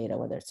of your data,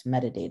 whether it's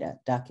metadata,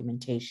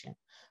 documentation,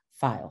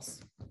 files.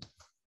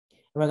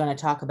 We're going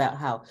to talk about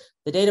how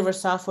the Dataverse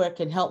software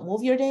can help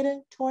move your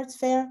data towards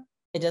FAIR.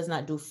 It does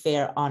not do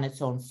FAIR on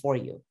its own for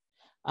you.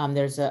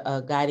 There's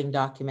a guiding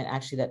document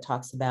actually that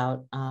talks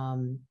about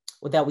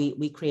that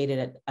we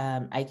created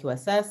at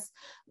IQSS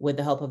with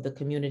the help of the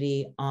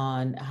community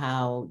on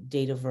how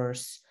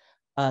Dataverse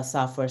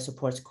software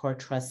supports Core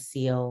Trust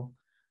Seal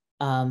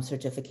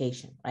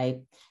certification,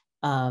 right?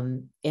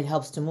 It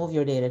helps to move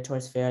your data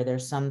towards FAIR.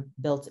 There's some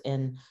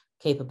built-in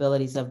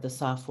capabilities of the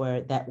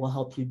software that will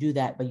help you do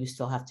that, but you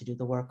still have to do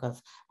the work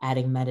of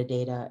adding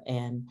metadata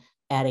and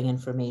adding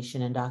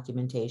information and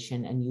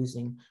documentation and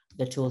using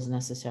the tools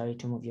necessary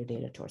to move your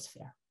data towards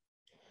FAIR.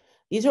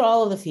 These are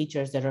all of the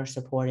features that are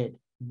supported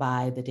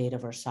by the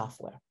Dataverse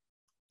software.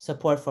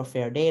 Support for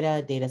FAIR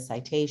data, data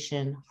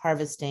citation,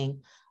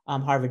 harvesting.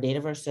 Harvard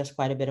Dataverse does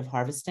quite a bit of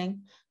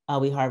harvesting.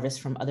 We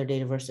harvest from other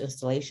Dataverse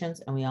installations,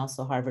 and we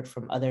also harvest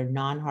from other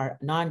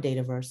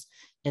non-Dataverse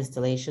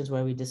installations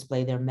where we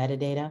display their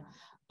metadata,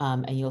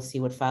 and you'll see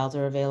what files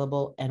are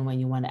available. And when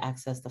you want to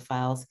access the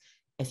files,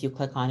 if you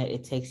click on it,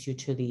 it takes you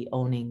to the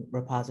owning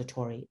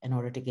repository in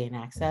order to gain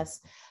access.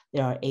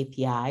 There are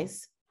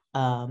APIs,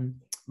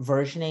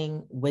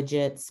 versioning,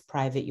 widgets,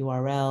 private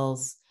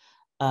URLs,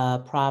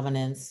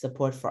 provenance,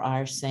 support for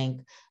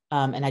rsync.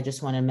 And I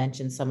just want to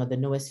mention some of the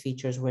newest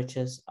features, which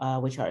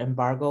are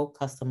embargo,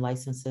 custom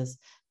licenses,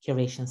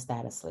 curation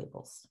status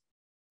labels,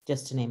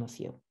 just to name a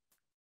few.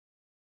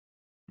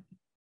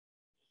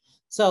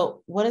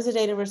 So what does a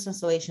Dataverse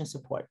installation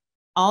support?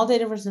 All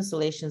Dataverse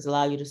installations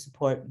allow you to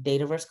support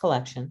Dataverse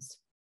collections,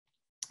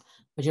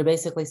 but you're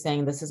basically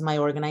saying, this is my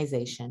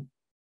organization,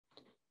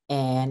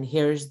 and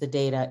here's the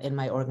data in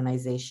my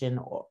organization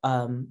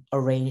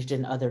arranged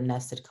in other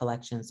nested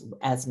collections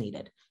as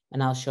needed.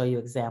 And I'll show you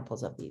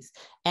examples of these.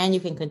 And you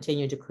can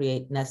continue to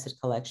create nested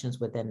collections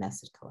within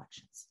nested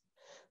collections.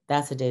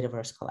 That's a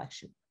Dataverse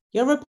collection.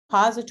 Your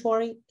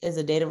repository is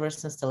a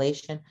Dataverse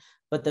installation,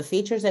 but the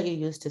features that you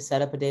use to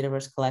set up a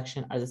Dataverse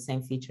collection are the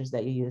same features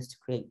that you use to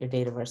create your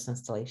Dataverse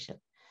installation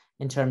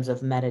in terms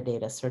of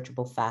metadata,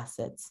 searchable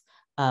facets,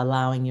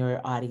 allowing your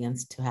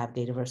audience to have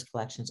Dataverse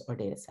collections or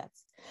data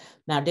sets.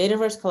 Now,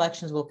 Dataverse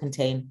collections will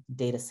contain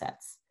data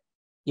sets.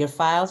 Your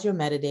files, your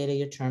metadata,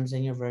 your terms,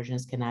 and your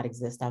versions cannot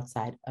exist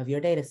outside of your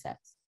data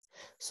sets.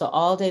 So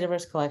all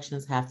Dataverse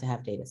collections have to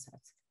have data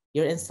sets.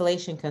 Your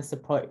installation can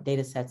support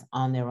data sets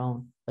on their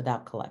own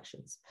without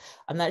collections.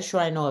 I'm not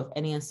sure I know of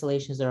any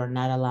installations that are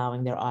not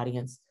allowing their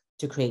audience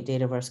to create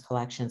Dataverse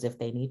collections if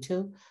they need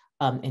to,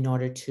 in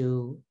order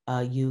to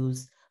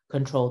use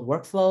controlled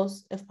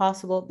workflows if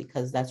possible,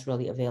 because that's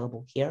really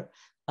available here.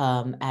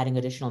 Adding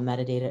additional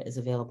metadata is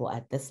available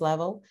at this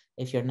level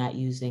if you're not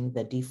using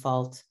the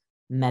default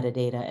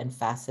metadata and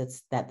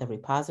facets that the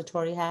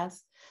repository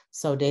has.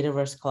 So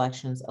Dataverse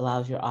collections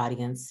allows your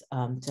audience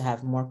to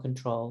have more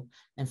control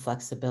and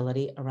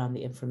flexibility around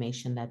the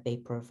information that they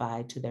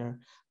provide to their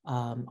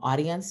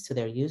audience, to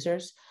their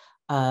users.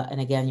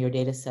 And again, your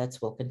data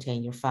sets will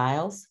contain your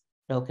files,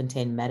 it'll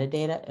contain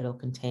metadata, it'll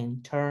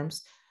contain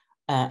terms,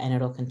 and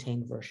it'll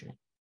contain versioning.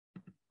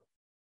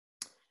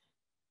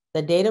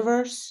 The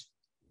Dataverse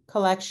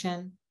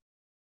collection,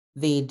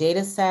 the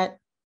data set,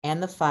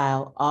 and the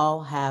file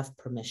all have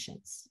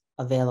permissions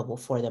available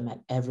for them at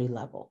every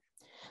level.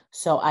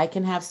 So I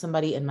can have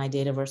somebody in my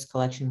Dataverse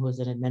collection who is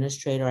an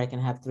administrator. I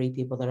can have 3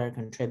 people that are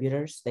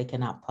contributors. They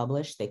cannot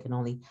publish. They can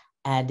only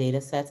add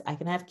data sets, I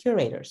can have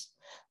curators.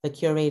 The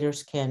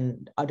curators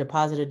can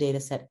deposit a data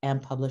set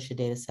and publish a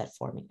data set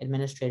for me.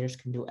 Administrators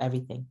can do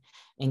everything,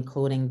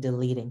 including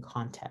deleting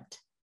content.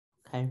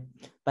 Okay,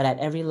 but at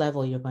every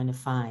level, you're going to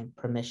find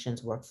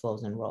permissions,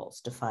 workflows, and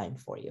roles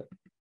defined for you.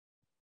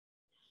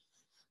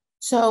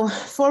 So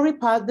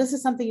this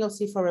is something you'll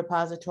see for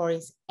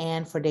repositories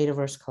and for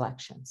Dataverse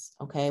collections.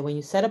 Okay, when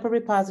you set up a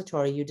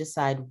repository, you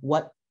decide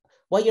what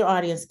your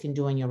audience can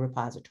do in your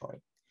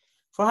repository.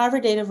 For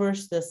Harvard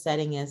Dataverse, the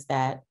setting is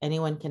that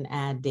anyone can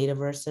add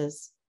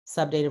dataverses,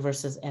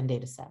 subdataverses, and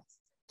data sets.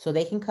 So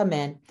they can come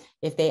in.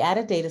 If they add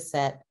a data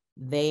set,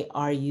 they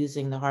are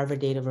using the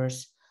Harvard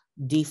Dataverse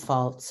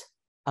default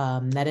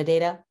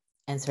metadata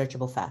and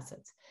searchable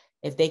facets.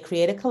 If they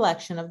create a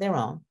collection of their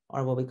own,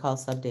 or what we call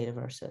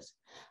subdataverses,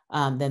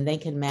 then they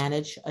can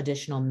manage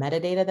additional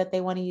metadata that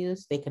they want to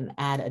use. They can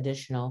add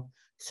additional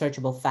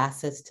searchable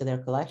facets to their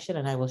collection,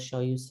 and I will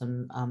show you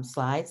some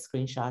slides,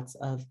 screenshots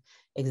of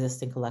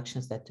existing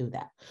collections that do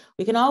that.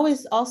 We can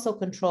always also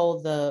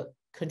control the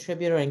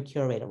contributor and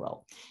curator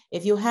role.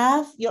 If you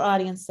have your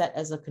audience set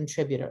as a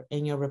contributor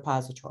in your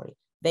repository,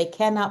 they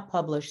cannot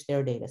publish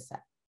their data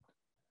set.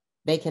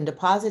 They can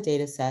deposit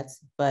data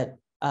sets, but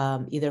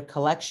either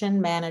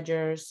collection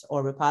managers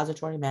or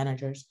repository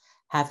managers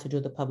have to do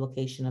the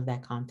publication of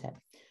that content.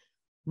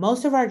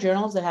 Most of our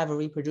journals that have a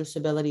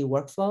reproducibility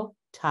workflow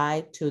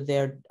tied to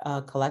their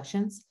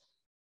collections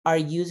are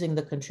using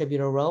the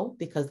contributor role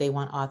because they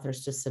want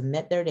authors to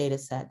submit their data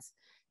sets.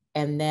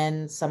 And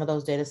then some of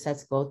those data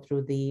sets go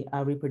through the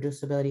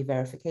reproducibility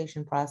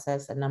verification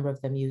process. A number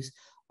of them use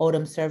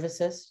Odum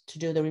services to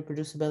do the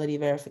reproducibility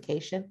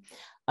verification.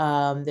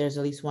 There's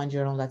at least one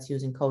journal that's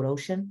using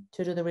CodeOcean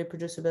to do the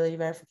reproducibility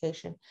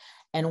verification.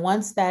 And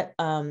once that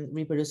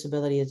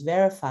reproducibility is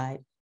verified,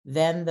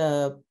 then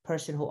the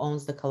person who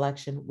owns the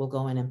collection will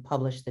go in and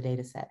publish the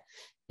data set.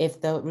 If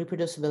the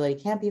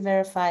reproducibility can't be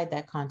verified,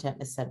 that content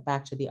is sent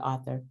back to the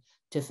author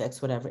to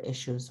fix whatever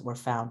issues were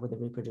found with the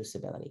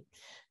reproducibility.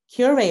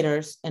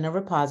 Curators in a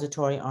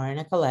repository or in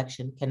a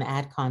collection can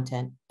add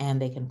content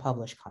and they can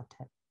publish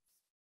content.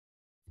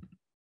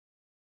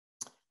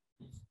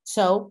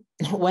 So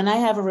when I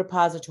have a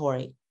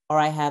repository or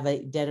I have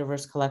a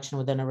Dataverse collection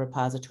within a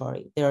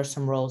repository, there are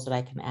some roles that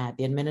I can add.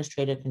 The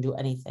administrator can do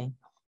anything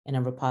in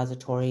a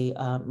repository,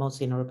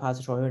 mostly in a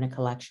repository or in a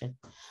collection.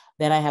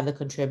 Then I have the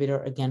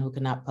contributor, again, who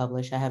cannot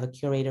publish. I have a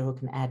curator who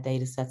can add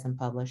data sets and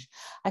publish.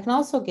 I can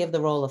also give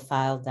the role of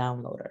file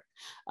downloader.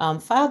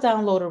 File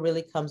downloader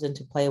really comes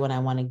into play when I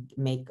want to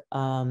make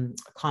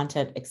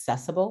content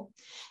accessible.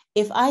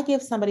 If I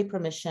give somebody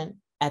permission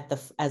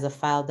as a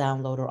file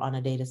downloader on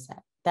a data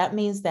set, that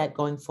means that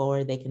going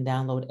forward, they can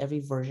download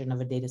every version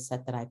of a data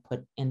set that I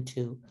put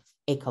into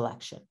a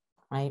collection,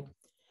 right?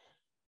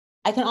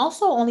 I can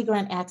also only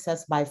grant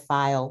access by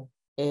file,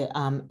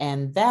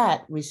 and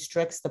that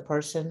restricts the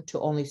person to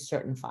only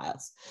certain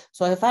files.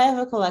 So if I have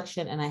a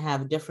collection and I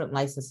have different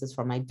licenses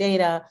for my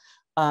data,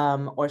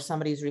 or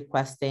somebody's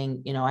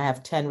requesting, I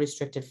have 10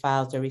 restricted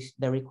files,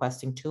 they're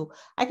requesting 2,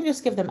 I can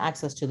just give them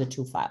access to the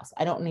 2 files.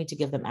 I don't need to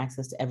give them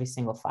access to every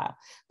single file.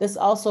 This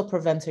also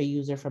prevents a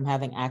user from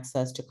having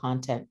access to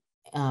content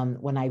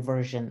when I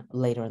version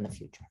later in the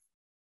future.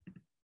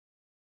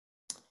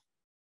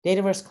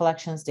 Dataverse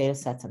collections, data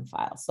sets, and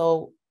files.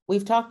 So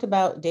we've talked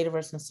about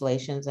Dataverse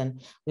installations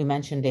and we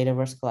mentioned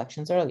Dataverse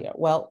collections earlier.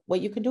 Well,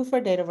 what you can do for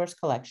a Dataverse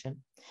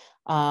collection,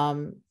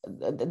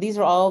 these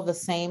are all the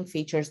same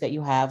features that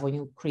you have when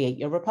you create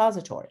your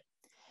repository.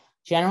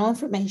 General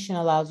information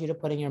allows you to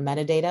put in your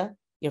metadata,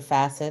 your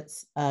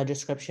facets,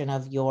 description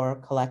of your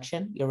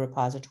collection, your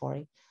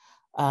repository,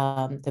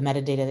 the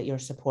metadata that you're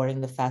supporting,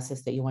 the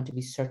facets that you want to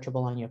be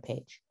searchable on your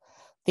page.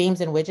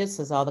 Themes and widgets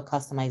is all the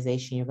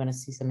customization. You're going to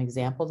see some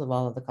examples of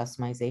all of the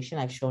customization.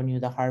 I've shown you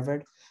the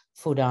Harvard,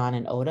 Fudan,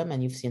 and Odum,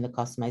 and you've seen the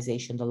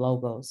customization, the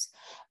logos.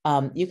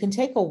 You can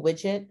take a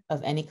widget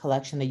of any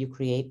collection that you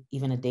create,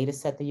 even a data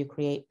set that you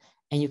create,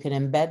 and you can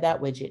embed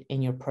that widget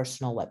in your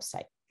personal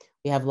website.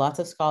 We have lots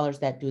of scholars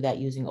that do that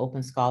using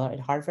Open Scholar at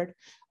Harvard,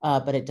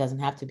 but it doesn't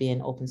have to be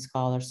an Open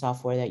Scholar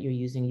software that you're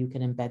using. You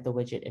can embed the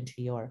widget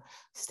into your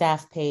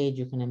staff page.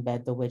 You can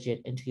embed the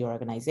widget into your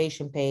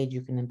organization page.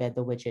 You can embed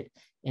the widget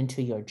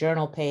into your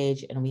journal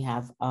page, and we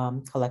have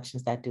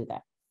collections that do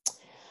that.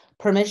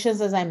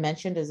 Permissions, as I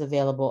mentioned, is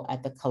available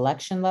at the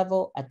collection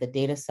level, at the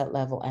data set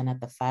level, and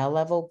at the file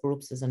level.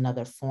 Groups is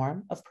another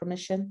form of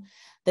permission.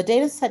 The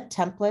data set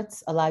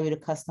templates allow you to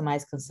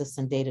customize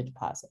consistent data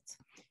deposits.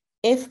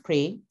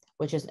 IFPRI,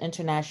 which is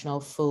International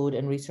Food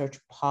and Research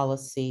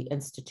Policy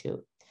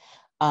Institute,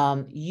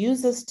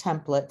 uses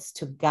templates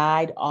to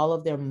guide all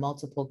of their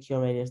multiple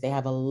curators. They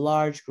have a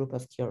large group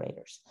of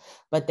curators,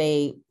 but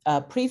they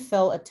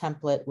pre-fill a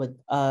template with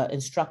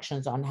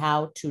instructions on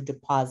how to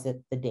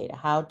deposit the data,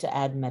 how to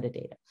add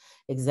metadata,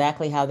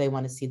 exactly how they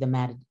want to see the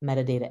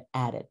metadata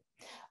added.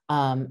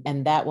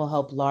 And that will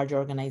help large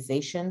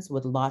organizations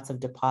with lots of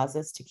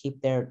deposits to keep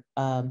their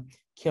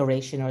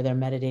curation or their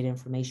metadata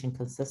information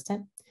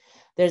consistent.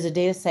 There's a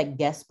dataset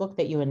guestbook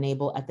that you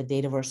enable at the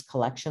Dataverse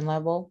collection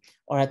level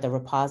or at the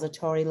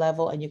repository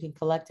level, and you can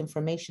collect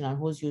information on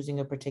who's using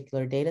a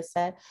particular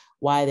dataset,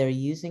 why they're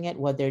using it,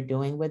 what they're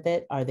doing with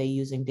it. Are they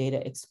using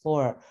Data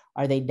Explorer?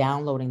 Are they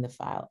downloading the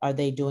file? Are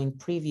they doing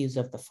previews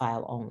of the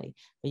file only?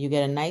 But you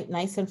get a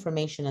nice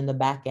information in the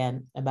back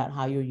end about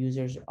how your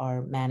users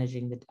are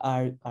managing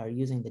are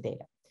using the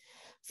data.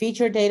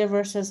 Featured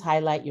Dataverses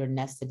highlight your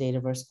nested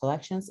Dataverse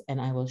collections, and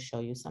I will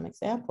show you some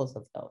examples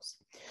of those.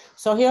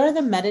 So here are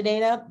the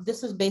metadata.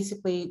 This is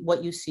basically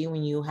what you see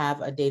when you have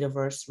a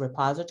Dataverse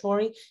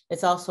repository.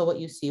 It's also what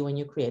you see when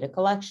you create a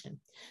collection.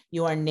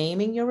 You are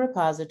naming your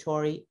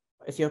repository.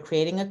 If you're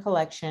creating a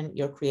collection,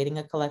 you're creating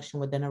a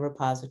collection within a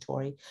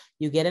repository.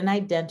 You get an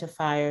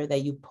identifier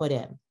that you put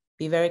in.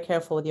 Be very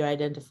careful with your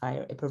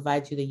identifier. It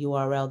provides you the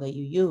URL that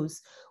you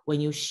use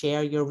when you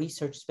share your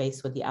research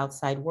space with the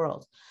outside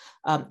world.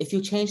 If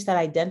you change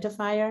that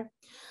identifier,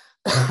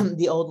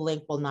 the old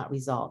link will not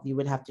resolve. You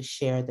would have to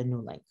share the new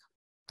link.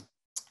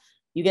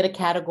 You get a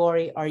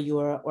category. Are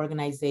you an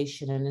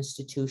organization, an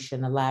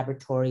institution, a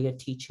laboratory, a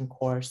teaching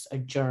course, a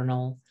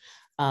journal,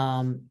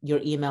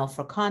 your email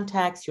for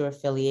contacts, your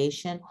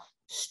affiliation.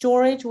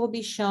 Storage will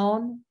be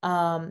shown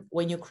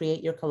when you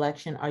create your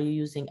collection. Are you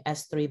using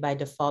S3 by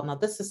default? Now,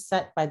 this is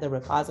set by the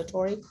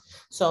repository.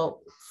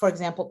 So, for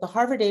example, the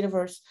Harvard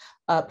Dataverse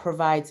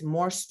provides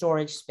more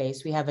storage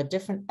space. We have a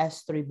different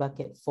S3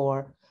 bucket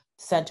for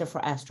Center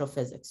for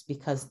Astrophysics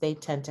because they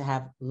tend to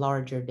have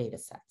larger data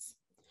sets.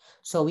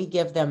 So we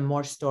give them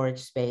more storage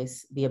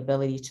space, the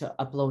ability to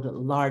upload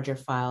larger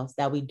files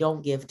that we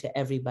don't give to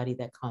everybody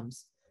that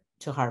comes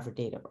to Harvard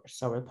Dataverse.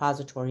 So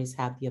repositories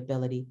have the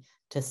ability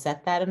to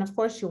set that. And of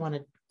course, you want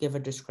to give a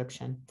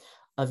description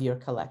of your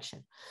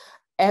collection.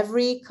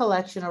 Every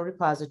collection or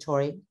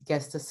repository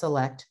gets to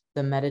select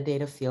the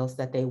metadata fields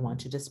that they want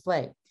to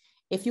display.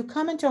 If you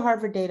come into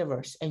Harvard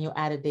Dataverse and you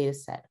add a data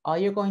set, all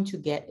you're going to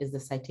get is the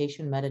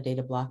citation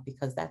metadata block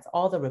because that's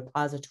all the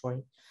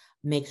repository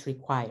makes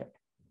required.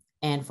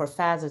 And for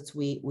facets,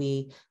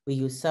 we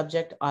use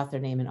subject, author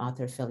name, and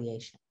author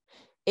affiliation.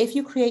 If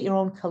you create your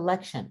own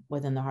collection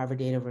within the Harvard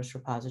Dataverse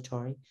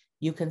repository,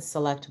 you can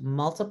select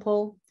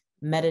multiple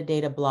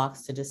metadata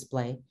blocks to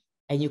display,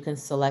 and you can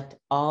select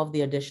all of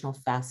the additional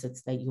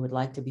facets that you would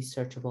like to be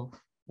searchable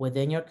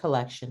within your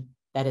collection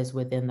that is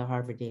within the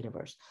Harvard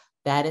Dataverse.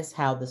 That is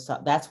how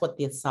that's what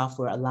the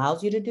software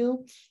allows you to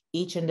do.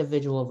 Each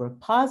individual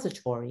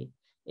repository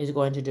is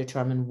going to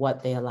determine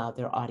what they allow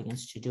their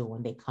audience to do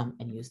when they come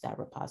and use that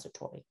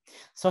repository.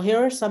 So here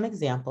are some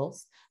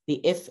examples.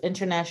 The IF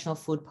International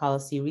Food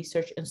Policy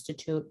Research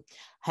Institute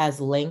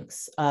has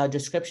links,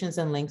 descriptions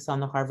and links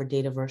on the Harvard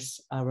Dataverse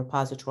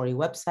repository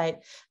website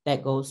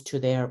that goes to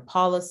their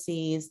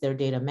policies, their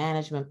data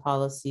management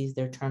policies,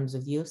 their terms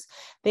of use.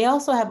 They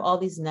also have all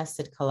these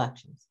nested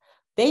collections.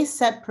 They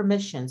set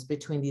permissions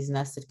between these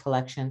nested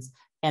collections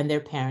and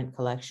their parent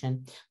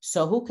collection.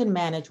 So who can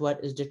manage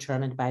what is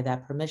determined by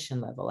that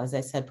permission level? As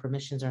I said,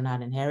 permissions are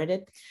not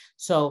inherited.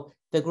 So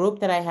the group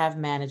that I have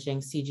managing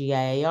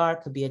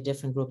CGIAR could be a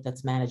different group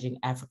that's managing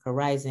Africa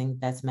Rising,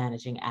 that's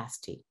managing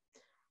ASTI.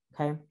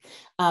 Okay,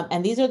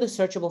 and these are the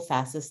searchable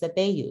facets that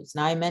they use.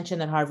 Now I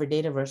mentioned that Harvard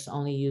Dataverse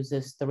only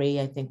uses 3.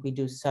 I think we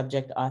do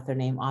subject, author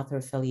name, author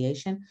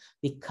affiliation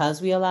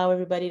because we allow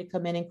everybody to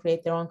come in and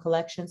create their own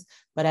collections.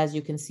 But as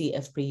you can see,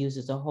 FPRE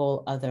uses a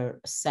whole other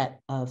set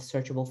of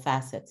searchable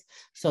facets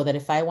so that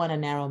if I want to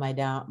narrow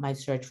my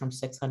search from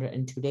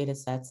 602 data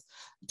sets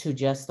to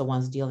just the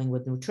ones dealing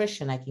with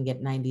nutrition, I can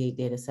get 98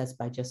 data sets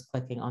by just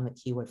clicking on the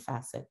keyword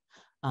facet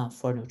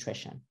for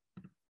nutrition.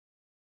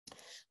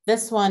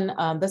 This one,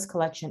 this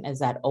collection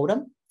is at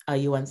Odum,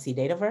 UNC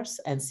Dataverse,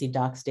 NC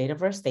Docs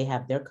Dataverse. They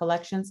have their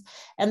collections,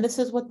 and this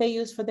is what they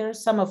use for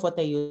some of what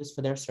they use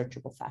for their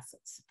searchable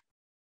facets.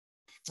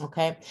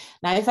 Okay,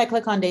 now if I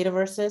click on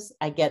Dataverses,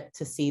 I get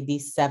to see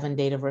these 7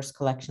 Dataverse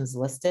collections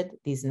listed,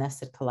 these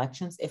nested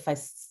collections. If I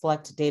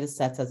select data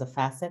sets as a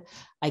facet,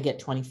 I get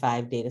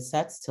 25 data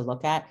sets to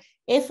look at.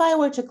 If I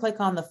were to click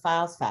on the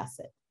files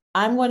facet,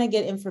 I'm going to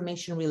get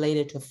information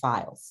related to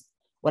files.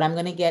 What I'm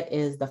going to get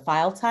is the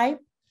file type,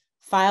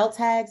 file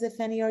tags, if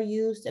any are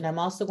used, and I'm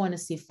also going to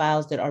see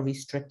files that are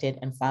restricted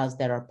and files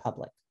that are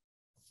public.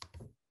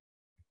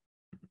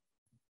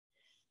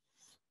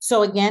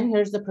 So again,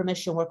 here's the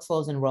permission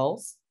workflows and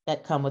roles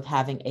that come with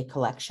having a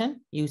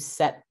collection. You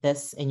set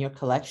this in your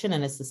collection,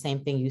 and it's the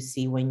same thing you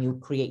see when you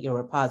create your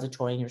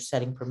repository and you're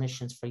setting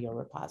permissions for your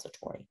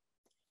repository.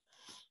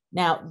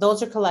 Now,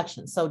 those are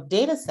collections. So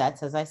data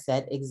sets, as I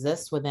said,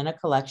 exist within a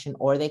collection,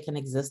 or they can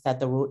exist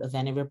at the root of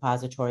any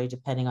repository,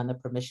 depending on the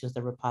permissions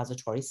the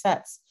repository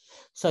sets.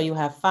 So you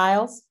have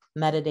files,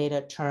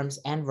 metadata, terms,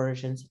 and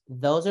versions.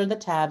 Those are the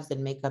tabs that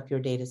make up your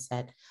data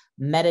set.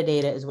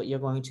 Metadata is what you're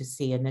going to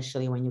see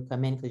initially when you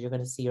come in, because you're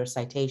going to see your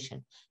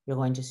citation. You're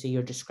going to see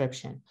your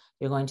description.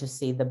 You're going to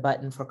see the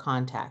button for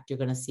contact. You're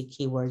going to see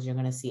keywords. You're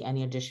going to see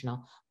any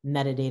additional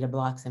metadata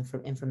blocks and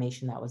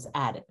information that was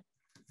added.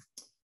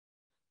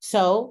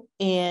 So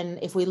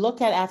if we look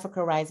at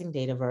Africa Rising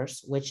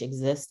Dataverse, which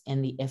exists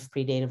in the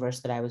FPRE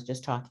Dataverse that I was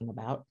just talking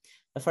about,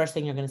 the first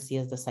thing you're going to see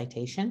is the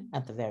citation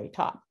at the very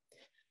top.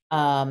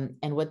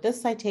 And with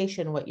this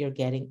citation, what you're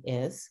getting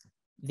is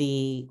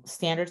the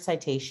standard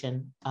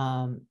citation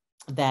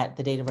that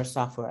the Dataverse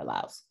software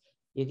allows.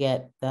 You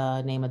get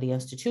the name of the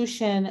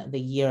institution, the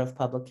year of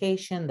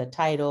publication, the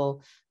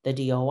title, the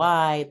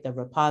DOI, the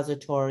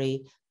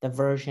repository, the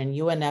version.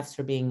 UNFs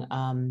are being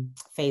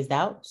phased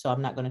out, so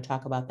I'm not going to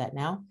talk about that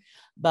now.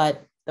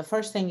 But the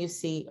first thing you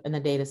see in the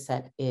data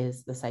set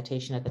is the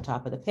citation at the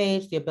top of the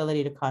page, the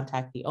ability to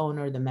contact the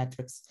owner, the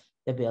metrics,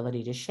 the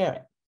ability to share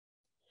it.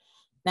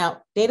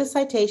 Now, data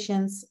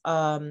citations,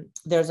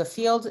 there's a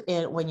field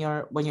when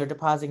you're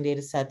depositing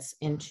data sets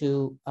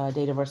into a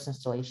Dataverse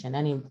installation,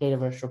 any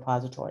Dataverse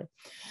repository,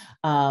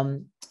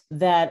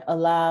 that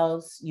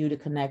allows you to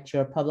connect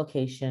your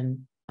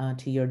publication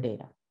to your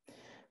data.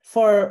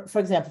 For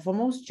example, for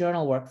most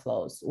journal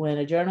workflows, when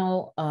a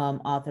journal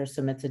author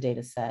submits a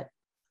data set,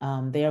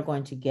 they are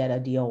going to get a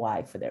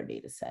DOI for their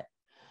data set.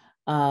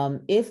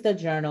 If the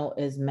journal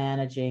is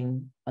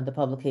managing the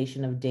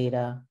publication of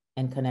data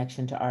and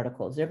connection to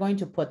articles, they're going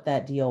to put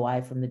that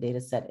DOI from the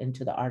data set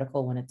into the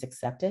article when it's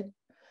accepted.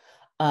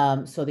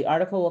 So the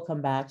article will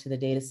come back to the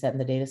data set, and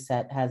the data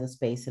set has a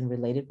space in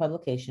related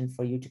publication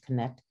for you to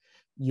connect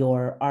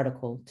your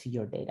article to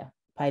your data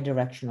by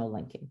directional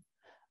linking.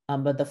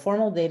 But the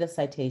formal data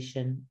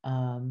citation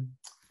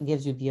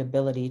gives you the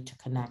ability to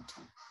connect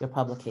your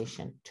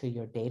publication to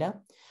your data.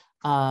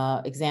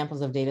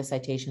 Examples of data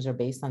citations are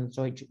based on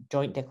the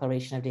Joint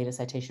Declaration of Data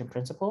Citation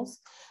Principles,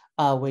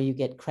 where you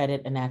get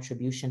credit and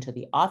attribution to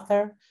the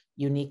author,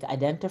 unique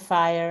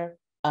identifier,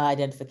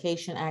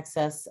 identification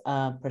access,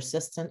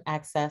 persistent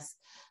access,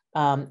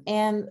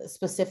 and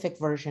specific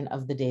version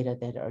of the data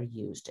that are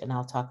used. And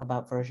I'll talk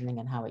about versioning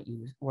and how it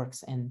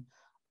works in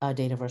a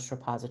Dataverse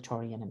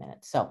repository in a minute.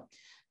 So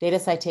data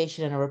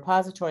citation in a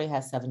repository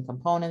has 7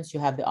 components. You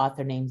have the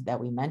author names that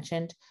we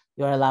mentioned.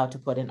 You're allowed to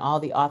put in all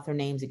the author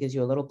names. It gives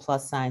you a little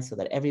plus sign so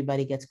that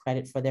everybody gets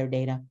credit for their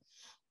data.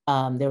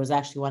 There was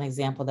actually one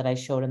example that I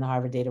showed in the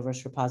Harvard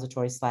Dataverse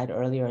repository slide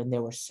earlier, and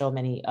there were so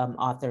many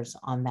authors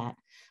on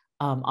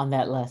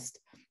that list.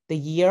 The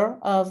year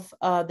of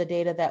the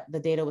data that the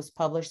data was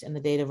published in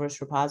the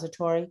Dataverse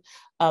repository.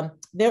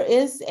 There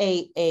is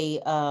a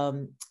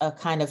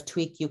kind of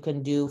tweak you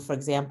can do. For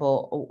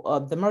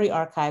example, the Murray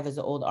archive is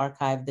an old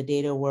archive. The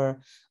data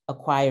were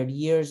acquired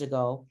years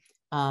ago,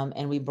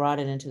 and we brought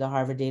it into the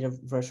Harvard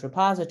Dataverse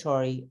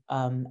repository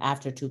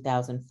after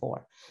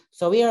 2004.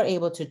 So we are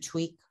able to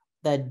tweak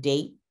the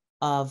date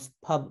of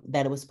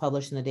that it was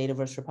published in the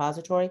Dataverse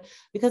repository,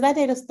 because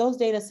those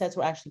data sets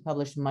were actually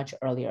published much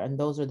earlier, and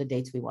those are the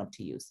dates we want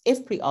to use.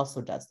 IFPRI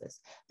also does this.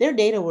 Their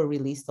data were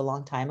released a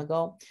long time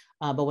ago,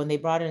 but when they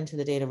brought it into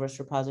the Dataverse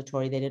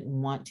repository, they didn't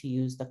want to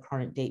use the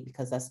current date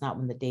because that's not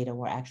when the data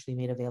were actually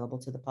made available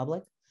to the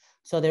public.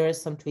 So there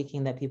is some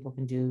tweaking that people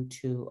can do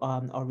to,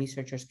 or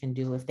researchers can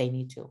do if they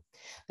need to.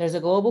 There's a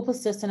global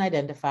persistent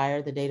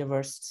identifier. The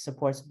Dataverse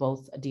supports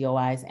both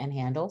DOIs and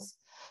handles.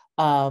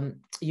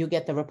 You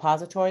get the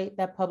repository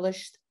that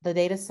published the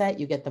data set,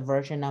 you get the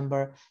version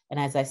number. And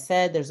as I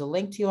said, there's a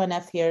link to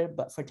UNF here,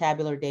 but for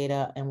tabular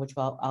data, and which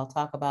I'll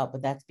talk about,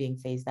 but that's being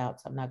phased out.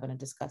 So I'm not going to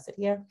discuss it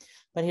here,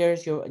 but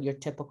here's your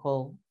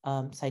typical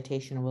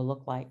citation will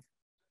look like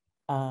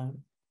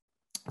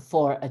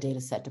for a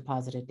data set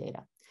deposited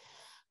data.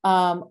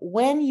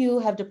 When you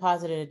have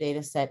deposited a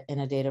data set in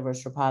a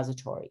Dataverse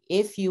repository,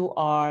 if you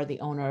are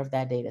the owner of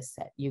that data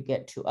set, you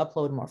get to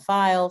upload more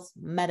files,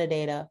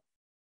 metadata,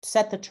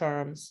 set the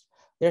terms.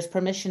 There's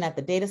permission at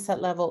the data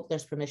set level.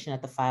 There's permission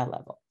at the file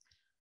level.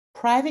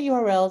 Private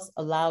URLs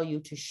allow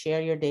you to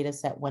share your data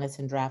set when it's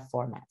in draft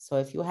format. So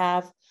if you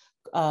have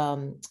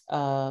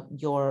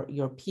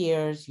your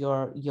peers,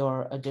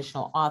 your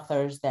additional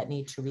authors that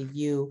need to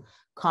review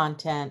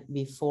content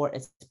before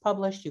it's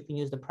published, you can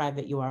use the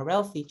private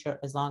URL feature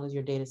as long as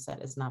your data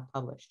set is not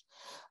published.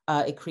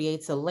 It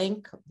creates a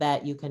link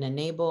that you can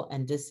enable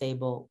and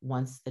disable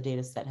once the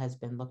data set has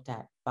been looked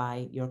at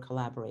by your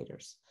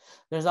collaborators.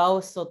 There's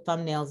also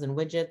thumbnails and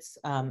widgets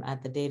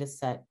at the data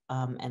set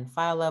and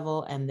file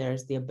level, and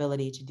there's the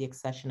ability to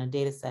deaccession a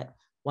data set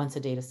once a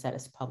data set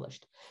is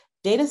published.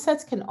 Data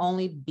sets can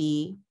only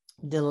be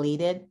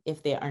deleted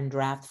if they are in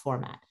draft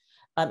format.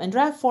 In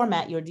draft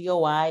format, your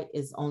DOI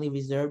is only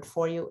reserved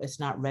for you. It's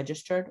not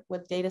registered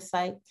with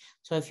DataCite.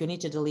 So if you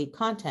need to delete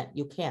content,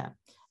 you can.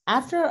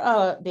 After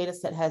a data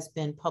set has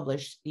been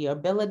published, you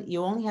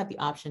only have the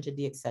option to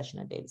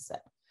deaccession a data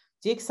set.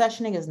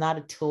 Deaccessioning is not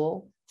a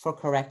tool for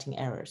correcting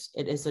errors.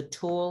 It is a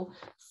tool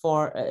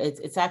for,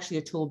 it's actually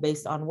a tool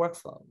based on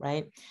workflow,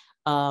 right?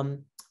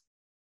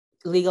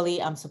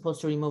 Legally, I'm supposed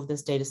to remove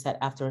this data set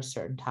after a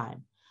certain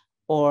time.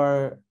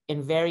 Or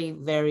in very,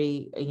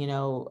 very,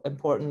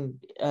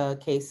 important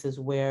cases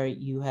where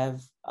you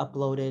have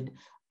uploaded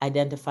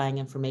identifying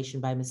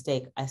information by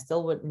mistake, I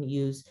still wouldn't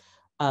use,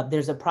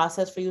 there's a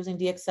process for using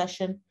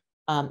deaccession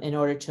in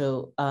order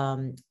to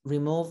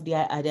remove the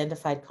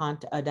identified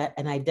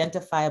an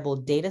identifiable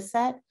data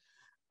set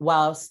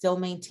while still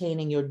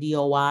maintaining your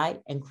DOI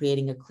and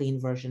creating a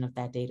clean version of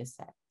that data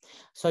set.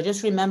 So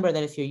just remember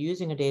that if you're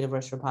using a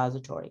Dataverse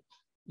repository,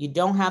 You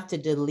don't have to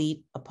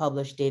delete a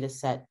published data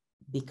set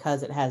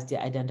because it has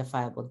the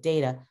identifiable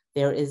data.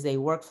 There is a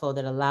workflow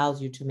that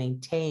allows you to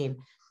maintain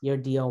your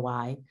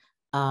DOI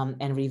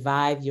and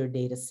revive your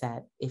data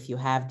set if you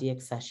have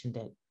deaccessioned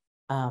it,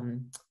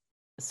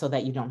 so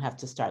that you don't have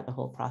to start the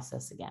whole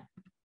process again.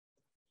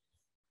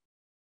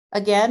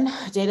 Again,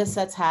 data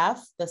sets have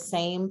the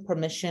same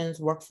permissions,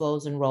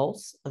 workflows, and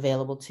roles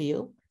available to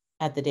you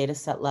at the data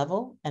set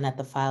level and at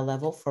the file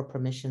level for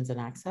permissions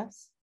and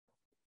access.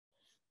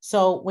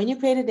 So when you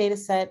create a data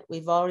set,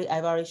 I've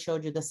already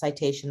showed you the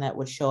citation that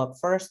would show up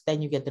first,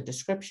 then you get the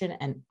description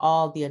and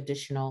all the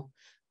additional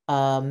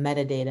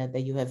metadata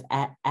that you have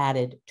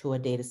added to a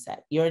data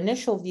set. Your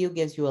initial view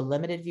gives you a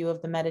limited view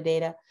of the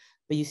metadata,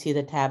 but you see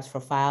the tabs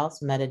for files,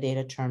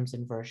 metadata, terms,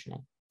 and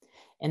versioning.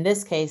 In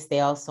this case,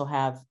 they also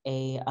have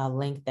a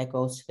link that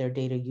goes to their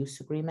data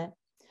use agreement.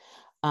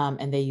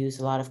 And they use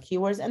a lot of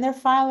keywords, and their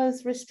file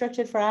is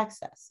restricted for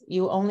access.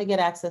 You only get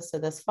access to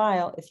this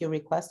file if you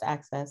request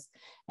access.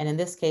 And in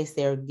this case,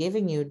 they're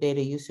giving you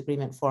data use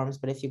agreement forms,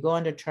 but if you go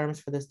under terms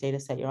for this data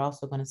set, you're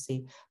also going to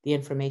see the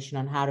information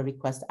on how to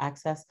request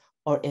access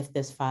or if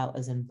this file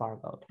is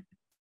embargoed.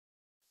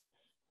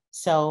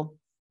 So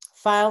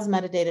files,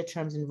 metadata,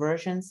 terms, and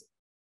versions.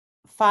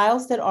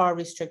 Files that are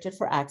restricted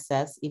for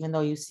access, even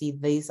though you see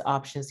these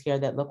options here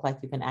that look like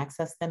you can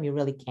access them, you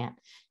really can't.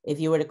 If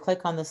you were to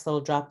click on this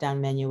little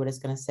drop-down menu, what it's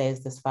going to say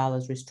is this file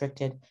is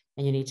restricted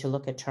and you need to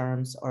look at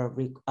terms or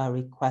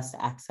request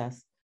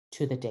access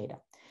to the data.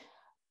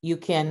 You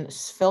can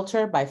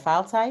filter by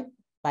file type,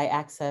 by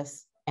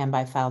access, and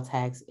by file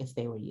tags if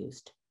they were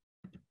used.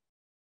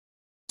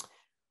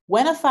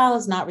 When a file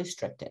is not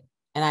restricted,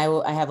 and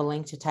I have a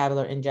link to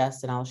tabular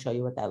ingest and I'll show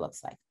you what that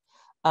looks like.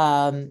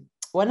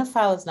 When a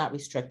file is not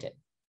restricted,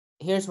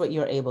 here's what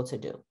you're able to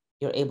do.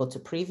 You're able to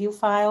preview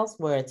files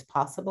where it's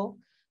possible.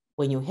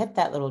 When you hit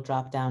that little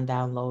drop-down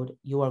download,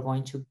 you are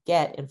going to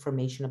get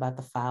information about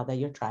the file that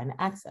you're trying to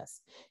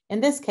access.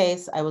 In this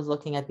case, I was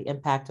looking at the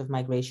impact of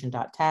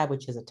migration.tab,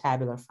 which is a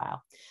tabular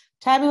file.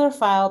 Tabular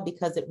file,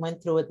 because it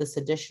went through this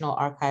additional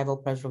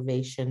archival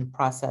preservation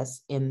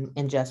process,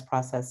 ingest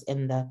process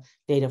in the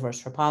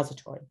Dataverse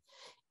repository.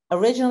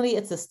 Originally,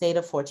 it's a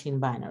Stata 14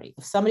 binary.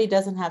 If somebody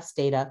doesn't have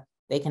Stata,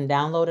 they can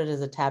download it as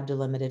a tab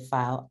delimited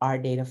file, our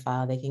data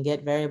file. They can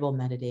get variable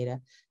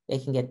metadata. They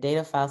can get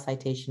data file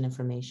citation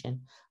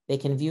information. They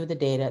can view the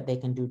data. They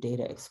can do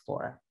Data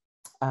Explorer.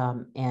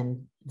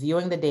 And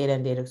viewing the data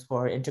in Data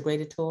Explorer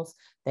integrated tools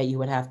that you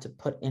would have to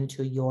put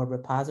into your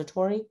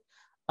repository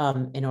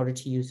in order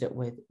to use it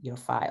with your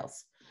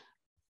files.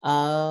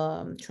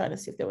 Trying to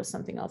see if there was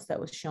something else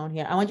that was shown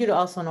here. I want you to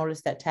also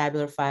notice that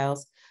tabular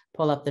files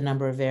pull up the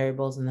number of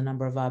variables and the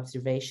number of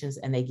observations,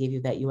 and they give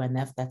you that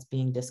UNF that's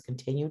being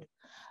discontinued.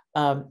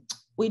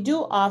 We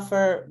do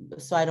offer,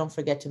 so I don't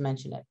forget to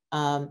mention it,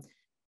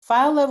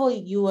 file level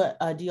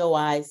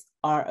DOIs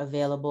are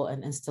available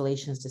and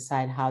installations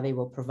decide how they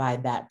will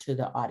provide that to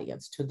the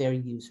audience, to their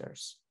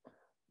users.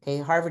 Okay,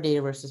 Harvard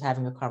Dataverse is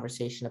having a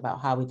conversation about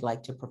how we'd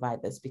like to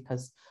provide this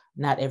because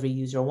not every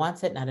user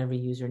wants it, not every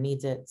user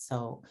needs it.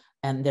 So,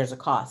 and there's a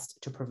cost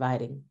to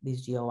providing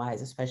these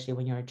DOIs, especially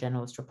when you're a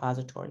generalist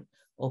repository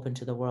open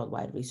to the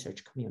worldwide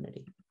research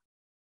community.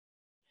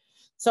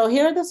 So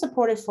here are the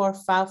supported file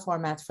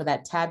formats for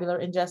that tabular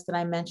ingest that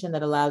I mentioned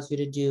that allows you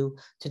to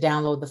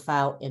download the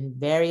file in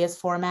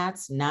various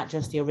formats, not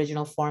just the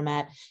original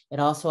format. It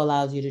also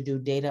allows you to do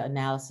data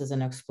analysis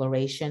and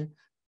exploration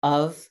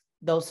of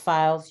those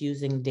files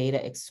using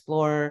Data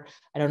Explorer.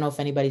 I don't know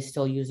if anybody's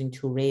still using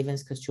Two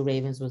Ravens, because Two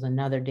Ravens was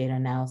another data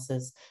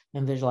analysis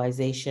and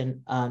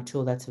visualization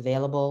tool that's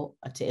available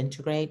to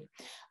integrate.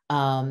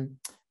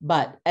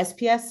 But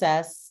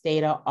SPSS,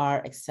 Stata,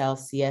 R, Excel,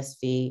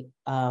 CSV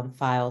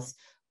files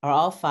are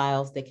all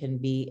files that can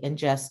be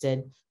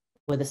ingested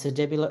with this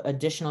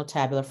additional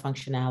tabular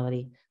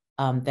functionality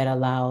that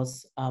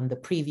allows the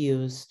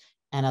previews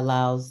and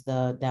allows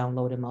the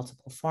download in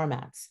multiple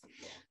formats.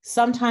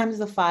 Sometimes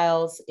the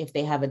files, if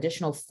they have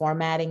additional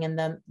formatting in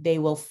them, they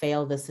will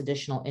fail this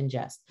additional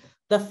ingest.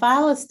 The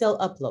file is still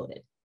uploaded.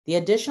 The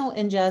additional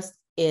ingest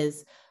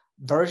is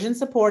version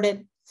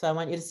supported. So I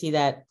want you to see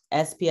that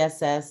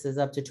SPSS is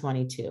up to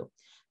 22.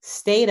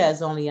 Stata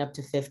is only up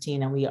to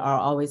 15, and we are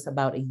always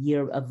about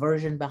a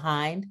version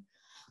behind.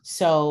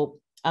 So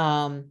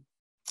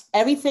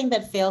everything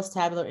that fails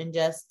tabular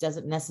ingest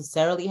doesn't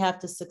necessarily have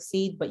to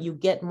succeed, but you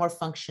get more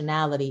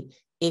functionality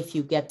if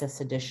you get this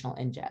additional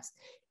ingest.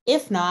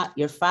 If not,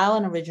 your file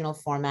in original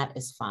format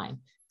is fine.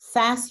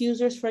 SAS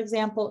users, for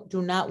example,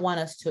 do not want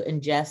us to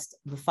ingest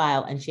the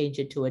file and change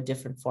it to a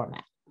different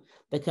format.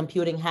 The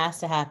computing has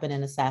to happen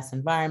in a SAS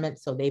environment,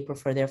 so they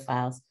prefer their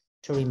files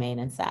to remain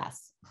in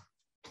SAS.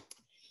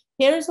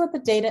 Here's what the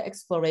data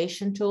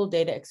exploration tool,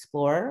 Data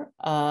Explorer,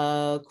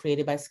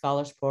 created by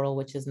Scholars Portal,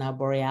 which is now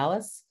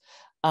Borealis,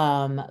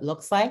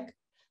 looks like.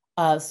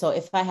 So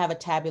if I have a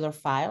tabular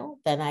file,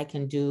 then I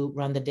can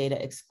run the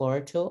Data Explorer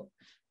tool,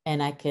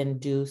 and I can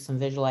do some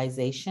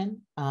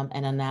visualization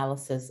and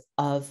analysis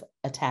of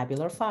a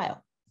tabular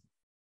file.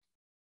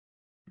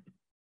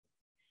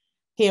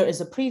 Here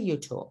is a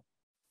preview tool.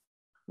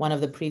 one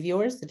of the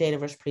previewers, the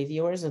Dataverse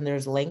previewers, and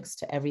there's links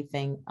to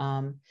everything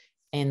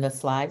in the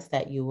slides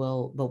that you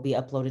will be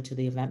uploaded to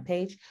the event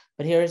page.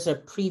 But here's a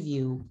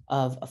preview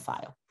of a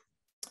file.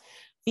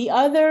 The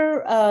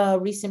other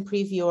recent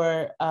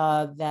previewer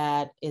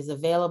that is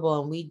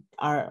available, and we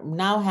are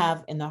now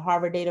have in the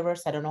Harvard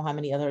Dataverse, I don't know how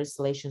many other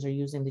installations are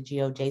using the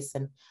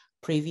GeoJSON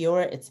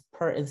previewer. It's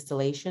per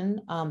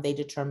installation. They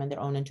determine their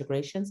own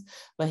integrations.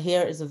 But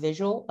here is a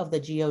visual of the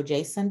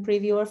GeoJSON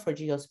previewer for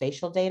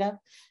geospatial data.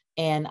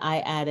 And I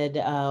added,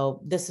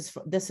 this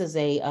is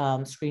a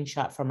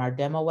screenshot from our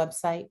demo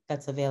website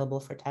that's available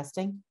for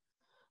testing.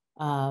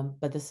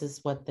 But this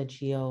is what the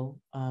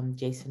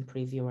GeoJSON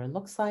previewer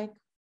looks like.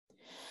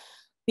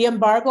 The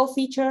embargo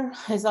feature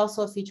is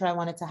also a feature I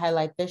wanted to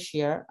highlight this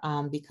year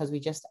because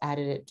we just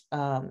added it.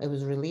 It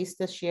was released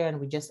this year and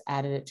we just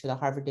added it to the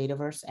Harvard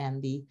Dataverse,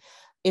 and the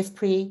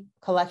IFPRI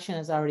collection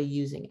is already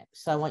using it.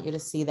 So I want you to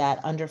see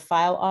that under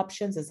file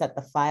options, it's at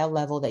the file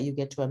level that you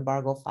get to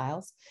embargo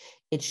files.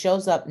 It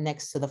shows up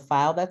next to the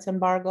file that's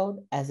embargoed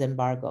as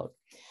embargoed.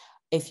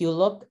 If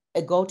you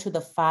go to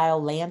the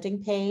file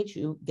landing page,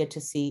 you get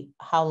to see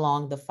how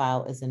long the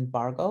file is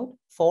embargoed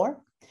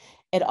for.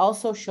 It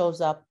also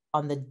shows up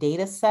on the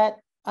data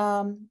set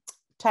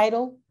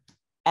title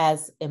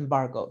as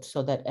embargoed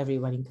so that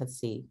everybody can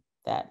see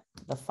that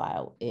the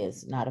file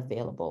is not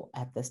available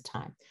at this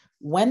time.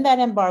 When that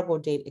embargo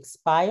date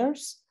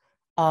expires,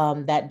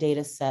 the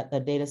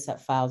data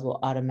set files will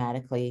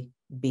automatically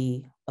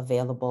be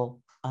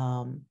available.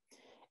 And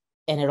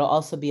it'll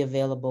also be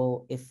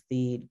available if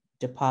the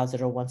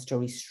depositor wants to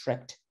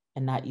restrict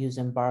and not use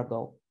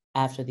embargo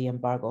after the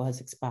embargo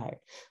has expired.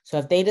 So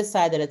if they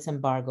decide that it's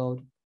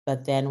embargoed,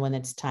 but then when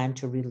it's time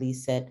to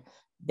release it,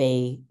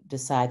 they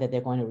decide that they're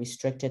going to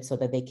restrict it so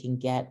that they can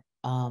get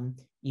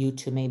you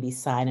to maybe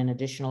sign an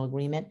additional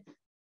agreement.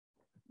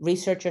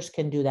 Researchers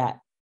can do that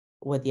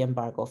with the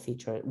embargo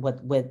feature,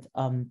 with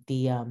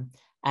the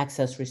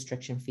access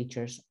restriction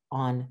features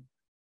on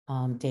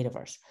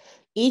Dataverse.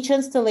 Each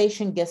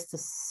installation gets to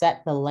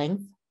set the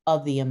length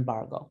of the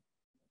embargo.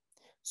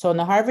 So in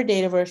the Harvard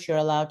Dataverse, you're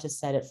allowed to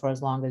set it for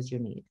as long as you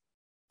need.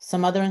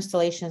 Some other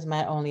installations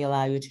might only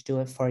allow you to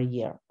do it for a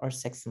year or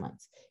 6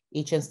 months.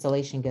 Each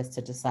installation gets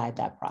to decide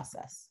that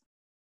process.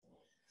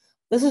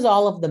 This is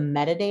all of the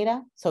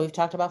metadata. So we've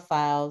talked about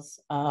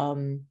files.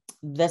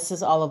 This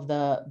is all of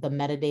the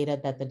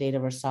metadata that the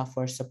Dataverse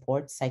software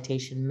supports: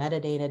 citation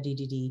metadata,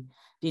 DDD,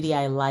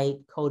 DDI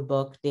Lite,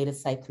 Codebook,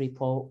 DataSite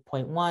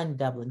 3.1,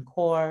 Dublin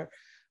Core.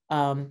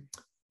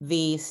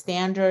 The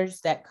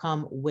standards that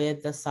come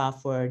with the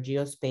software: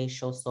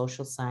 geospatial,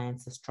 social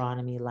science,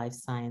 astronomy, life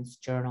science,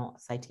 journal,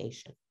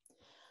 citation.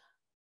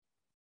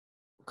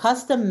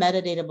 Custom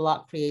metadata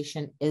block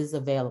creation is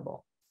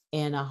available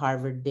in a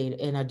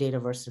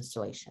Dataverse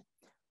installation.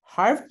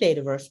 Harvard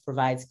Dataverse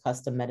provides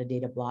custom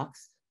metadata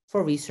blocks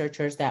for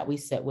researchers that we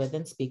sit with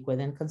and speak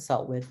with and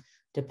consult with,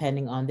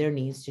 depending on their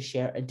needs to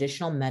share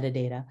additional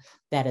metadata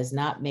that is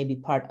not maybe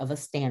part of a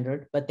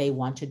standard, but they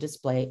want to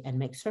display and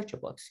make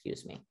searchable,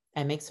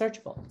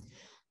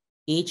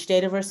 Each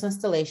Dataverse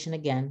installation,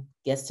 again,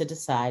 gets to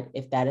decide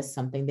if that is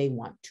something they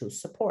want to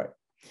support.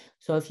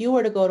 So if you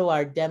were to go to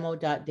our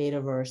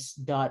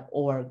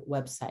demo.dataverse.org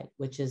website,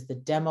 which is the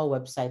demo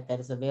website that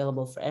is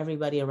available for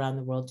everybody around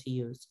the world to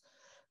use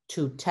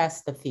to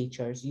test the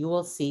features, you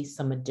will see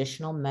some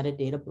additional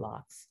metadata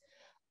blocks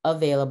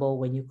available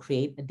when you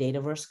create a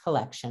Dataverse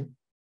collection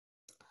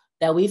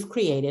that we've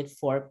created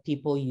for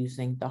people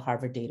using the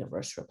Harvard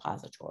Dataverse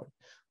repository.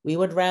 We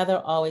would rather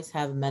always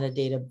have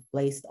metadata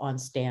based on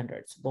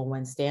standards, but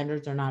when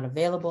standards are not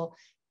available,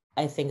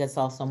 I think it's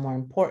also more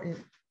important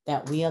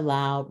that we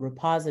allow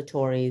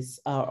repositories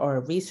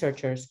or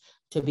researchers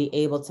to be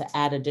able to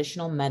add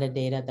additional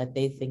metadata that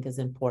they think is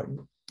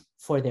important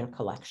for their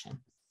collection.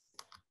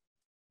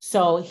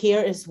 So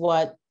here is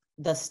what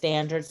the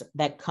standards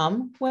that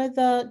come with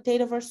the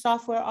Dataverse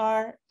software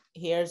are.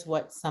 Here's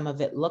what some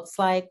of it looks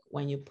like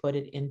when you put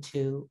it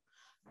into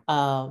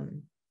a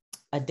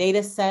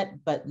data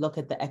set, but look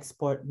at the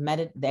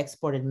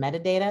exported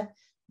metadata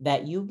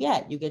that you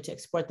get. You get to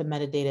export the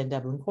metadata in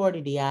Dublin Core,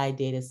 DDI,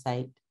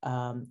 DataSite,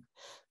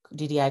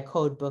 DDI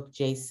Codebook,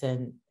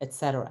 JSON,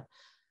 etc.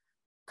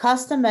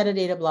 Custom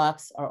metadata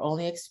blocks are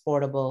only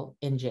exportable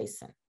in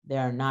JSON. They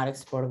are not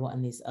exportable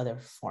in these other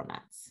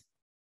formats.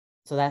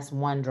 So that's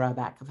one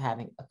drawback of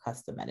having a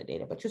custom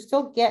metadata, but you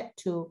still get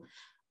to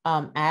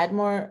add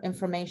more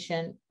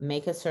information,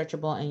 make it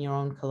searchable in your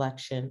own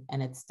collection,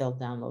 and it's still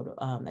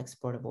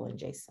exportable in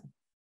JSON.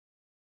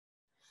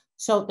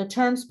 So the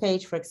terms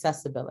page for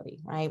accessibility,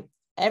 right?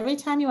 Every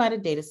time you add a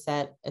data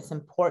set, it's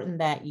important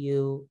that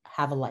you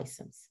have a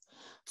license.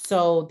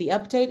 So the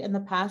update in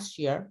the past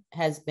year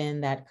has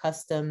been that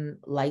custom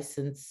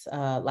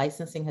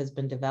licensing has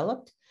been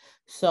developed.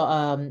 So,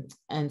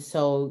 and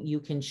so you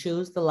can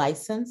choose the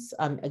license.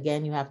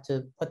 Again, you have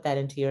to put that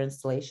into your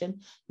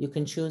installation. You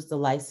can choose the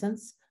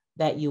license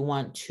that you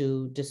want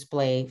to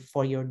display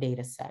for your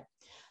data set.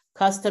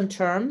 Custom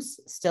terms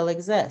still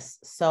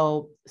exist.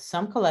 So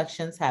some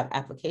collections have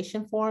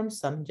application forms,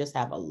 some just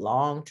have a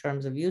long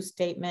terms of use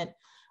statement,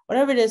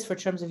 whatever it is for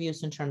terms of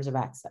use and terms of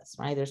access,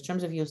 right? There's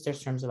terms of use,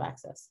 there's terms of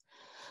access.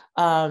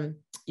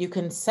 You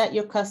can set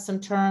your custom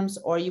terms,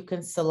 or you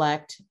can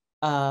select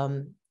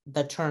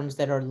the terms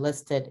that are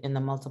listed in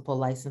the multiple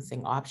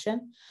licensing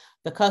option.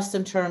 The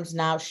custom terms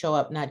now show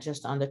up not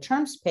just on the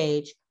terms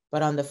page,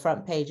 but on the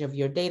front page of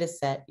your data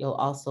set. You'll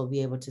also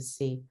be able to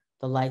see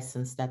the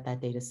license that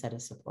that data set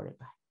is supported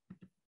by.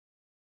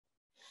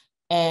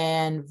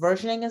 And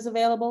versioning is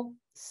available.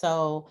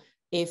 So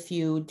if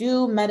you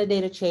do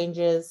metadata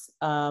changes,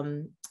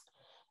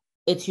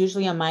 it's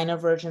usually a minor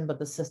version, but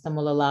the system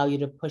will allow you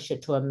to push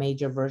it to a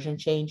major version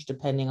change,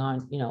 depending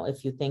on, you know,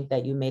 if you think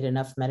that you made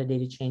enough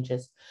metadata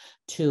changes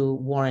to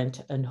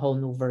warrant a whole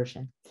new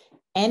version.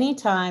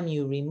 Anytime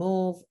you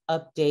remove,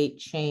 update,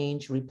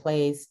 change,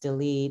 replace,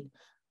 delete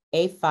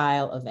a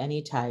file of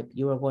any type,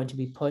 you are going to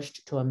be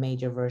pushed to a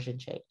major version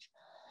change.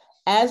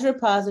 As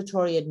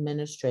repository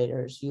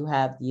administrators, you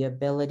have the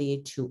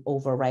ability to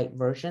overwrite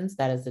versions.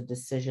 That is a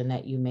decision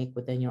that you make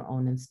within your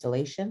own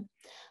installation.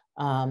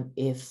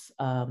 If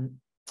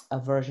a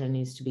version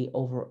needs to be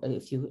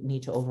if you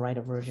need to overwrite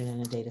a version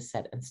in a data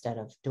set instead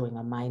of doing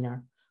a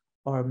minor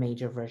or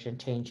major version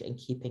change and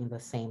keeping the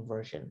same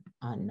version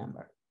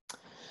number.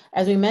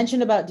 As we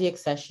mentioned about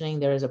deaccessioning,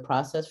 there is a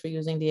process for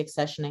using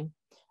deaccessioning.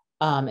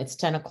 It's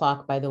 10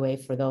 o'clock, by the way,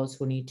 for those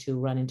who need to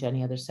run into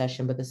any other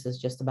session, but this is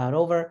just about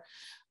over.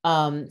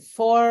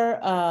 For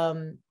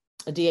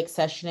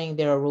deaccessioning,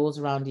 there are rules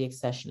around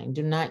deaccessioning.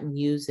 Do not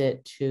use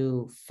it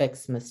to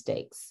fix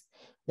mistakes.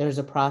 There's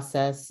a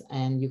process,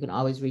 and you can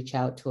always reach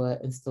out to an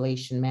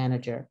installation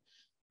manager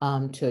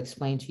to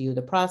explain to you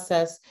the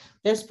process.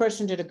 This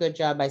person did a good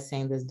job by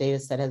saying this data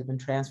set has been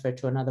transferred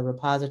to another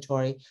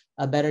repository.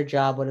 A better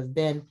job would have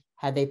been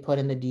had they put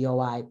in the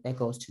DOI that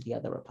goes to the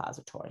other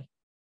repository.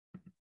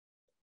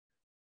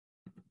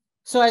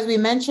 So as we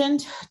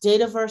mentioned,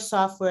 Dataverse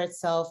software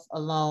itself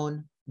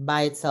alone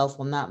by itself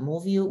will not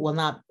move you, will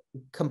not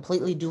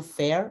completely do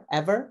FAIR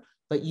ever,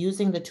 but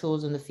using the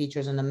tools and the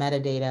features and the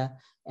metadata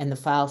and the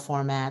file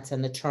formats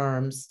and the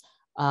terms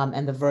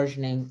and the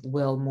versioning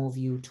will move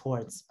you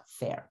towards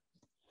FAIR.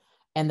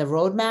 And the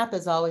roadmap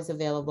is always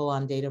available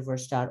on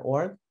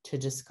dataverse.org to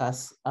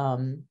discuss,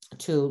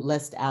 to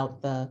list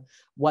out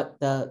what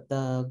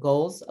the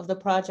goals of the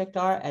project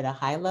are at a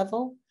high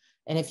level.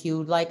 And if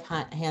you like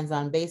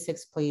hands-on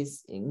basics,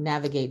 please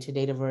navigate to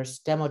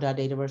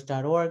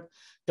demo.dataverse.org.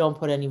 Don't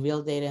put any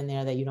real data in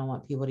there that you don't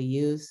want people to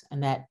use.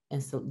 And that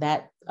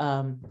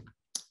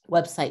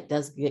website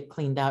does get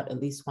cleaned out at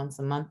least once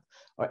a month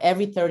or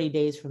every 30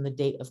 days from the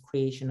date of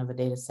creation of a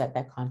data set.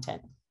 That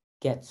content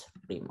gets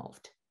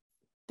removed.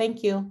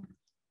 Thank you.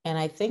 And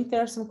I think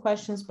there are some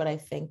questions, but I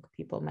think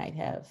people might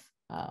have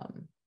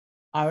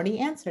already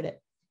answered it.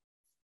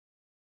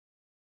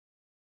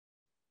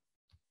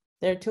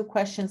 There are 2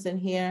 questions in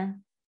here.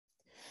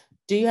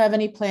 Do you have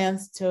any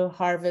plans to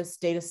harvest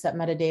data set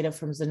metadata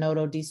from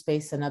Zenodo,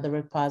 DSpace, and other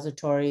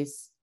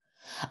repositories?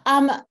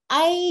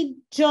 I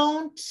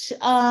don't,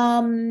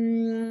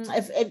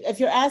 if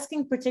you're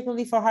asking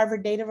particularly for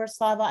Harvard Dataverse,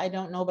 Slava, I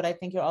don't know, but I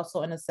think you're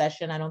also in a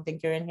session. I don't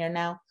think you're in here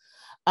now.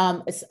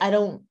 It's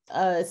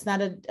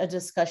not a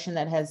discussion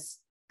that has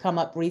come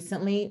up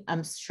recently.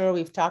 I'm sure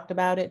we've talked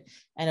about it,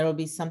 and it'll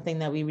be something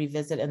that we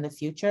revisit in the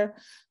future.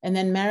 And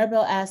then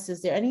Maribel asked,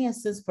 is there any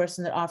instance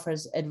person that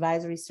offers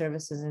advisory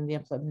services in the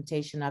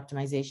implementation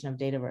optimization of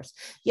Dataverse?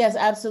 Yes,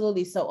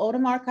 absolutely. So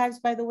Odum Archives,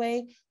 by the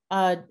way,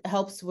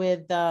 helps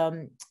with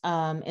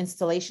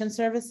installation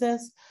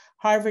services.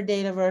 Harvard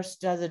Dataverse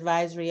does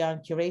advisory on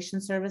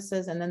curation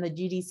services, and then the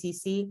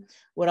GDCC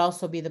would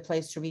also be the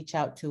place to reach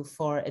out to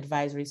for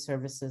advisory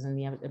services in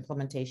the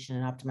implementation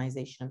and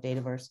optimization of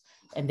Dataverse,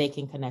 and they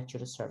can connect you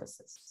to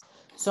services.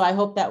 So I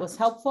hope that was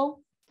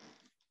helpful.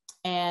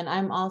 And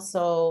I'm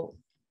also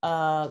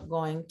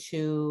going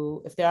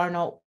to, if there are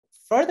no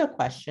further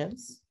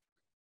questions,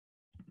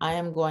 I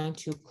am going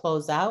to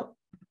close out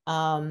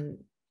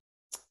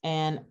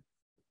and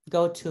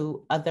go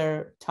to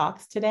other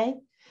talks today.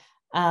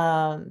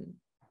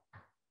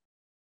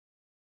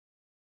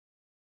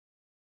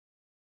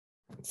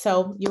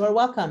 So you are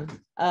welcome.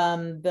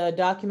 The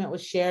document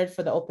was shared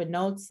for the open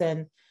notes,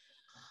 and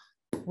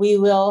we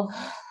will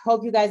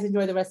hope you guys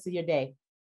enjoy the rest of your day.